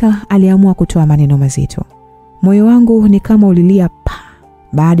 Jessica aliamua kutoa maneno mazito. Moyo wangu ni kama ulilia pa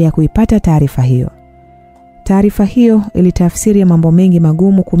baada ya kuipata taarifa hiyo. Taarifa hiyo ilitafsiri mambo mengi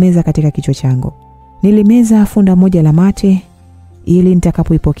magumu kumeza katika kichwa changu. Nilimeza funda moja la mate ili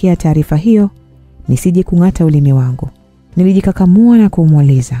nitakapoipokea taarifa hiyo nisije kung'ata ulimi wangu. Nilijikakamua na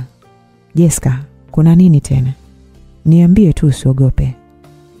kumuuliza, Jessica, kuna nini tena? Niambie tu usiogope,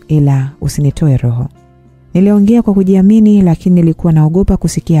 ila usinitoe roho. Niliongea kwa kujiamini, lakini nilikuwa naogopa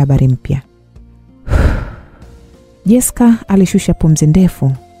kusikia habari mpya. Jessica alishusha pumzi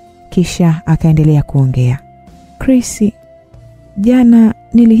ndefu, kisha akaendelea kuongea. Chris, jana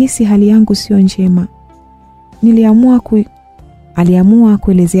nilihisi hali yangu sio njema. Aliamua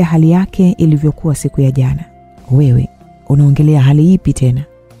kuelezea hali yake ilivyokuwa siku ya jana. Wewe, unaongelea hali ipi tena?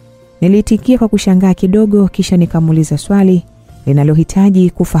 Nilitikia kwa kushangaa kidogo, kisha nikamuuliza swali linalohitaji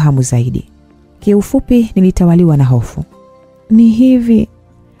kufahamu zaidi. Kiufupi nilitawaliwa na hofu. Ni hivi,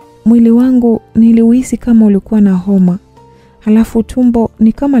 mwili wangu niliuhisi kama ulikuwa na homa. Halafu tumbo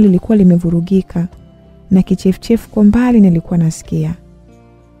ni kama lilikuwa limevurugika na kichefuchefu kwa mbali nilikuwa nasikia.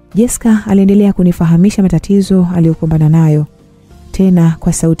 Jessica aliendelea kunifahamisha matatizo aliyokumbana nayo, tena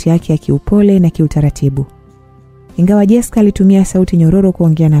kwa sauti yake ya kiupole na kiutaratibu. Ingawa Jessica alitumia sauti nyororo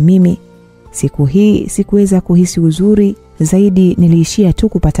kuongea na mimi, siku hii sikuweza kuhisi uzuri, zaidi niliishia tu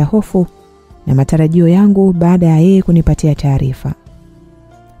kupata hofu na matarajio yangu baada ya yeye kunipatia taarifa.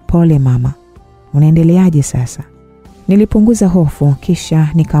 Pole mama, unaendeleaje sasa? Nilipunguza hofu kisha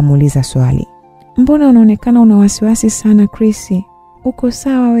nikamuuliza swali. Mbona unaonekana una wasiwasi sana Chris? Uko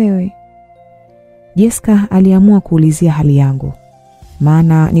sawa wewe? Jessica aliamua kuulizia hali yangu,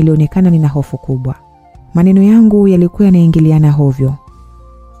 maana nilionekana nina hofu kubwa. Maneno yangu yalikuwa yanaingiliana hovyo,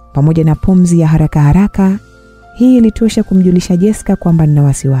 pamoja na pumzi ya haraka haraka. Hii ilitosha kumjulisha Jessica kwamba nina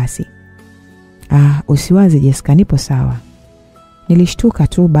wasiwasi. Usiwaze Jessica, nipo sawa. Nilishtuka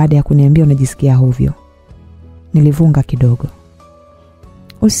tu baada ya kuniambia unajisikia hovyo. Nilivunga kidogo.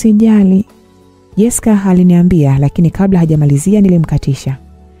 Usijali, Jessica aliniambia, lakini kabla hajamalizia nilimkatisha.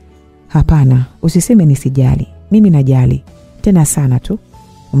 Hapana, usiseme nisijali. Mimi najali, tena sana tu.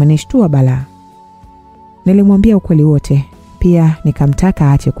 Umenishtua balaa. Nilimwambia ukweli wote, pia nikamtaka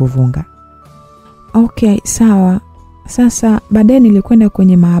aache kuvunga. Okay, sawa. Sasa baadaye nilikwenda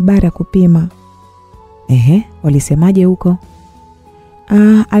kwenye maabara kupima. Walisemaje huko?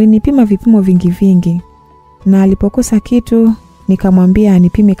 Alinipima vipimo vingi na alipokosa kitu nikamwambia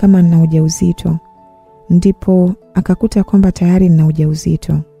anipime kama nina ujauzito. Ndipo akakuta kwamba tayari nina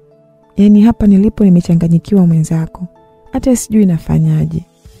ujauzito. Yaani hapa nilipo nimechanganyikiwa mwenzako. Hata sijui nafanyaje.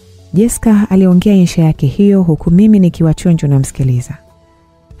 Jessica aliongea insha yake hiyo huku mimi nikiwa chonjo na msikiliza.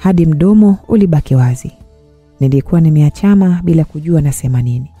 Hadi mdomo ulibaki wazi. Nilikuwa nimeachama bila kujua nasema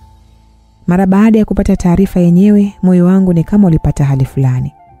nini. Mara baada ya kupata taarifa yenyewe, moyo wangu ni kama ulipata hali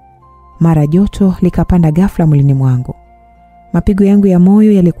fulani. Mara joto likapanda ghafla mwilini mwangu. Mapigo yangu ya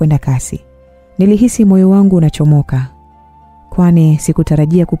moyo yalikwenda kasi. Nilihisi moyo wangu unachomoka, kwani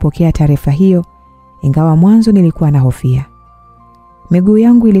sikutarajia kupokea taarifa hiyo, ingawa mwanzo nilikuwa nahofia. Miguu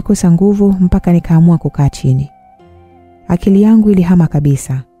yangu ilikosa nguvu mpaka nikaamua kukaa chini. Akili yangu ilihama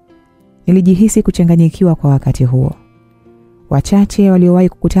kabisa. Nilijihisi kuchanganyikiwa kwa wakati huo. Wachache waliowahi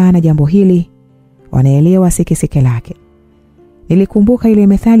kukutana na jambo hili wanaelewa sekeseke lake. Nilikumbuka ile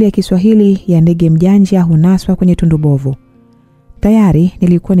methali ya Kiswahili ya ndege mjanja hunaswa kwenye tundu bovu. Tayari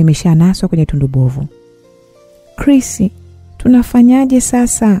nilikuwa nimeshanaswa kwenye tundu bovu. Chris, tunafanyaje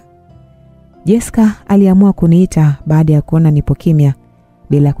sasa? Jessica aliamua kuniita baada ya kuona nipo kimya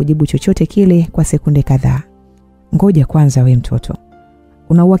bila kujibu chochote kile kwa sekunde kadhaa. Ngoja kwanza we mtoto.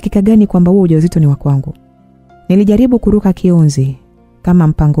 Una uhakika gani kwamba huo ujauzito ni wa kwangu? Nilijaribu kuruka kionzi kama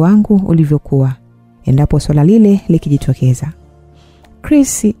mpango wangu ulivyokuwa endapo swala lile likijitokeza.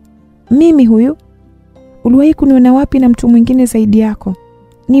 Chris, Mimi huyu? Uliwahi kuniona wapi na mtu mwingine zaidi yako?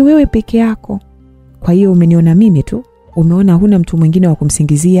 Ni wewe peke yako. Kwa hiyo umeniona mimi tu? Umeona huna mtu mwingine wa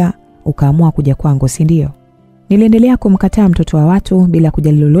kumsingizia, ukaamua kuja kwangu, si ndio? Niliendelea kumkataa mtoto wa watu bila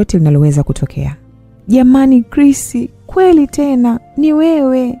kujali lolote linaloweza kutokea. Jamani Chris, kweli tena ni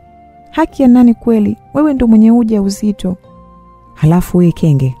wewe? Haki ya nani kweli? Wewe ndo mwenye ujauzito. Halafu wewe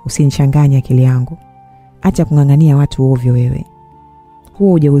kenge, usinichanganye akili yangu. Acha kungangania watu ovyo wewe.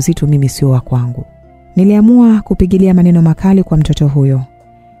 Huo ujauzito mimi sio wa kwangu. Niliamua kupigilia maneno makali kwa mtoto huyo.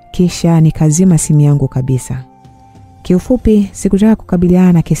 Kisha nikazima simu yangu kabisa. Kiufupi, sikutaka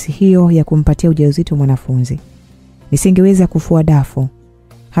kukabiliana na kesi hiyo ya kumpatia ujauzito mwanafunzi. Nisingeweza kufua dafu,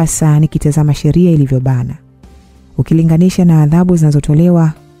 hasa nikitazama sheria ilivyobana. Ukilinganisha na adhabu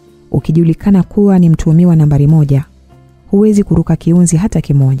zinazotolewa, ukijulikana kuwa ni mtuhumiwa nambari 1, huwezi kuruka kiunzi hata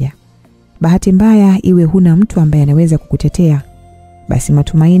kimoja. Bahati mbaya iwe huna mtu ambaye anaweza kukutetea, basi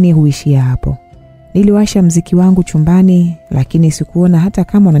matumaini huishia hapo. Niliwasha mziki wangu chumbani, lakini sikuona hata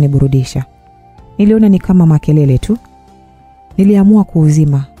kama unaniburudisha. Niliona ni kama makelele tu. Niliamua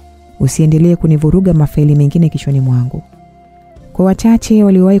kuuzima, usiendelee kunivuruga mafaili mengine kichwani mwangu. Kwa wachache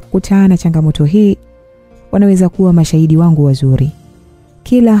waliowahi kukutana na changamoto hii, wanaweza kuwa mashahidi wangu wazuri.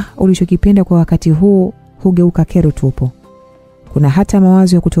 Kila ulichokipenda kwa wakati huu hugeuka kero tupo. Kuna hata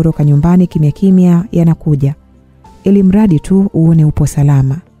mawazo ya kutoroka nyumbani kimya kimya yanakuja, ili mradi tu uone upo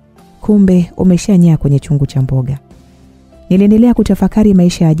salama. Kumbe umeshanyaa kwenye chungu cha mboga. Niliendelea kutafakari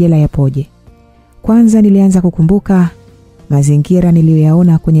maisha ya jela yapoje. Kwanza nilianza kukumbuka mazingira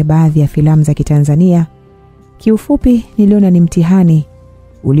niliyoyaona kwenye baadhi ya filamu za Kitanzania. Kiufupi, niliona ni mtihani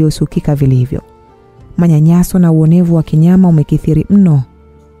uliosukika vilivyo. Manyanyaso na uonevu wa kinyama umekithiri mno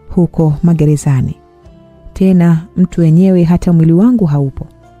huko magerezani. Tena mtu wenyewe hata mwili wangu haupo.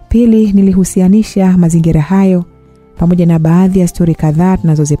 Pili, nilihusianisha mazingira hayo pamoja na baadhi ya stori kadhaa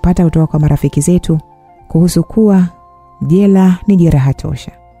tunazozipata kutoka kwa marafiki zetu kuhusu kuwa jela ni jeraha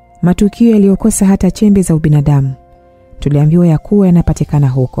tosha. Matukio yaliyokosa hata chembe za ubinadamu tuliambiwa ya kuwa yanapatikana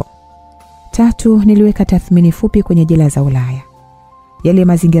huko. 3, niliweka tathmini fupi kwenye jela za Ulaya. Yale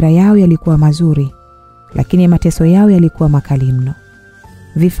mazingira yao yalikuwa mazuri, lakini mateso yao yalikuwa makali mno.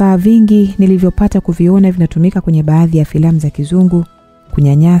 Vifaa vingi nilivyopata kuviona vinatumika kwenye baadhi ya filamu za kizungu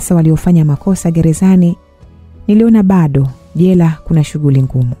kunyanyasa waliofanya makosa gerezani. Niliona bado jela kuna shughuli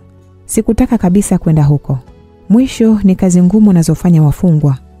ngumu. Sikutaka kabisa kwenda huko. Mwisho ni kazi ngumu wanazofanya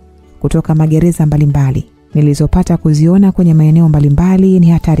wafungwa kutoka magereza mbalimbali. Nilizopata kuziona kwenye maeneo mbalimbali ni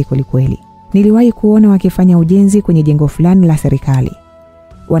hatari kweli. Niliwahi kuona wakifanya ujenzi kwenye jengo fulani la serikali.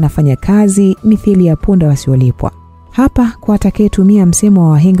 Wanafanya kazi mithili ya punda wasiolipwa. Hapa kwa atakayetumia msemo wa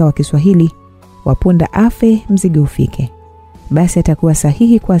wahenga wa Kiswahili, wapunda afe mzigo ufike, basi atakuwa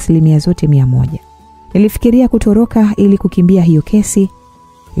sahihi kwa 100%. Nilifikiria kutoroka ili kukimbia hiyo kesi,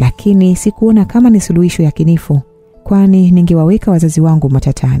 lakini sikuona kama ni suluhisho yakinifu, kwani ningewaweka wazazi wangu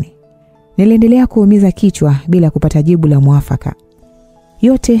matatani. Niliendelea kuumiza kichwa bila kupata jibu la mwafaka.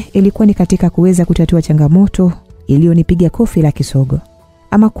 Yote ilikuwa ni katika kuweza kutatua changamoto iliyonipiga kofi la kisogo.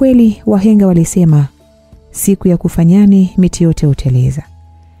 Ama kweli wahenga walisema, siku ya kufanyani miti yote huteleza.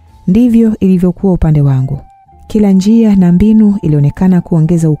 Ndivyo ilivyokuwa upande wangu. Kila njia na mbinu ilionekana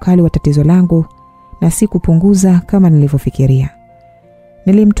kuongeza ukali wa tatizo langu na si kupunguza kama nilivyofikiria.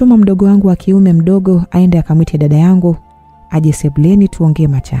 Nilimtuma mdogo wangu wa kiume mdogo aende akamwite dada yangu aje sebuleni tuongee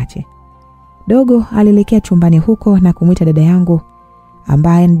machache. Dogo alielekea chumbani huko na kumwita dada yangu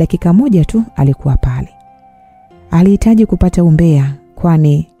ambaye ni dakika moja tu alikuwa pale. Alihitaji kupata umbea,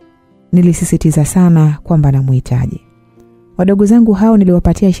 kwani nilisisitiza sana kwamba namhitaji. Wadogo zangu hao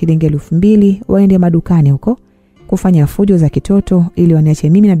niliwapatia shilingi 2,000 waende madukani huko kufanya fujo za kitoto ili waniache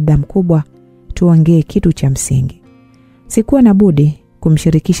mimi na dada mkubwa tuongee kitu cha msingi. Sikuwa na budi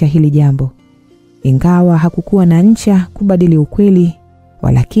kumshirikisha hili jambo, ingawa hakukuwa na ncha kubadili ukweli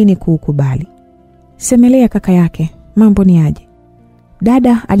walakini kuukubali. Semelea kaka yake, mambo ni aje?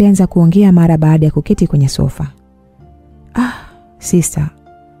 Dada alianza kuongea mara baada ya kuketi kwenye sofa. Sister,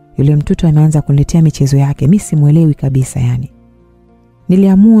 yule mtoto anaanza kuniletea michezo yake, mimi simuelewi kabisa yani.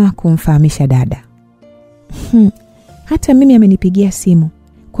 Niliamua kumfahamisha dada. Hata mimi amenipigia simu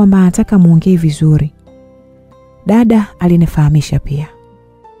kwamba anataka muongee vizuri. Dada alinifahamisha pia.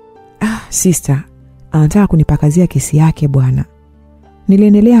 Sister, anataka kunipakazia kesi yake bwana.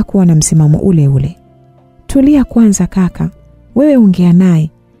 Niliendelea kuwa na msimamo ule ule. Tulia kwanza kaka, wewe ongea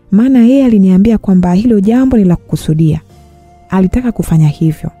naye, maana yeye aliniambia kwamba hilo jambo ni la kukusudia. Alitaka kufanya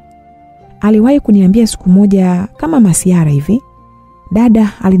hivyo. Aliwahi kuniambia siku moja kama masiara hivi.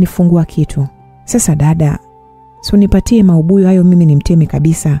 Dada alinifungua kitu. Sasa dada, unipatie maubuyu hayo mimi nimteme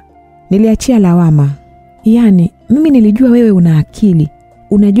kabisa. Niliachia lawama. Yaani, mimi nilijua wewe una akili.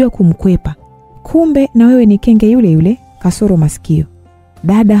 unajua kumkwepa. Kumbe na wewe ni kenge yule yule, kasoro masikio.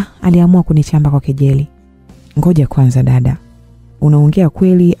 Dada aliamua kunichamba kwa kejeli. Ngoja kwanza dada. Unaongea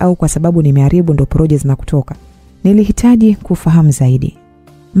kweli au kwa sababu nimeharibu ndo poroje zinakutoka? Nilihitaji kufahamu zaidi.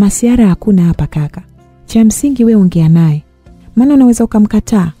 Masiara hakuna hapa kaka. Cha msingi wewe ongea naye. Maana unaweza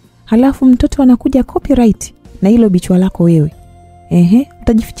ukamkataa, halafu mtoto anakuja copyright na hilo bichwa lako wewe.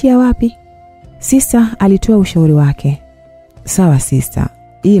 Utajifichia wapi? Sister alitoa ushauri wake. Sawa sister,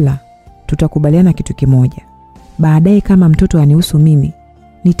 ila tutakubaliana kitu kimoja. Baadaye kama mtoto anihusu mimi,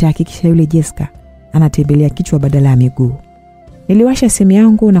 nitahakikisha yule Jessica anatembelea kichwa badala ya miguu. Niliwasha simu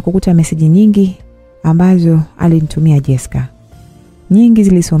yangu na kukuta meseji nyingi ambazo alinitumia Jessica. Nyingi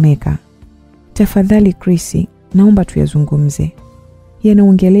zilisomeka. Tafadhali Chrissy, naomba tuyazungumze.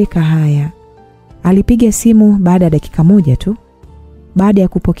 Yanaongeleka haya. Alipiga simu baada ya dakika moja tu. Baada ya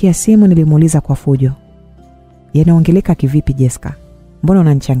kupokea simu nilimuuliza kwa fujo. Yanaongeleka kivipi Jessica? Mbona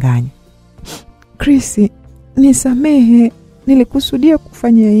unanichanganya? Chrissy, nisamehe, nilikusudia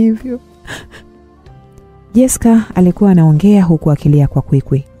kufanya hivyo. Jessica alikuwa anaongea huku akilia kwa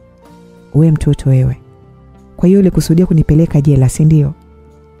kwikwi. Wewe mtoto wewe. Kwa hiyo ulikusudia kunipeleka jela, si ndio?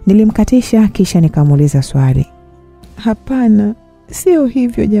 Nilimkatisha kisha nikamuuliza swali. Hapana, sio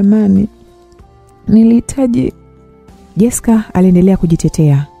hivyo jamani. Nilihitaji. Jessica aliendelea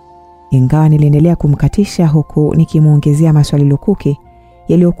kujitetea. Ingawa niliendelea kumkatisha huku nikimuongezea maswali lukuki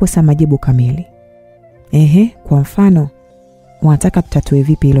yaliyokosa majibu kamili. Kwa mfano, unataka tutatue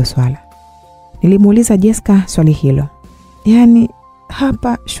vipi hilo swala? Nilimuuliza Jessica swali hilo. Yaani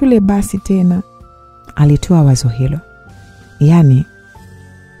hapa shule basi tena. Alitoa wazo hilo. Yaani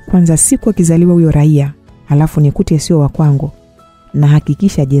kwanza siku akizaliwa huyo raia, halafu nikute sio wa kwangu, na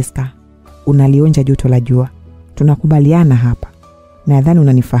hakikisha Jessica unalionja joto la jua. Tunakubaliana hapa. Nadhani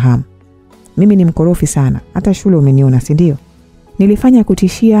unanifahamu. Mimi ni mkorofi sana. Hata shule umeniona, si ndio? Nilifanya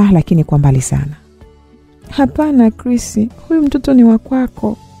kutishia lakini kwa mbali sana. Hapana Chrissy, huyu mtoto ni wa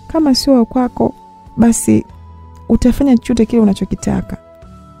kwako. Kama sio wa kwako, basi utafanya chochote kile unachokitaka.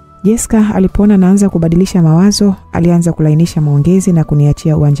 Jessica alipoona naanza kubadilisha mawazo, alianza kulainisha maongezi na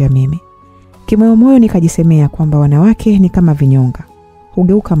kuniachia uwanja mimi. Kimoyomoyo nikajisemea kwamba wanawake ni kama vinyonga,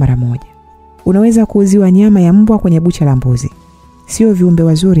 hugeuka mara moja. Unaweza kuuziwa nyama ya mbwa kwenye bucha la mbuzi. Sio viumbe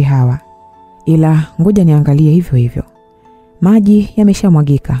wazuri hawa. Ila ngoja niangalie hivyo hivyo. Maji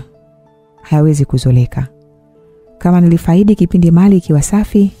yameshamwagika. Hayawezi kuzoleka. Kama nilifaidi kipindi mali ikiwa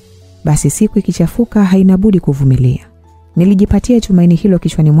safi, basi siku ikichafuka haina budi kuvumilia. Nilijipatia tumaini hilo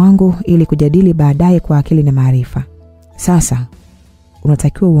kichwani mwangu ili kujadili baadaye kwa akili na maarifa. Sasa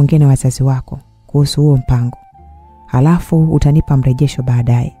unatakiwa uongee na wazazi wako kuhusu huo mpango. Halafu utanipa mrejesho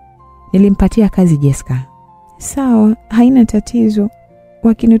baadaye. Nilimpatia kazi Jessica. Sawa, haina tatizo.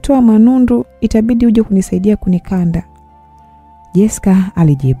 Wakinitoa manundu itabidi uje kunisaidia kunikanda. Jessica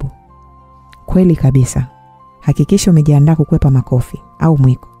alijibu. Kweli kabisa. Hakikisha umejiandaa kukwepa makofi au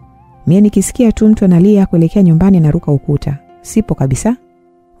mwiko. Mimi nikisikia tu mtu analia kuelekea nyumbani na ruka ukuta, sipo kabisa.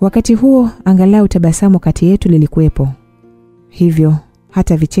 Wakati huo angalau tabasamu kati yetu lilikuwepo. Hivyo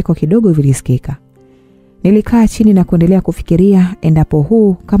hata vicheko kidogo vilisikika. Nilikaa chini na kuendelea kufikiria endapo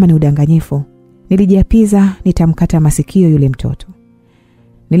huu kama ni udanganyifu. Nilijiapiza nitamkata masikio yule mtoto.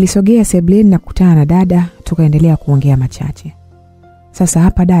 Nilisogea sebleni na kukutana na dada, tukaendelea kuongea machache. Sasa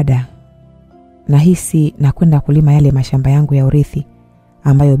hapa dada, nahisi nakwenda kulima yale mashamba yangu ya urithi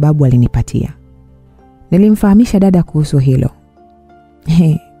ambayo babu alinipatia. Nilimfahamisha dada kuhusu hilo.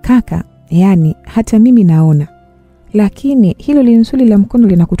 Kaka, yani hata mimi naona. Lakini hilo linsuli la mkono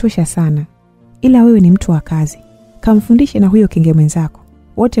linakutosha sana. Ila wewe ni mtu wa kazi. Kamfundishe na huyo kenge mwenzako.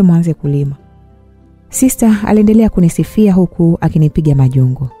 Wote mwanze kulima. Sister aliendelea kunisifia huku akinipiga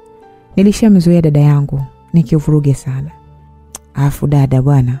majungu. Nilishamzoea dada yangu, nikivuruge sana. Afu dada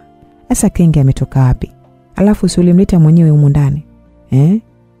bwana, asa kenge ametoka wapi? Alafu si ulimleta mwenyewe humu ndani?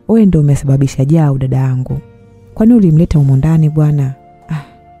 Wewe ndio umesababisha jao dada yangu. Kwani ulimleta humu ndani bwana?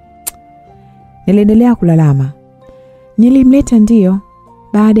 Niliendelea kulalama. Nilimleta ndio.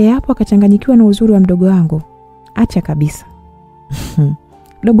 Baada ya hapo akachanganyikiwa na uzuri wa mdogo wangu. Acha kabisa.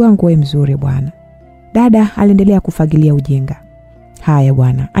 Mdogo wangu wewe mzuri bwana. Dada aliendelea kufagilia ujinga. Haya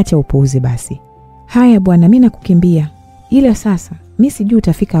bwana, acha upuuzi basi. Haya bwana, mimi nakukimbia. Ila sasa, mimi sijui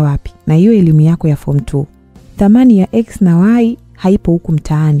utafika wapi na hiyo elimu yako ya form 2. Thamani ya X na Y haipo huku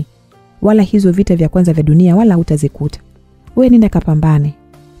mtaani. Wala hizo vita vya kwanza vya dunia wala utazikuta. Wewe nenda kapambane.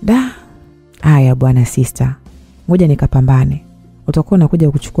 Haya bwana sister. Ngoja nikapambane. Utakuwa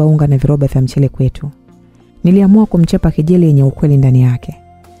unakuja kuchukua unga na viroba vya mchele kwetu. Niliamua kumchapa kejeli yenye ukweli ndani yake.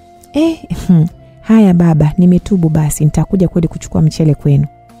 Haya baba, nimetubu basi, nitakuja kweli kuchukua mchele kwenu.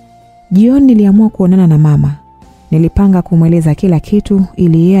 Jioni niliamua kuonana na mama. Nilipanga kumweleza kila kitu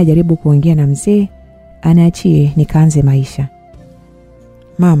ili yeye ajaribu kuongea na mzee anaachie nikaanze maisha.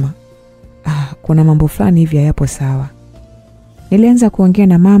 Mama, kuna mambo fulani hivi hayapo sawa. Nilianza kuongea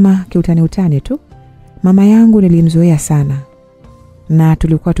na mama kiutani tu. Mama yangu nilimzoea sana na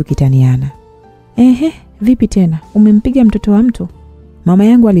tulikuwa tukitaniana. Vipi tena? Umempiga mtoto wa mtu? Mama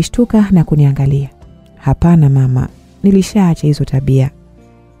yangu alishtuka na kuniangalia. Hapana mama, nilishaacha hizo tabia.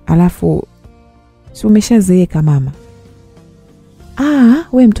 Alafu si umeshazeeka mama.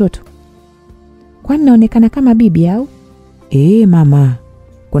 We mtoto. Kwani naonekana kama bibi au? Mama,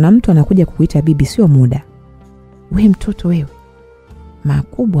 kuna mtu anakuja kukuita bibi sio muda. We mtoto wewe.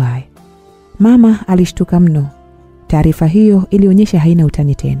 Makubwa haya. Mama alishtuka mno. Taarifa hiyo ilionyesha haina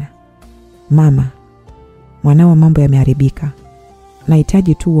utani tena. Mama, mwanao mambo yameharibika.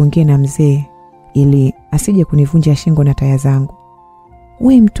 Nahitaji tu uongee na mzee ili asije kunivunja shingo na taya zangu.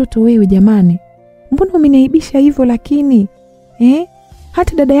 We mtoto wewe jamani. Mbona umeniaibisha hivyo lakini?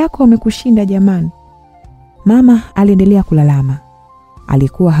 Hata dada yako amekushinda jamani. Mama aliendelea kulalama.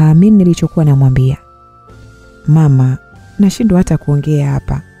 Alikuwa haamini nilichokuwa namwambia. Mama, nashindwa hata kuongea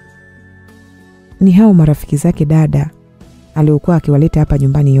hapa. Ni hao marafiki zake dada aliokuwa akiwaleta hapa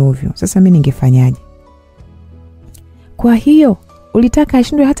nyumbani ovyo. Sasa mimi ningefanyaje? Kwa hiyo ulitaka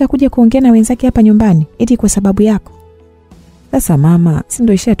ashindwe hata kuja kuongea na wenzake hapa nyumbani eti kwa sababu yako? Sasa mama, si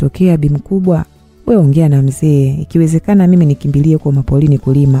ndio ishatokea bi mkubwa? Wewe ongea na mzee, ikiwezekana mimi nikimbilie kwa mapolini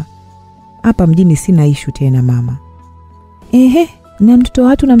kulima. Hapa mjini sina issue tena mama. Na mtoto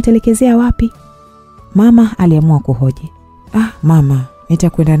watu namtelekezea wapi? Mama aliamua kuhoji. Mama,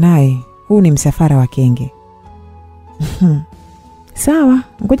 nitakwenda naye. Huu ni msafara wa kenge. Sawa,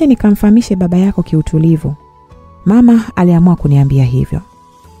 ngoja nikamfahamishe baba yako kiutulivu. Mama aliamua kuniambia hivyo.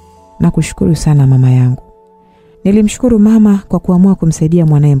 Nakushukuru sana mama yangu. Nilimshukuru mama kwa kuamua kumsaidia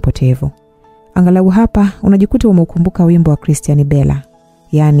mwanae mpotevu. Angalau hapa unajikuta umeukumbuka wimbo wa Christian Bella,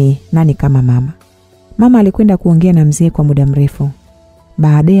 yani nani kama mama. Mama alikwenda kuongea na mzee kwa muda mrefu.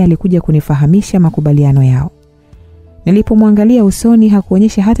 Baadaye alikuja kunifahamisha makubaliano yao. Nilipomwangalia usoni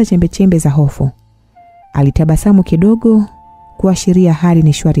hakuonyesha hata chembe za hofu. Alitabasamu kidogo kuashiria hali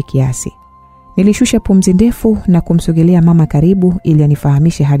ni shwari kiasi. Nilishusha pumzi ndefu na kumsogelea mama karibu ili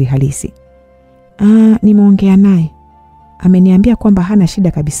anifahamishe hali halisi. Nimeongea naye. Ameniambia kwamba hana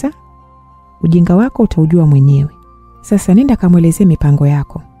shida kabisa. Ujinga wako utaujua mwenyewe. Sasa nenda kamuelezee mipango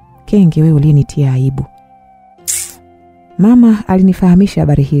yako. Kenge wewe ulinitia aibu. Mama alinifahamisha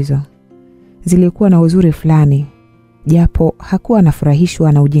habari hizo. Zilikuwa na uzuri fulani, japo hakuwa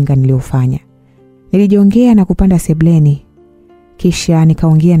anafurahishwa na ujinga niliofanya. Nilijiongea na kupanda sebleni. Kisha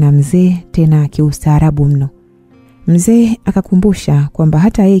nikaongea na mzee tena kiustaarabu mno. Mzee akakumbusha kwamba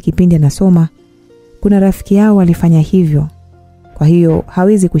hata yeye kipindi anasoma kuna rafiki yao alifanya hivyo. Kwa hiyo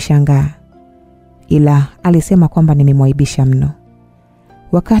hawezi kushangaa. Ila alisema kwamba nimemwaibisha mno.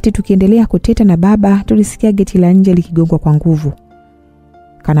 Wakati tukiendelea kuteta na baba, tulisikia geti la nje likigongwa kwa nguvu.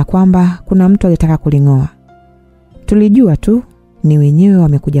 Kana kwamba kuna mtu alitaka kulingoa. Tulijua tu ni wenyewe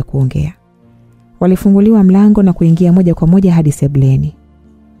wamekuja kuongea. Walifunguliwa mlango na kuingia moja kwa moja hadi sebleni.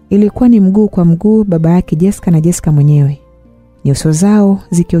 Ilikuwa ni mguu kwa mguu baba yake Jessica na Jessica mwenyewe. Nyuso zao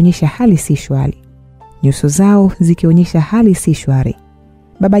zikionyesha hali si shwari.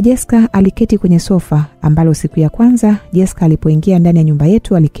 Baba Jessica aliketi kwenye sofa ambalo siku ya kwanza Jessica alipoingia ndani ya nyumba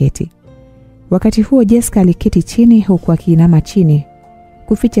yetu aliketi. Wakati huo Jessica aliketi chini huku akiinama chini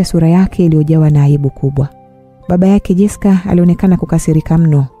kuficha sura yake iliyojawa na aibu kubwa. Baba yake Jessica alionekana kukasirika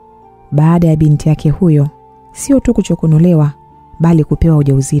mno baada ya binti yake huyo sio tu kuchokonolewa bali kupewa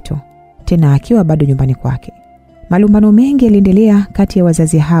ujauzito, tena akiwa bado nyumbani kwake. Malumbano mengi yaliendelea kati ya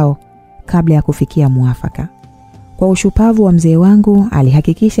wazazi hao kabla ya kufikia muafaka. Kwa ushupavu wa mzee wangu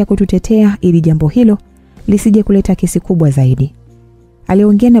alihakikisha kututetea ili jambo hilo lisije kuleta kesi kubwa zaidi.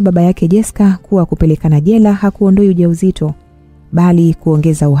 Aliongea na baba yake Jessica kuwa kupelekana jela hakuondoi ujauzito bali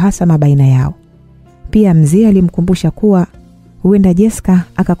kuongeza uhasama baina yao. Pia mzee alimkumbusha kuwa huenda Jessica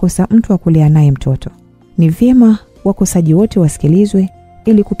akakosa mtu wa kulea naye mtoto. Ni vyema wakosaji wote wasikilizwe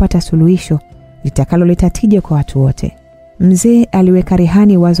ili kupata suluhisho litakaloleta tija kwa watu wote. Mzee aliweka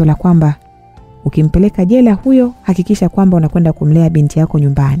rehani wazo la kwamba ukimpeleka jela huyo hakikisha kwamba unakwenda kumlea binti yako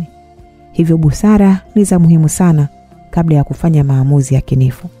nyumbani. Hivyo busara ni za muhimu sana kabla ya kufanya maamuzi ya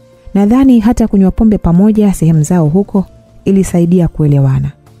kinifu. Nadhani hata kunywa pombe pamoja sehemu zao huko ilisaidia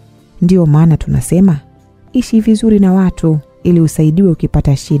kuelewana. Ndio maana tunasema ishi vizuri na watu ili usaidiwe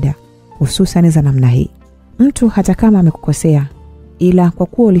ukipata shida, hususan za namna hii. Mtu hata kama amekukosea, ila kwa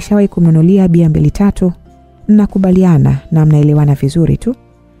kuwa ulishawahi kumnunulia bia 2-3 mnakubaliana na mnaelewana vizuri tu.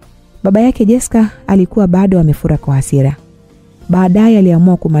 Baba yake Jessica alikuwa bado amefura kwa hasira. Baadaye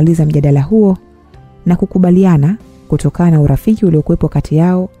aliamua kumaliza mjadala huo na kukubaliana kutokana na urafiki uliokuwepo kati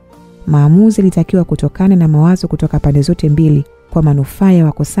yao. Maamuzi litakiwa kutokana na mawazo kutoka pande zote mbili kwa manufaa ya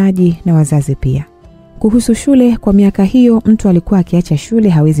wakosaji na wazazi pia. Kuhusu shule, kwa miaka hiyo mtu alikuwa akiacha shule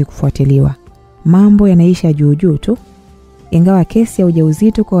hawezi kufuatiliwa. Mambo yanaisha juu juu tu. Ingawa kesi ya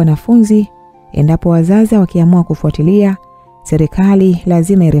ujauzito kwa wanafunzi, endapo wazazi wakiamua kufuatilia, serikali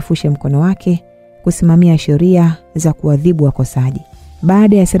lazima irefushe mkono wake kusimamia sheria za kuadhibu wakosaji.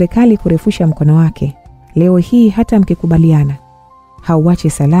 Baada ya serikali kurefusha mkono wake, leo hii hata mkikubaliana hauache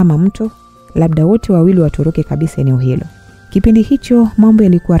salama mtu, labda wote wawili watoroke kabisa eneo hilo. Kipindi hicho mambo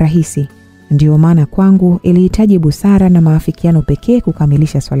yalikuwa rahisi, ndio maana kwangu ilihitaji busara na maafikiano pekee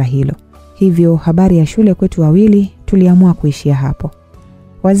kukamilisha swala hilo. Hivyo habari ya shule kwetu wawili tuliamua kuishia hapo.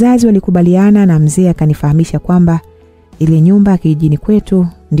 Wazazi walikubaliana na mzee akanifahamisha kwamba ile nyumba kijijini kwetu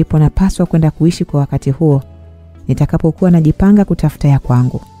ndipo napaswa kwenda kuishi kwa wakati huo, nitakapokuwa najipanga kutafuta ya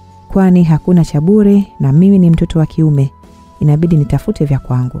kwangu. Kwani hakuna cha bure na mimi ni mtoto wa kiume, inabidi nitafute vya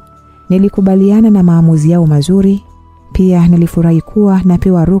kwangu. Nilikubaliana na maamuzi yao mazuri. Pia nilifurahi kuwa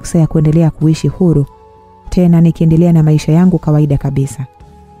napewa ruksa ya kuendelea kuishi huru, tena nikiendelea na maisha yangu kawaida kabisa.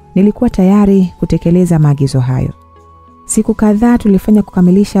 Nilikuwa tayari kutekeleza maagizo hayo. Siku kadhaa tulifanya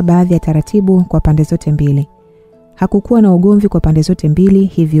kukamilisha baadhi ya taratibu kwa pande zote mbili. Hakukuwa na ugomvi kwa pande zote mbili,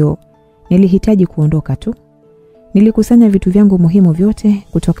 hivyo nilihitaji kuondoka tu. Nilikusanya vitu vyangu muhimu vyote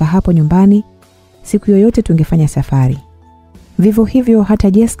kutoka hapo nyumbani. Siku yoyote tungefanya safari. Vivyo hivyo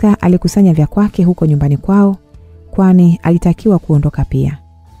hata Jessica alikusanya vya kwake huko nyumbani kwao, kwani alitakiwa kuondoka pia.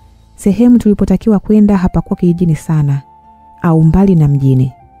 Sehemu tulipotakiwa kwenda hapakuwa kijijini sana au mbali na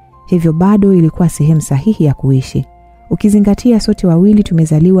mjini, hivyo bado ilikuwa sehemu sahihi ya kuishi. Ukizingatia sote wawili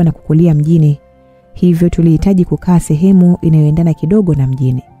tumezaliwa na kukulia mjini, hivyo tulihitaji kukaa sehemu inayoendana kidogo na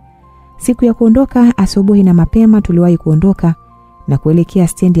mjini. Siku ya kuondoka asubuhi na mapema tuliwahi kuondoka na kuelekea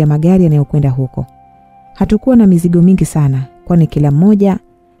stendi ya magari yanayokwenda huko. Hatukuwa na mizigo mingi sana, kwani kila mmoja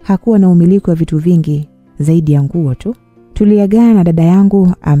hakuwa na umiliki wa vitu vingi zaidi ya nguo tu. Tuliagana na dada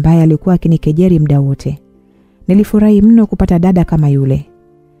yangu ambaye alikuwa akinikejeli muda wote. Nilifurahi mno kupata dada kama yule.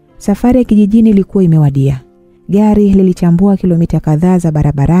 Safari ya kijijini ilikuwa imewadia. Gari lilichambua kilomita kadhaa za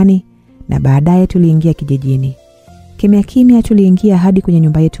barabarani na baadaye tuliingia kijijini. Kimya kimya tuliingia hadi kwenye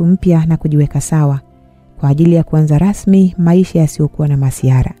nyumba yetu mpya na kujiweka sawa kwa ajili ya kuanza rasmi maisha yasiyokuwa na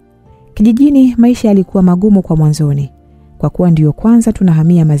masiara. Kijijini maisha yalikuwa magumu kwa mwanzoni, kwa kuwa ndio kwanza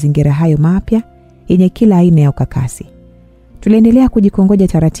tunahamia mazingira hayo mapya yenye kila aina ya ukakasi. Tuliendelea kujikongoja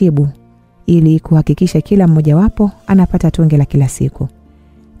taratibu ili kuhakikisha kila mmoja wapo anapata tonge la kila siku.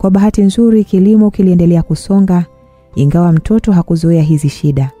 Kwa bahati nzuri kilimo kiliendelea kusonga, ingawa mtoto hakuzoea hizi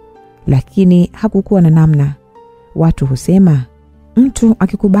shida, lakini hakukuwa na namna. Watu husema mtu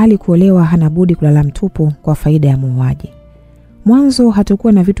akikubali kuolewa hana budi kulala mtupu kwa faida ya muuaji. Mwanzo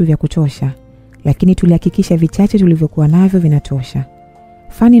hatakuwa na vitu vya kutosha, lakini tulihakikisha vichache tulivyokuwa navyo vinatosha.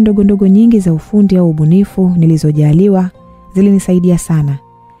 Fani ndogo ndogo nyingi za ufundi au ubunifu nilizojaliwa zilinisaidia sana.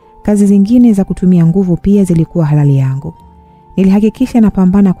 Kazi zingine za kutumia nguvu pia zilikuwa halali yangu. Nilihakikisha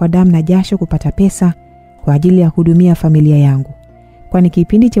napambana kwa damu na jasho kupata pesa kwa ajili ya kuhudumia familia yangu, kwani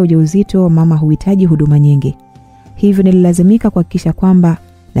kipindi cha ujauzito mama huhitaji huduma nyingi. Hivyo nililazimika kuhakikisha kwamba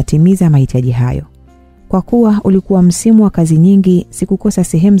natimiza mahitaji hayo. Kwa kuwa ulikuwa msimu wa kazi nyingi, sikukosa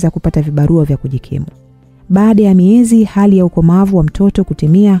sehemu za kupata vibarua vya kujikimu. Baada ya miezi hali ya ukomavu wa mtoto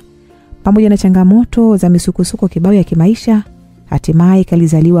kutimia, pamoja na changamoto za misukosuko kibao ya kimaisha, hatimaye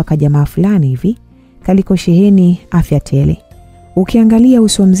kalizaliwa kajamaa fulani hivi kaliko sheheni afya tele. Ukiangalia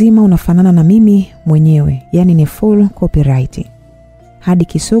uso mzima unafanana na mimi mwenyewe, yani ni full copyright. Hadi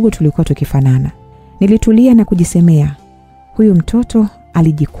kisogo tulikuwa tukifanana. Nilitulia na kujisemea, huyu mtoto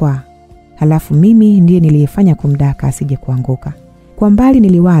alijikwaa, halafu mimi ndiye niliyefanya kumdaka asije kuanguka. Kwa mbali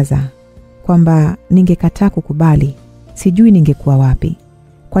niliwaza kwamba ningekataa kukubali, sijui ningekuwa wapi,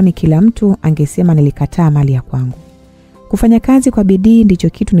 kwani kila mtu angesema nilikataa mali ya kwangu. Kufanya kazi kwa bidii ndicho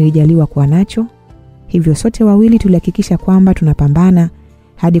kitu nilijaliwa kuwa nacho. Hivyo sote wawili tulihakikisha kwamba tunapambana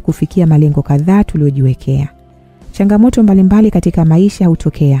hadi kufikia malengo kadhaa tuliojiwekea. Changamoto mbalimbali katika maisha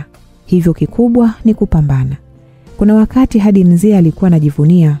hutokea, hivyo kikubwa ni kupambana. Kuna wakati hadi mzee alikuwa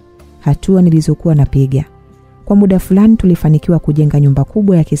anajivunia hatua nilizokuwa napiga. Kwa muda fulani tulifanikiwa kujenga nyumba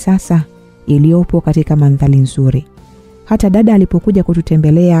kubwa ya kisasa iliyopo katika mandhari nzuri. Hata dada alipokuja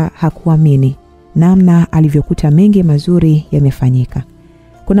kututembelea hakuamini namna alivyokuta mengi mazuri yamefanyika.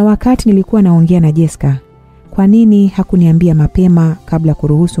 Kuna wakati nilikuwa naongea na Jessica, kwa nini hakuniambia mapema kabla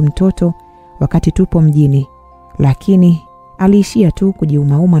kuruhusu mtoto wakati tupo mjini, lakini aliishia tu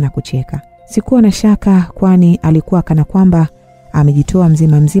kujiumauma na kucheka. Sikuwa na shaka, kwani alikuwa kana kwamba amejitoa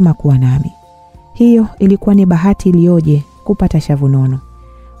mzima kuwa nami. Hiyo ilikuwa ni bahati iliyoje kupata shavu nono.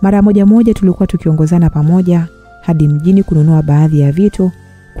 Mara moja tulikuwa tukiongozana pamoja hadi mjini kununua baadhi ya vitu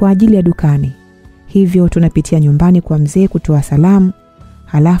kwa ajili ya dukani. Hivyo tunapitia nyumbani kwa mzee kutoa salamu,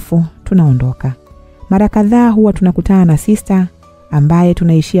 halafu tunaondoka. Mara kadhaa huwa tunakutana na sister ambaye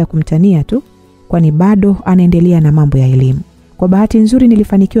tunaishia kumtania tu, kwani bado anaendelea na mambo ya elimu. Kwa bahati nzuri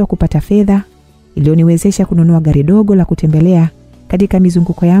nilifanikiwa kupata fedha iliyoniwezesha kununua gari dogo la kutembelea katika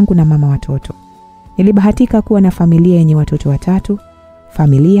mizunguko yangu na mama watoto. Nilibahatika kuwa na familia yenye watoto 3.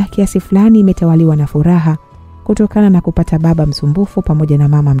 Familia kiasi fulani imetawaliwa na furaha kutokana na kupata baba msumbufu pamoja na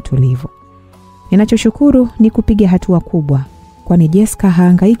mama mtulivu. Ninachoshukuru ni kupiga hatua kubwa, kwani Jessica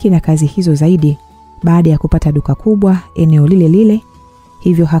hahangaiki na kazi hizo zaidi baada ya kupata duka kubwa eneo lile lile,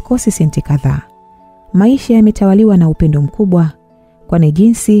 hivyo hakosi senti kadhaa. Maisha yametawaliwa na upendo mkubwa, kwani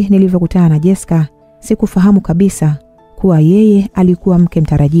jinsi nilivyokutana na Jessica sikufahamu kabisa kuwa yeye alikuwa mke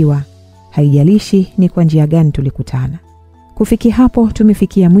mtarajiwa, haijalishi ni kwa njia gani tulikutana. Kufikia hapo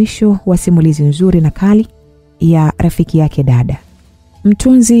tumefikia mwisho wa simulizi nzuri na kali ya Rafiki Yake Dada.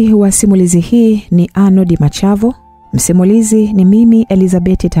 Mtunzi wa simulizi hii ni Arnold Machavo. Msimulizi ni mimi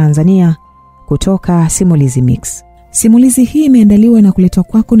Elizabeth Tanzania kutoka Simulizi Mix. Simulizi hii imeandaliwa na kuletwa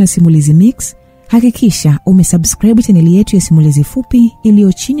kwako na Simulizi Mix. Hakikisha umesubscribe channel yetu ya Simulizi Fupi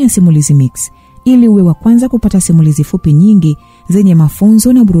iliyo chini ya Simulizi Mix ili uwe wa kwanza kupata simulizi fupi nyingi zenye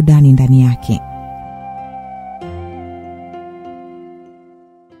mafunzo na burudani ndani yake.